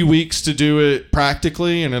taken 3 weeks to do it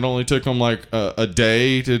practically, and it only took them like a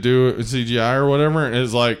day to do it with CGI or whatever. And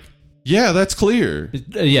it's like, yeah, that's clear.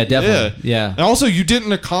 Yeah, definitely. Yeah. And also, you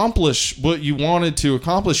didn't accomplish what you wanted to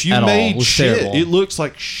accomplish. You At all. It made was shit. terrible. It looks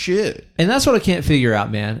like shit. And that's what I can't figure out,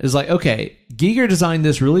 man. Is like, okay, Giger designed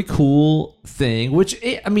this really cool thing, which,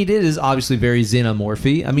 it is obviously very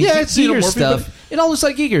xenomorphy. I mean, Yeah, it's Giger xenomorphy, stuff, it all looks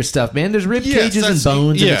like Giger stuff, man. There's rib Yes, cages and that's-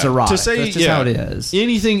 bones, and it's a rock. To say, that's just how it is.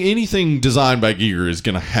 Anything designed by Giger is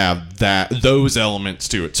going to have those elements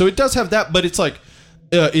to it. So it does have that, but it's like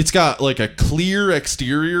it's got like a clear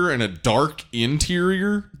exterior and a dark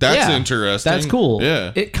interior. That's Yeah, interesting. That's cool.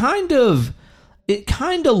 Yeah. It kind of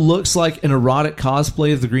looks like an erotic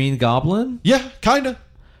cosplay of the Green Goblin, Yeah, kind of.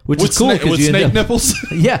 which is cool with because you end snake up, nipples.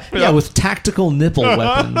 yeah, with tactical nipple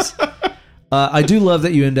weapons. I do love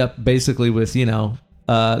that you end up basically with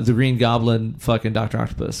the Green Goblin fucking Dr.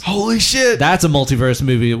 Octopus. Holy shit. That's a multiverse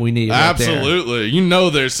movie that we need. Right there. Absolutely. You know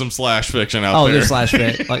there's some slash fiction out Oh, there. there's slash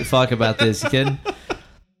fit. Like, fuck about this. You kidding?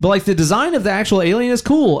 But, like, the design of the actual alien is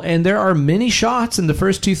cool. And there are many shots in the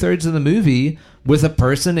first 2/3 of the movie with a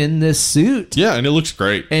person in this suit. Yeah, and it looks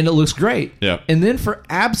great. And it looks great. Yeah. And then for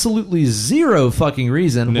absolutely zero fucking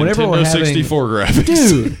reason, whenever we're Nintendo having... 64 graphics.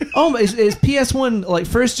 Dude. It's PS1, like,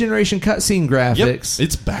 first generation cutscene Yep. graphics.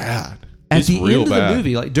 It's bad. At It's the real end of bad. the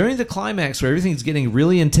movie, like during the climax where everything's getting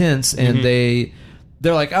really intense and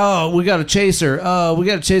they're like, oh, we got to chase her. We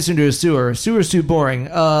got to chase her into a sewer. Sewer's too boring.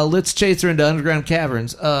 Let's chase her into underground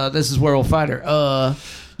caverns. This is where we'll fight her.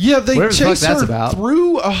 Yeah, they Whatever the fuck chase that's her about.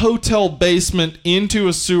 through a hotel basement into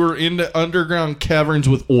a sewer into underground caverns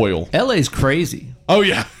with oil. LA's crazy. Oh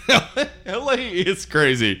yeah, LA is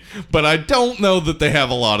crazy, but I don't know that they have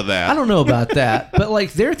a lot of that. I don't know about that, but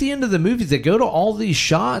like they're at the end of the movie. They go to all these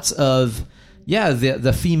shots of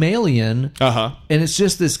the femalian, and it's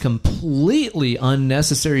just this completely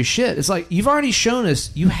unnecessary shit. It's like, you've already shown us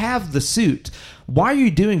you have the suit. Why are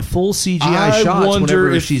you doing full CGI I shots wonder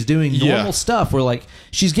whenever if- she's doing yeah. normal stuff where like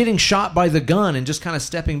she's getting shot by the gun and just kind of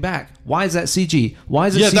stepping back? Why is that CG? Why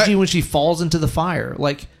is it Yeah, CG that- when she falls into the fire?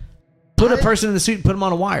 Like, put a person in the suit and put them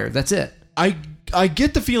on a wire. That's it. I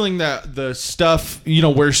get the feeling that the stuff,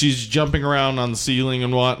 where she's jumping around on the ceiling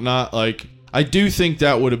and whatnot, like, I do think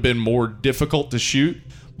that would have been more difficult to shoot.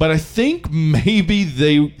 But I think maybe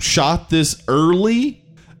they shot this early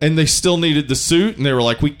and they still needed the suit, and they were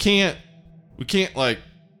like, we can't like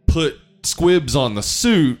put squibs on the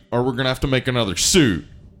suit or we're gonna have to make another suit.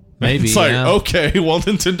 Maybe, It's like, yeah. okay, well,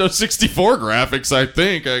 Nintendo 64 graphics, I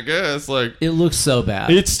guess. Like, It looks so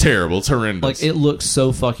bad. it's terrible. It's horrendous. Like, it looks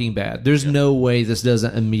so fucking bad. There's no way this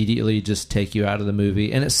doesn't immediately just take you out of the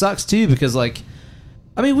movie. And it sucks, too, because, like,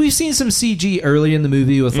 I mean, we've seen some CG early in the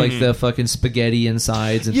movie with, like, the fucking spaghetti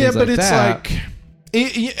insides and things like that. Yeah, but it's like...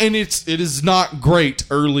 It is not great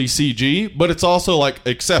early CG, but it's also, like,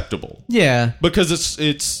 acceptable. Yeah. Because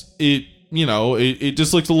it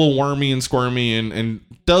just looks a little wormy and squirmy and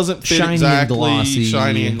doesn't fit Shiny and exactly glossy.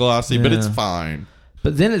 shiny and glossy, but Yeah. it's fine.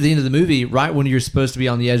 But then at the end of the movie, right when you're supposed to be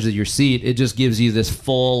on the edge of your seat, it just gives you this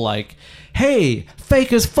full like, "Hey,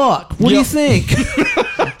 fake as fuck. What do you think?"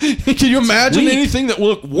 Can you imagine anything that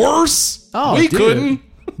looked worse? Oh, we dude. couldn't.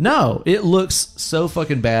 No, it looks so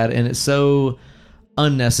fucking bad, and it's so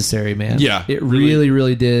unnecessary, man. Yeah, it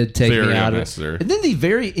really did take very me out of it. unnecessary. And then the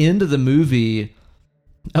very end of the movie.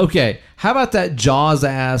 Okay, how about that Jaws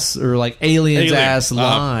ass or like aliens ass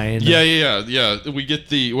line? Yeah. We get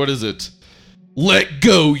the, what is it? Let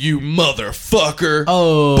go, you motherfucker.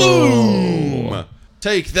 Oh, boom!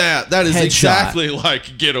 Take that. That is Headshot. exactly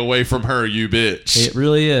like get away from her, you bitch. It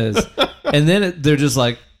really is. And then they're just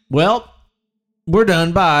like, well, we're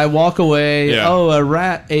done. Bye. Walk away. Yeah. Oh, a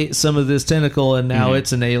rat ate some of this tentacle, and now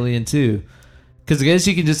it's an alien too. Because I guess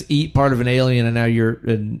you can just eat part of an alien, and now you're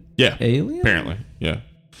an alien? Apparently. Yeah.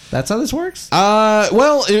 That's how this works?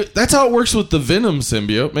 Well, that's how it works with the Venom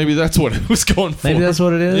symbiote. Maybe that's what it was going for. Maybe that's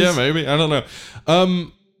what it is? Yeah, maybe. I don't know.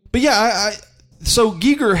 But yeah, so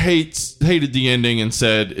Giger hated the ending and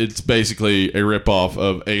said it's basically a ripoff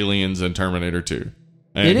of Aliens and Terminator 2.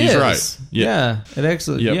 And he's right. Yeah. It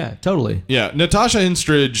actually, yeah, totally. Yeah. Natasha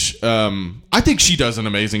Henstridge, I think she does an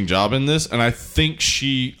amazing job in this, and I think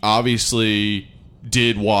she obviously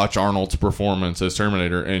did watch Arnold's performance as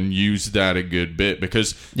Terminator and used that a good bit,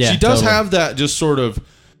 because she does have that just sort of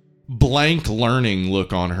blank learning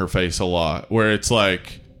look on her face a lot, where it's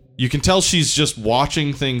like you can tell she's just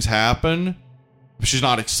watching things happen. She's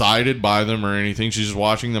not excited by them or anything. She's just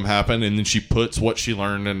watching them happen, and then she puts what she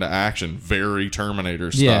learned into action. Very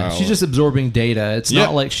Terminator style. Yeah, she's just absorbing data. It's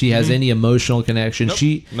not like she has any emotional connection. Nope,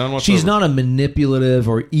 none whatsoever. She's not a manipulative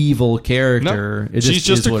or evil character. Nope. She's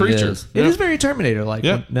just a creature. It is very Terminator-like.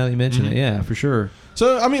 Yep. Now that you mention it, yeah, for sure.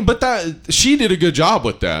 So, I mean, but that she did a good job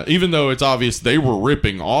with that. Even though it's obvious they were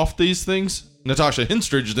ripping off these things, Natasha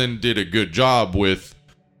Henstridge then did a good job with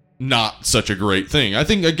not such a great thing. I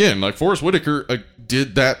think, again, like Forrest Whitaker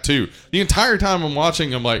did that too. The entire time I'm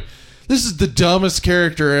watching, I'm like, this is the dumbest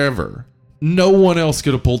character ever. No one else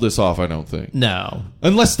could have pulled this off, I don't think. No.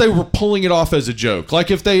 Unless they were pulling it off as a joke. Like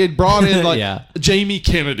if they had brought in like Jamie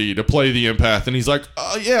Kennedy to play the empath, and he's like,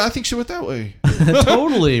 yeah, I think she went that way.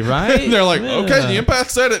 Totally, right? And they're like, okay, the empath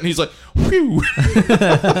said it, and he's like, whew.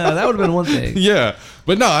 That would have been one thing. Yeah.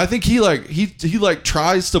 But no, I think he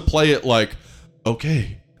tries to play it like,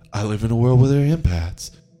 okay, I live in a world where there are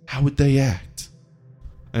empaths. How would they act?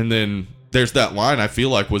 And then there's that line I feel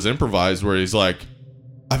like was improvised where he's like,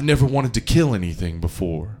 I've never wanted to kill anything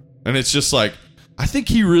before. And it's just like, I think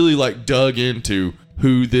he really like dug into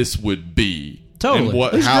who this would be. Totally.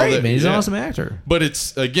 And He's great, man. He's an awesome actor. But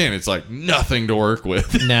it's like nothing to work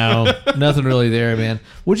with. No, nothing really there, man.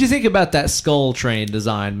 What'd you think about that skull train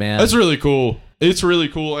design, man? That's really cool. It's really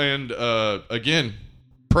cool. And again,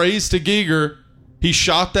 praise to Giger. He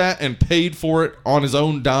shot that and paid for it on his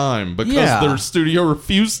own dime because their studio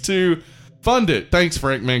refused to fund it. Thanks,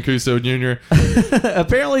 Frank Mancuso Jr.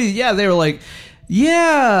 Apparently, they were like,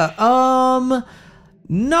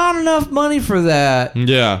 not enough money for that.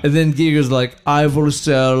 Yeah. And then Giger's like, I will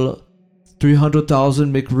sell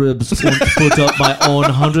 300,000 McRibs and put up my own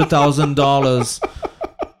 $100,000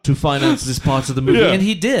 to finance this part of the movie. And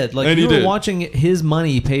he did. Like, you were watching his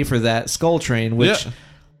money pay for that skull train, which...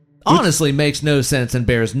 honestly makes no sense and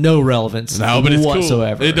bears no relevance but it's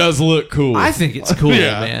whatsoever. Cool. It does look cool. I think it's cool,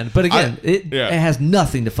 man. But again, it has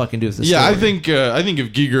nothing to fucking do with the story. I think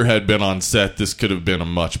if Giger had been on set, this could have been a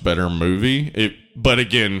much better movie. But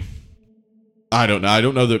again, I don't know. I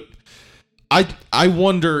don't know that. I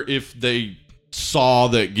wonder if they saw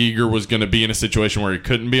that Giger was going to be in a situation where he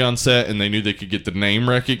couldn't be on set, and they knew they could get the name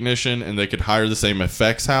recognition, and they could hire the same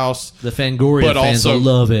effects house. The Fangoria fans will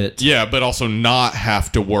love it. Yeah, but also not have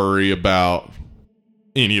to worry about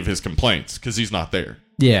any of his complaints because he's not there.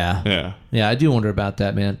 Yeah. I do wonder about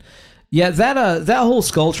that, man. Yeah, that whole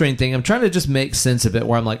skull train thing, I'm trying to just make sense of it,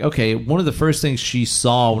 where I'm like, okay, one of the first things she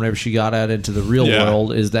saw whenever she got out into the real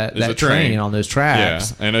world is that train on those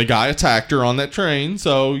tracks. Yeah, and a guy attacked her on that train,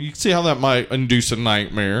 so you can see how that might induce a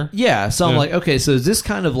nightmare. Yeah, so I'm like, okay, so is this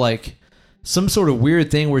kind of like some sort of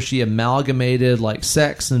weird thing where she amalgamated like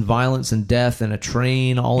sex and violence and death and a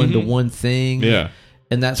train all into one thing? Yeah.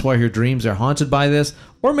 And that's why her dreams are haunted by this?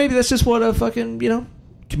 Or maybe that's just what a fucking,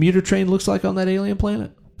 commuter train looks like on that alien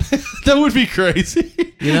planet. That would be crazy.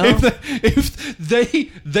 If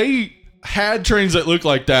they had trains that looked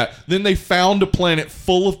like that, then they found a planet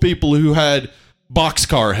full of people who had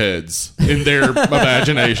boxcar heads in their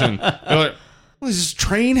imagination. They're like, well, these just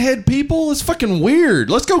train head people? It's fucking weird.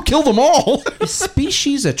 Let's go kill them all. Is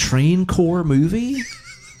Species a train core movie?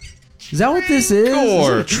 Is that what this is? Core. Is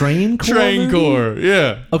it a train core? Train movie? core,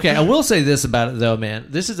 yeah. Okay, I will say this about it though, man.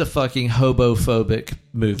 This is a fucking hobophobic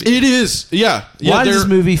movie. It is, yeah. Why does this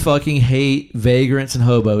movie fucking hate vagrants and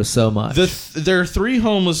hobos so much? There are three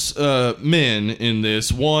homeless men in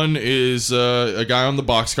this. One is a guy on the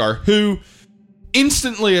boxcar who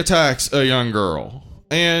instantly attacks a young girl.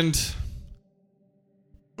 And,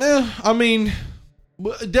 I mean,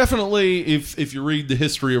 definitely if you read the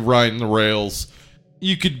history of riding the rails,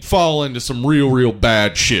 you could fall into some real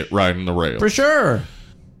bad shit riding the rails. For sure.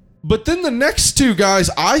 But then the next two guys,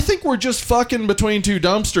 I think we're just fucking between two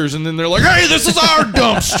dumpsters, and then they're like, hey, this is our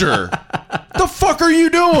dumpster. The fuck are you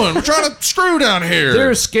doing? We're trying to screw down here.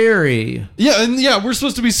 They're scary. Yeah, and we're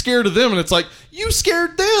supposed to be scared of them, and it's like, you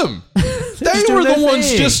scared them. They were the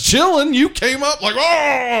ones just chilling. You came up like,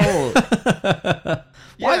 oh.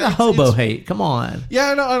 Why the hobo hate? Come on. Yeah,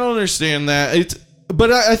 I don't understand that.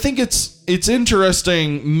 But I think it's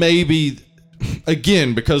interesting, maybe,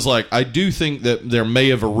 again, because like I do think that there may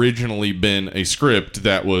have originally been a script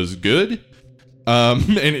that was good,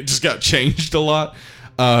 and it just got changed a lot.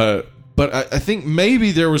 But I think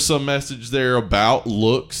maybe there was some message there about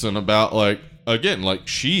looks and about like, again, like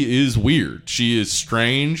she is weird, she is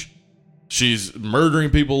strange, she's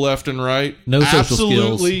murdering people left and right. No social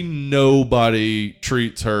Absolutely skills. Nobody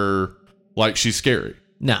treats her like she's scary.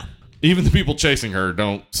 No. Even the people chasing her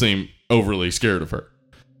don't seem overly scared of her.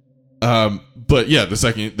 But yeah, the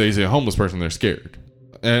second they see a homeless person, they're scared.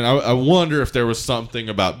 And I wonder if there was something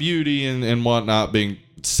about beauty and whatnot being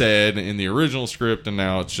said in the original script, and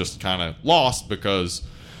now it's just kind of lost because,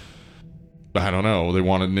 I don't know, they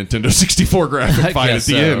wanted Nintendo 64 graphic fight at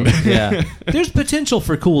the end. Yeah. There's potential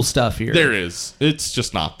for cool stuff here. There is. It's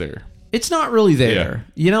just not there. It's not really there.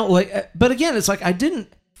 Yeah. You know, like, but again, it's like I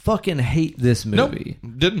didn't fucking hate this movie.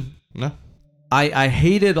 Nope, didn't. No. I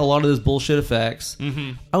hated a lot of those bullshit effects.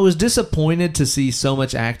 Mm-hmm. I was disappointed to see so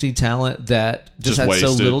much acting talent that just had wasted.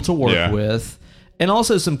 so little to work with. And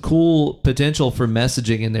also some cool potential for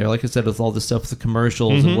messaging in there. Like I said, with all the stuff with the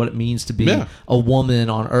commercials and what it means to be a woman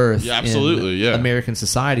on Earth in American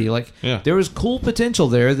society. Like, there was cool potential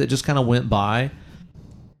there that just kind of went by.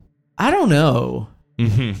 I don't know.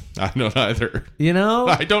 Mm-hmm. I don't either. You know?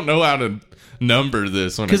 I don't know how to number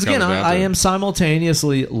this when it comes again, down to I am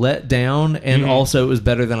simultaneously let down and also it was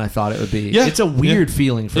better than I thought it would be. Yeah, it's a weird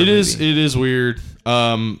feeling for me. It is weird.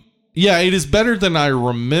 Yeah, it is better than I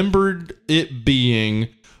remembered it being,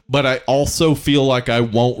 but I also feel like I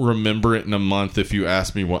won't remember it in a month if you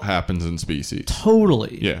ask me what happens in Species.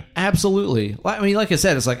 Totally. Yeah. Absolutely. I mean, like I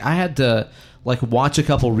said, it's like I had to like watch a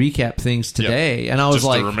couple recap things today and I was just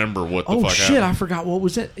like, to remember what the fuck fuck happened. happened. I forgot what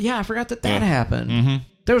was it. Yeah, I forgot that happened. Mm-hmm.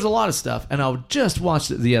 There was a lot of stuff and I just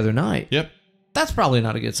watched it the other night. Yep. That's probably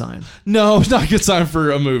not a good sign. No, it's not a good sign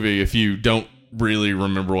for a movie if you don't really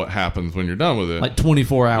remember what happens when you're done with it. Like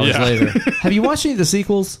 24 hours later. Have you watched any of the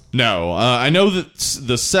sequels? No. I know that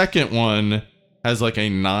the second one has like a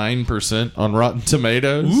 9% on Rotten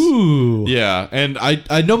Tomatoes. Ooh. Yeah. And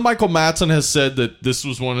I know Michael Madsen has said that this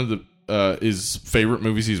was one of the his favorite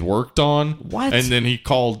movies he's worked on. What? And then he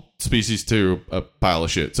called Species 2 a pile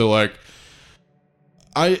of shit. So like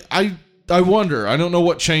I wonder. I don't know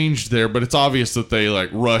what changed there, but it's obvious that they like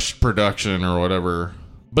rushed production or whatever.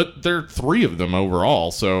 But there are 3 of them overall,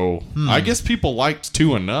 so I guess people liked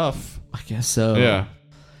 2 enough. I guess so. Yeah.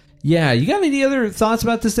 Yeah, you got any other thoughts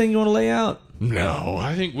about this thing you want to lay out? No,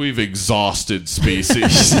 I think we've exhausted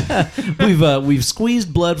Species. We've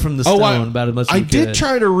squeezed blood from the stone about as much as we could. I did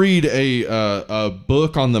try to read a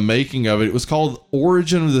book on the making of it. It was called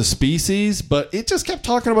Origin of the Species, but it just kept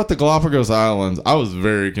talking about the Galapagos Islands. I was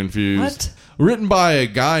very confused. What? Written by a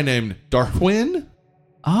guy named Darwin.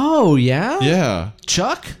 Oh, yeah? Yeah.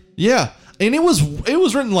 Chuck? Yeah. And it was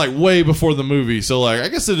written like way before the movie, so like I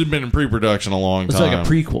guess it had been in pre-production a long time. It's like a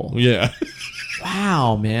prequel. Yeah.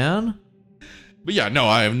 Wow, man. But yeah, no,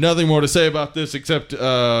 I have nothing more to say about this except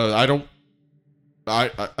I don't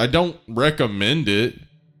recommend it,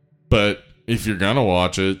 but if you're gonna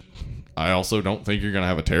watch it, I also don't think you're gonna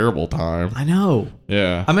have a terrible time. I know.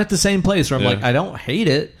 Yeah. I'm at the same place where I'm like, I don't hate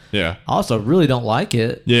it. Yeah. I also really don't like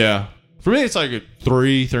it. Yeah. For me, it's like a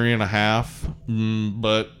 3.5,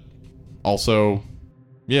 but also,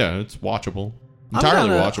 yeah, it's watchable. Entirely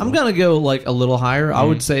watchable. I'm gonna go like a little higher. I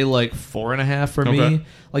would say like 4.5 for me.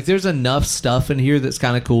 Like there's enough stuff in here that's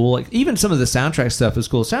kind of cool. Like even some of the soundtrack stuff is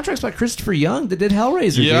cool. Soundtracks by Christopher Young that did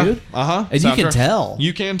Hellraiser, dude. And you can tell.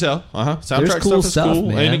 You can tell. Soundtrack There's cool stuff is cool.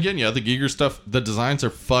 man. And again, yeah, the Giger stuff, the designs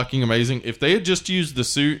are fucking amazing. If they had just used the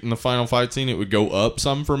suit in the final fight scene, it would go up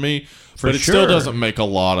some for me. But it still doesn't make a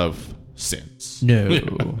lot of sense. No.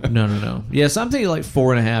 No. Yes, I'm thinking like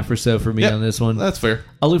 4.5 or so for me on this one. That's fair.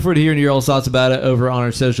 I look forward to hearing your all thoughts about it over on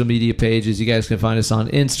our social media pages. You guys can find us on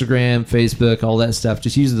Instagram, Facebook, all that stuff.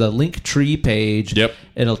 Just use the Linktree page. Yep.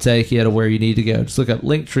 It'll take you to where you need to go. Just look up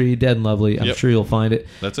Linktree, Dead and Lovely. I'm sure you'll find it.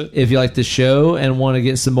 That's it. If you like the show and want to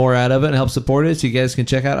get some more out of it and help support it, so you guys can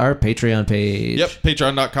check out our Patreon page. Yep,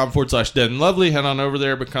 patreon.com/dead and lovely. Head on over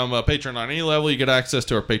there, become a patron on any level. You get access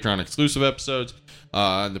to our Patreon exclusive episodes.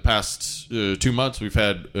 In the past 2 months, we've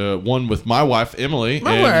had one with my wife, Emily, and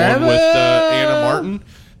one with Anna Martin,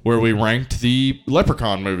 where we ranked the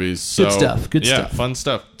Leprechaun movies. So, Good stuff. Good yeah, stuff. Fun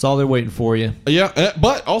stuff. It's all they're waiting for you. Yeah,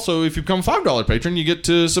 but also, if you become a $5 patron, you get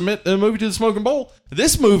to submit a movie to the Smoking Bowl.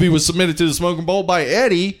 This movie was submitted to the Smoking Bowl by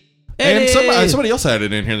Eddie. And somebody else had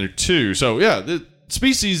it in here too. So, yeah, the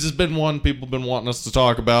Species has been one people have been wanting us to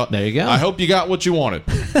talk about. There you go. I hope you got what you wanted.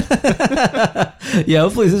 Yeah,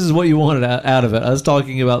 hopefully this is what you wanted out of it. Us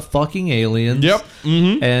talking about fucking aliens. Yep.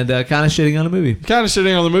 Mm-hmm. And kind of shitting on a movie. Kind of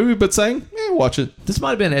shitting on the movie, but saying, watch it. This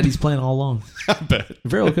might have been Eddie's plan all along. I bet.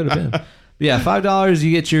 Very well could have been. But yeah, $5,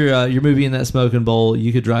 you get your movie in that smoking bowl.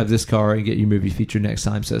 You could drive this car and get your movie featured next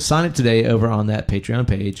time. So sign up today over on that Patreon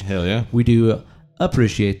page. Hell yeah. We do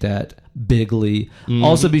appreciate that bigly.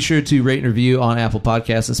 Also, be sure to rate and review on Apple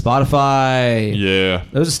Podcasts and Spotify. Yeah.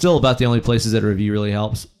 Those are still about the only places that a review really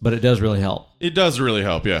helps, but it does really help. It does really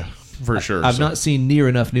help, yeah. For sure. I've not seen near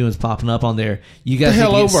enough new ones popping up on there. You guys The need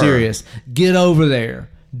to hell get over. serious. Get over there.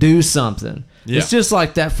 Do something. Yeah. It's just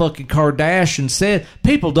like that fucking Kardashian said.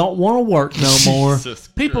 People don't want to work no more. Jesus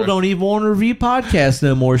People Christ. don't even want to review podcasts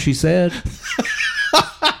no more, she said.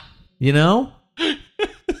 You know?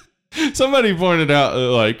 Somebody pointed out,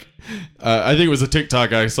 I think it was a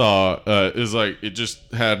TikTok I saw, is like, it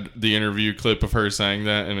just had the interview clip of her saying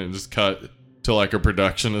that, and it just cut to like a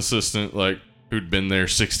production assistant, like, who'd been there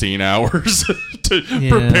 16 hours to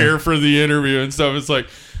prepare for the interview and stuff. It's like,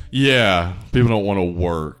 yeah, people don't want to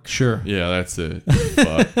work. Sure. Yeah, that's it.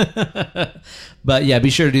 Fuck. But yeah, be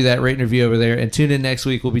sure to do that rate and review over there. And tune in next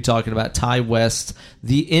week. We'll be talking about Ty West,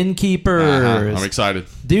 The Innkeepers. I'm excited.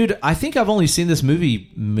 Dude, I think I've only seen this movie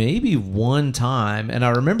maybe one time, and I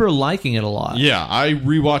remember liking it a lot. Yeah, I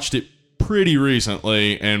rewatched it pretty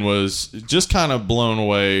recently and was just kind of blown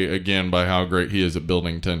away again by how great he is at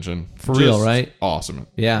building tension. For real, Just right? Awesome.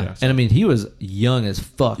 Yeah. so- And I mean, he was young as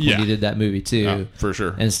fuck Yeah. when he did that movie, too. Yeah, for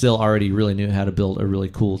sure. And still already really knew how to build a really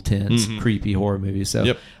cool, tense, creepy horror movie. So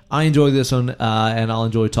Yep. I enjoy this one, and I'll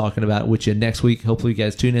enjoy talking about it with you next week. Hopefully you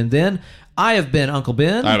guys tune in then. I have been Uncle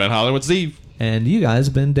Ben. I've been Hollywood Steve. And you guys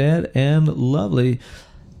have been Dead and Lovely.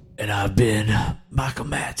 And I've been Michael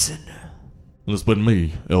Madsen. And it's been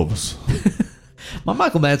me, Elvis. My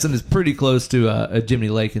Michael Madsen is pretty close to a Jimmy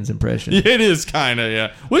Lakins impression. It is kind of,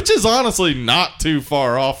 yeah. Which is honestly not too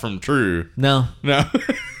far off from true. No, No.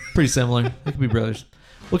 pretty similar. They could be brothers.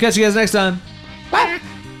 We'll catch you guys next time. Bye.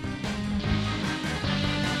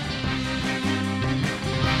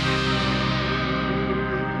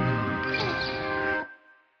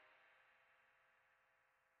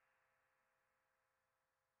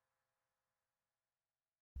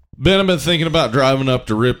 Ben, I've been thinking about driving up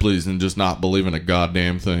to Ripley's and just not believing a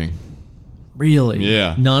goddamn thing. Really?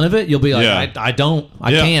 Yeah. None of it? You'll be like, Yeah. I don't.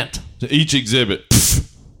 I Yeah. can't. To each exhibit.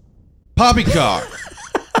 Poppycock.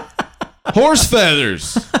 Horse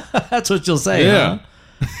feathers. That's what you'll say, Yeah. huh?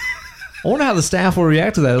 I wonder how the staff will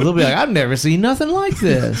react to that. They'll be like, I've never seen nothing like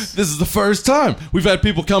this. This is the first time. We've had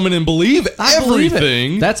people come in and believe I believe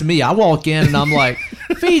everything. it. That's me. I walk in and I'm like,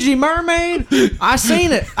 Fiji mermaid, I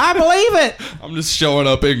seen it. I believe it. I'm just showing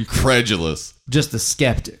up incredulous. Just a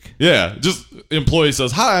skeptic. Yeah. Just employee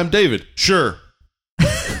says, "Hi, I'm David." Sure.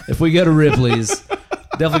 If we go to Ripley's,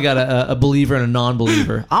 definitely got a believer and a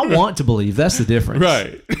non-believer. I want to believe. That's the difference.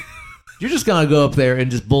 Right. You're just going to go up there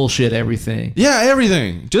and just bullshit everything. Yeah,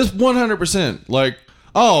 everything. Just 100%. Like,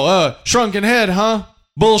 shrunken head, huh?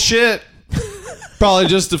 Bullshit. Probably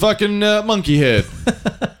just a fucking monkey head.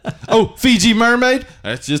 Oh, Fiji mermaid?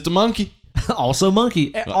 That's just a monkey. Also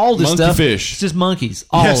monkey. All this Monkey stuff. fish. It's just monkeys.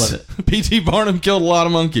 All of it. P.T. Barnum killed a lot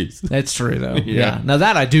of monkeys. That's true, though. Yeah. Yeah. Now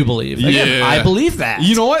that I do believe. Again, Yeah. I believe that.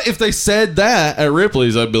 You know what? If they said that at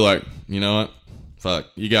Ripley's, I'd be like, you know what? Fuck,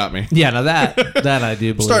 you got me. Yeah, now that I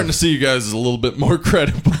do believe. Starting to see you guys as a little bit more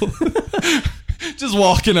credible. Just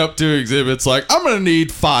walking up to exhibits like, I'm going to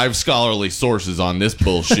need 5 scholarly sources on this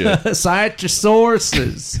bullshit. Cite your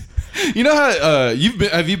sources. You know how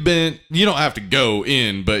have you been, you don't have to go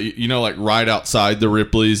in, but you know, like right outside the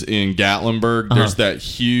Ripley's in Gatlinburg, there's that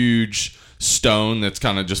huge stone that's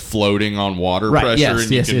kind of just floating on water Right, pressure yes,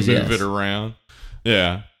 and you yes, can yes, move yes. it around.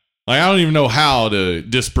 Yeah. Like, I don't even know how to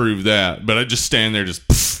disprove that, but I just stand there just,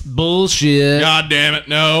 Bullshit. God damn it,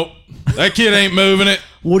 no. That kid ain't moving it.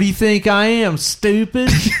 What do you think I am, stupid?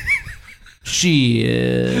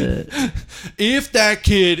 Shit. If that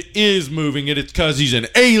kid is moving it, it's because he's an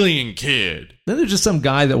alien kid. Then there's just some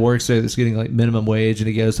guy that works there that's getting like minimum wage, and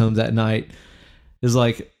he goes home that night. His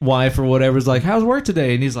like wife or whatever is like, "How's work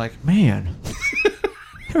today?" And he's like, "Man,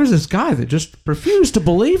 there was this guy that just refused to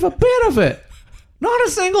believe a bit of it. Not a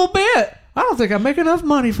single bit. I don't think I make enough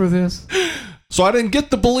money for this." So I didn't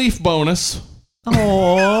get the belief bonus.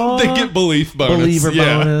 Oh, They get belief bonus. believer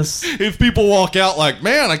bonus. If people walk out like,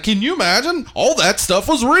 man, can you imagine? All that stuff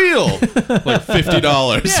was real. Like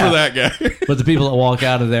 $50 Yeah. for that guy. But the people that walk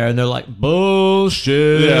out of there and they're like,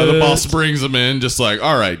 bullshit. Yeah, the boss brings them in just like,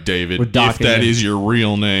 all right, David, We're if docking that him. is your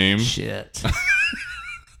real name. Shit.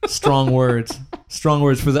 Strong words. Strong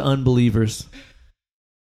words for the unbelievers.